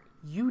part,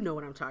 you know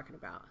what I'm talking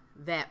about,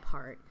 that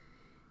part.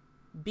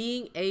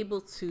 Being able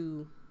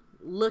to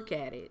look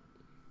at it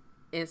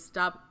and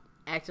stop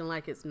acting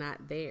like it's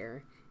not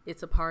there.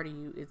 It's a part of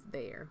you, it's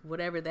there.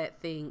 Whatever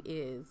that thing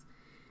is,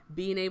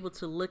 being able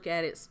to look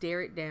at it,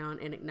 stare it down,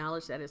 and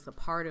acknowledge that it's a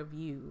part of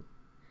you.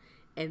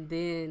 And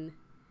then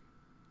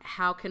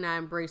how can I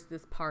embrace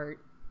this part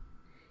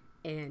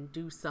and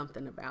do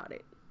something about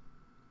it?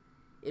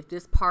 If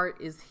this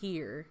part is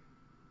here,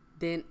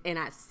 then, and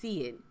I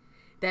see it,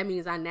 that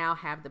means I now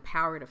have the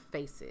power to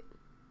face it.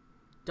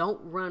 Don't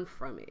run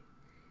from it.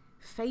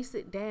 Face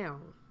it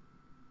down.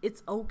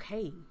 It's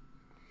okay.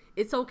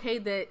 It's okay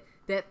that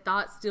that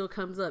thought still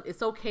comes up.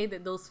 It's okay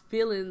that those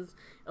feelings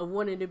of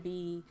wanting to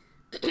be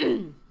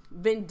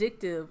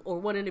vindictive or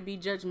wanting to be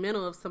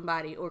judgmental of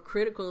somebody or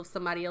critical of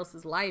somebody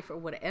else's life or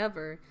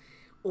whatever,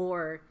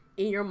 or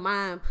in your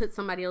mind put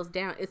somebody else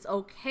down. It's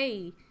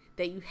okay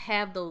that you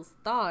have those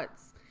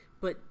thoughts,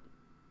 but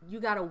you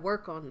got to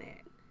work on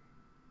that.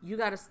 You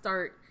got to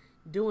start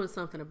doing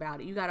something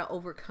about it. You got to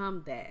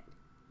overcome that.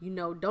 You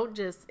know, don't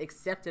just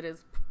accept it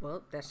as,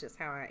 well, that's just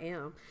how I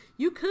am.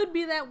 You could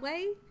be that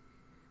way,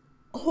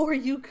 or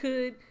you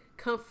could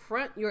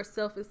confront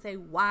yourself and say,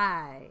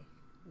 why?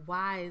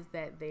 Why is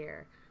that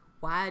there?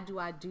 Why do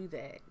I do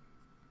that?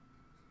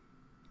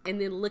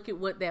 And then look at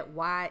what that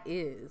why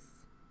is.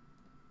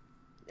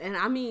 And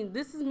I mean,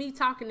 this is me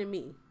talking to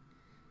me.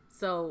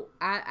 So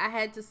I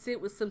had to sit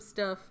with some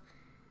stuff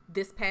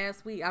this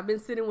past week. I've been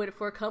sitting with it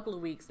for a couple of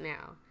weeks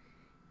now.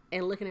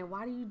 And looking at,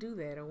 why do you do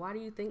that? Or why do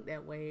you think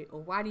that way? Or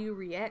why do you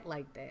react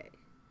like that?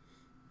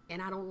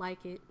 And I don't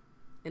like it.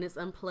 And it's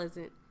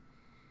unpleasant.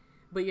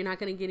 But you're not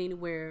going to get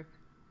anywhere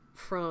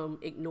from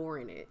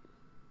ignoring it.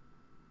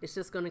 It's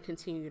just going to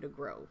continue to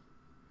grow.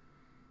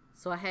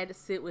 So I had to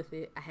sit with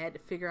it. I had to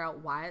figure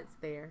out why it's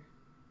there,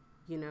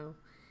 you know.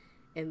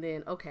 And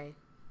then, okay,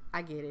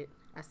 I get it.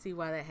 I see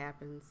why that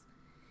happens.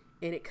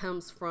 And it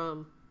comes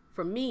from,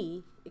 for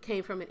me, it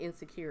came from an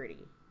insecurity.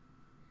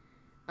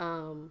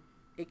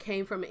 It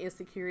came from an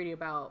insecurity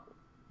about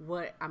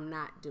what I'm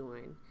not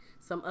doing.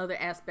 Some other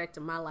aspect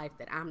of my life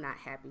that I'm not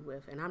happy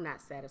with and I'm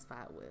not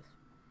satisfied with.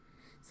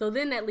 So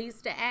then that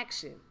leads to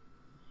action.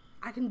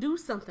 I can do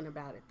something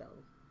about it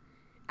though.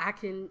 I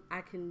can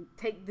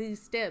take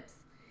these steps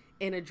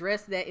and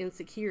address that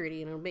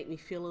insecurity, and it'll make me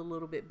feel a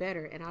little bit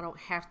better, and I don't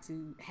have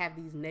to have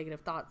these negative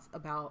thoughts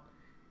about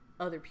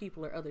other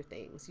people or other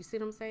things. You see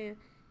what I'm saying?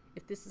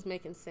 If this is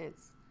making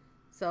sense.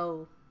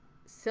 So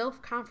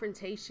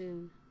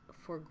self-confrontation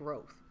for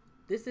growth.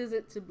 This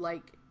isn't to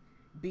like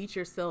beat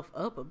yourself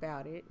up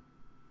about it.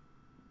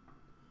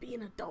 Be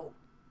an adult.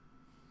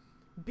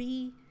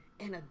 be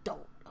an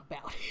adult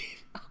about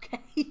it.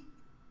 Okay.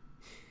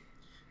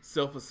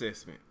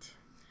 Self-assessment.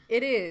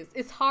 It is.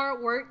 It's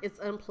hard work. It's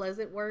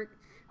unpleasant work,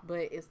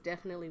 but it's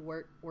definitely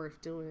work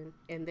worth doing.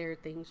 And there are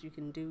things you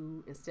can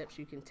do and steps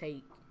you can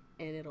take,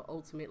 and it'll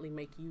ultimately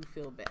make you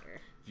feel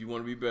better. If you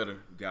want to be better,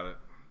 gotta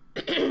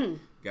do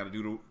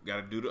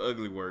the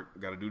ugly work.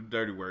 Gotta do the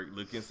dirty work.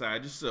 Look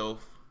inside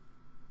yourself.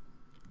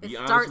 Be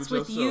honest starts with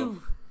with yourself.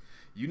 you.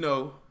 You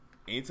know,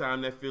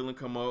 anytime that feeling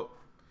come up,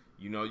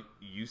 you know,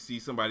 you see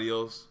somebody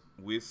else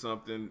with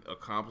something,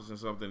 accomplishing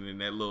something,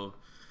 and that little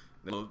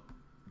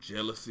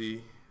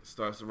jealousy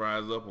starts to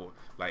rise up, or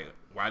like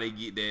why they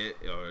get that,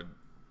 or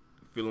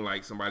feeling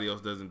like somebody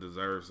else doesn't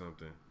deserve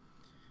something.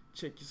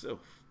 Check yourself.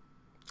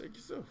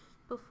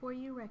 Before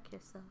you wreck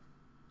yourself.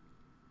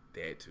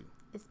 That too.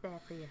 It's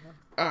bad for your health.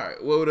 All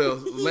right, what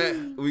else?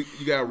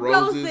 You got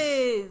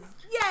roses.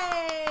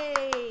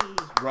 Yay!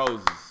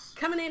 Roses.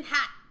 Coming in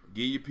hot.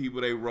 Give your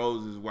people their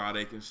roses while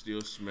they can still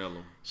smell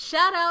them.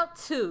 Shout out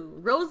to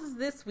roses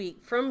this week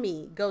from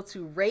me. Go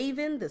to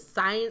Raven the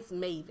Science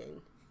Maven.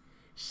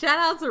 Shout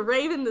out to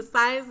Raven the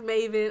Science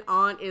Maven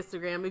on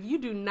Instagram. If you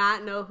do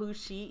not know who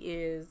she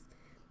is,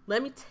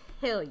 let me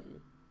tell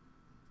you.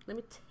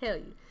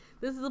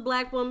 This is a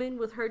black woman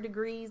with her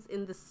degrees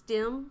in the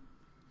STEM.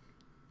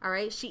 All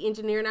right, she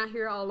engineering out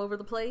here all over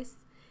the place,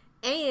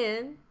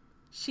 and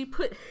she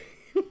put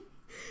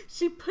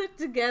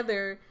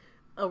together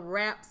a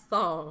rap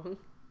song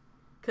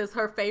because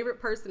her favorite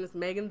person is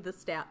Megan the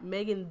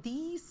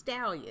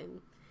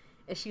Stallion,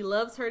 and she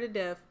loves her to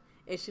death,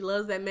 and she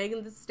loves that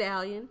Megan the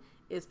Stallion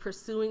is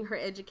pursuing her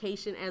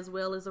education as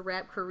well as a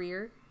rap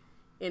career,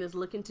 and is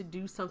looking to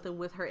do something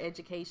with her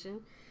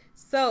education.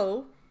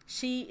 So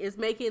she is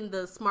making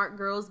the Smart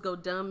Girls Go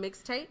Dumb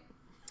mixtape.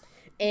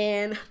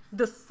 And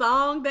the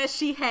song that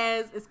she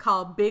has is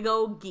called Big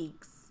Old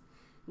Geeks,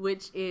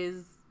 which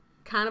is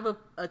kind of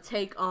a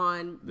take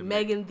on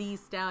Megan Thee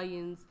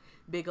Stallion's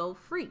Big Old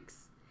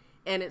Freaks.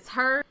 And it's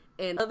her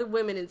and other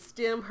women in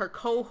STEM, her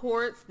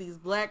cohorts, these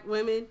black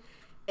women.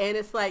 And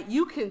it's like,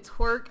 you can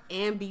twerk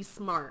and be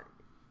smart.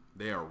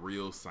 They are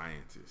real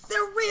scientists.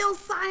 They're real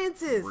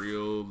scientists.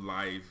 Real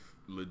life,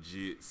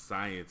 legit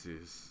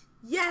scientists.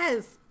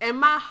 Yes. And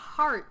my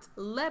heart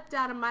leapt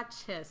out of my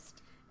chest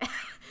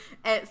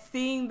at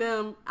seeing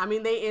them. I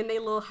mean, they in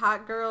their little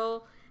hot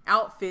girl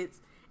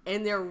outfits,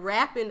 and they're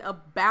rapping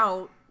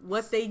about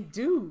what they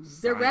do.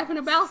 Science. They're rapping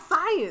about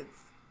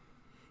science.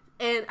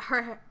 And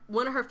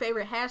one of her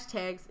favorite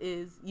hashtags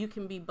is "you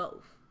can be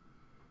both."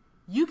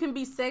 You can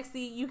be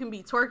sexy, you can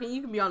be twerking,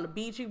 you can be on the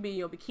beach, you can be in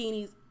your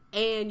bikinis,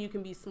 and you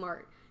can be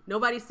smart.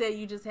 Nobody said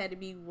you just had to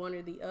be one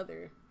or the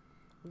other.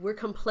 We're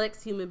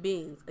complex human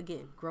beings.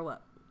 Again, grow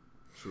up.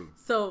 True.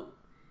 So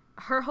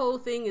her whole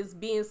thing is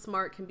being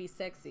smart can be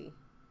sexy.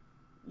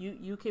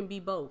 You can be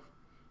both.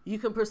 You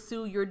can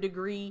pursue your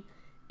degree,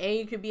 and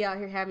you can be out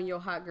here having your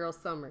hot girl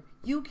summer.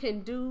 You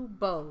can do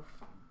both.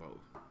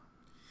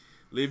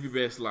 Live your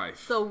best life.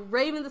 So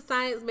Raven the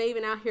Science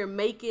Maven out here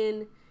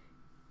making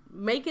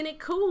it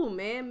cool,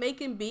 man.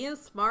 Making being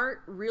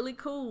smart really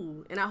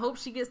cool. And I hope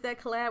she gets that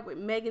collab with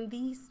Megan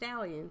Thee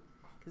Stallion,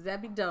 because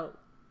that'd be dope.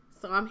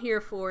 So I'm here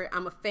for it.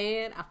 I'm a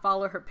fan. I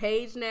follow her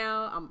page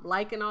now. I'm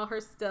liking all her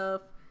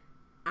stuff.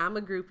 I'm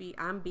a groupie.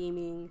 I'm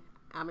beaming.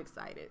 I'm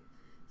excited.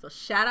 So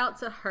shout out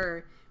to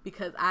her,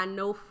 because I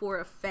know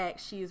for a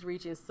fact she is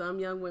reaching some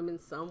young women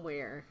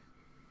somewhere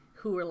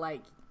who are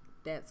like,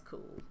 that's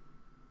cool.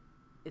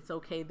 It's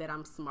okay that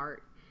I'm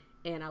smart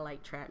and I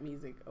like trap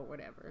music or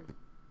whatever.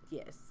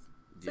 Yes.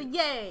 So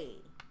yay.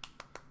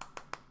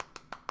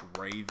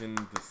 Raven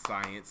the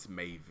Science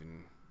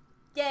Maven.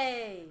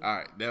 Yay. All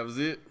right, that was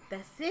it?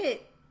 That's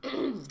it.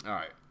 All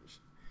right.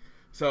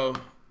 So,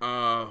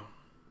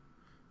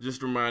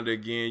 just a reminder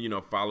again,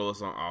 follow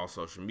us on all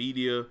social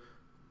media.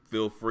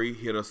 Feel free,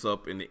 hit us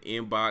up in the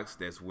inbox.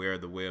 That's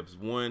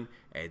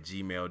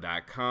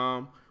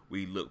wherethewebs1@gmail.com.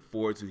 We look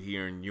forward to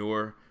hearing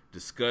your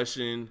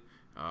discussion,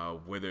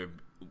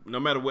 no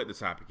matter what the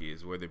topic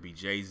is, whether it be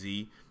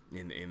Jay-Z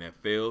in the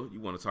NFL, you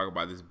want to talk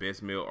about this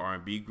best male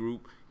R&B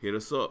group, hit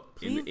us up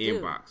in the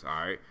inbox, all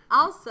right?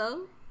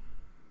 Also,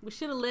 we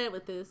should have led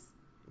with this.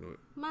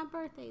 My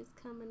birthday's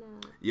coming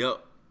up.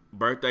 Yep.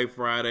 Birthday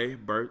Friday.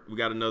 We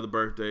got another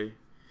birthday.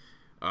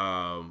 Be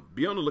on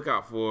the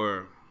lookout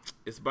for,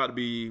 it's about to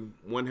be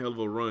one hell of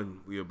a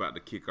run we're about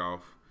to kick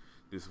off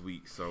this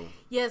week. So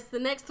yes, the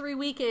next 3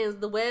 weekends,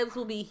 the Webs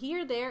will be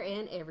here, there,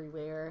 and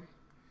everywhere.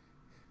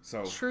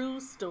 So true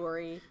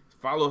story.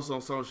 Follow us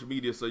on social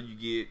media so you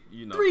get,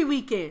 3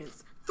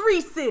 weekends,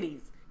 3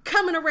 cities,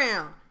 coming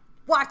around.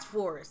 Watch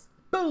for us.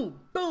 Boom,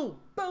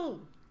 boom,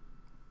 boom.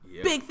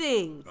 Yeah. Big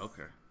things.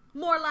 Okay.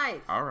 More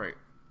life. All right.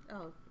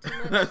 Oh, too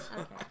much?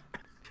 Okay.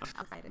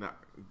 I'm excited. Nah,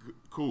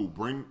 cool.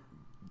 Bring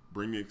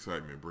the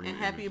excitement. Bring and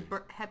the energy.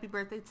 happy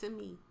birthday to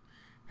me.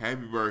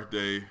 Happy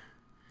birthday.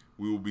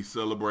 We will be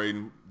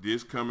celebrating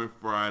this coming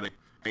Friday.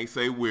 Ain't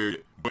say where,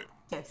 but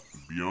Yes.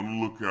 be on the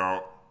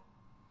lookout.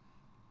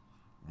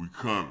 We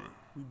coming.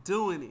 We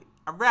doing it.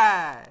 All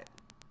right.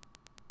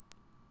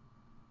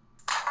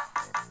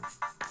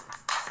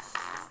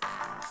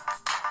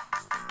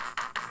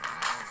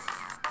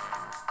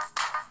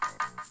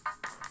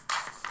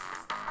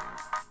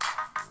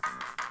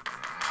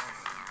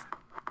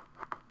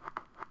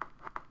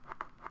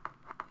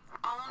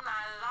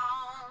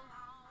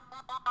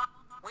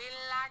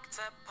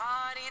 to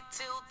party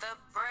till the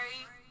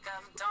break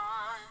of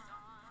dawn.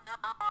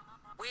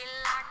 We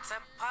like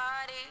to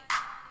party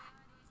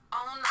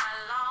all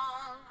night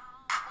long.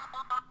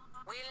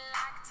 We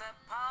like to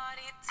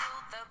party till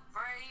the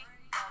break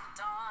of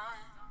dawn.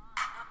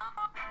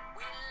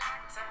 We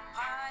like to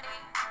party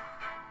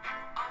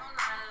all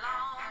night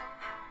long.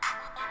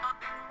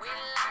 We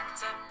like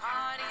to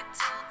party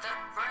till the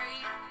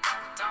break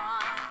of dawn.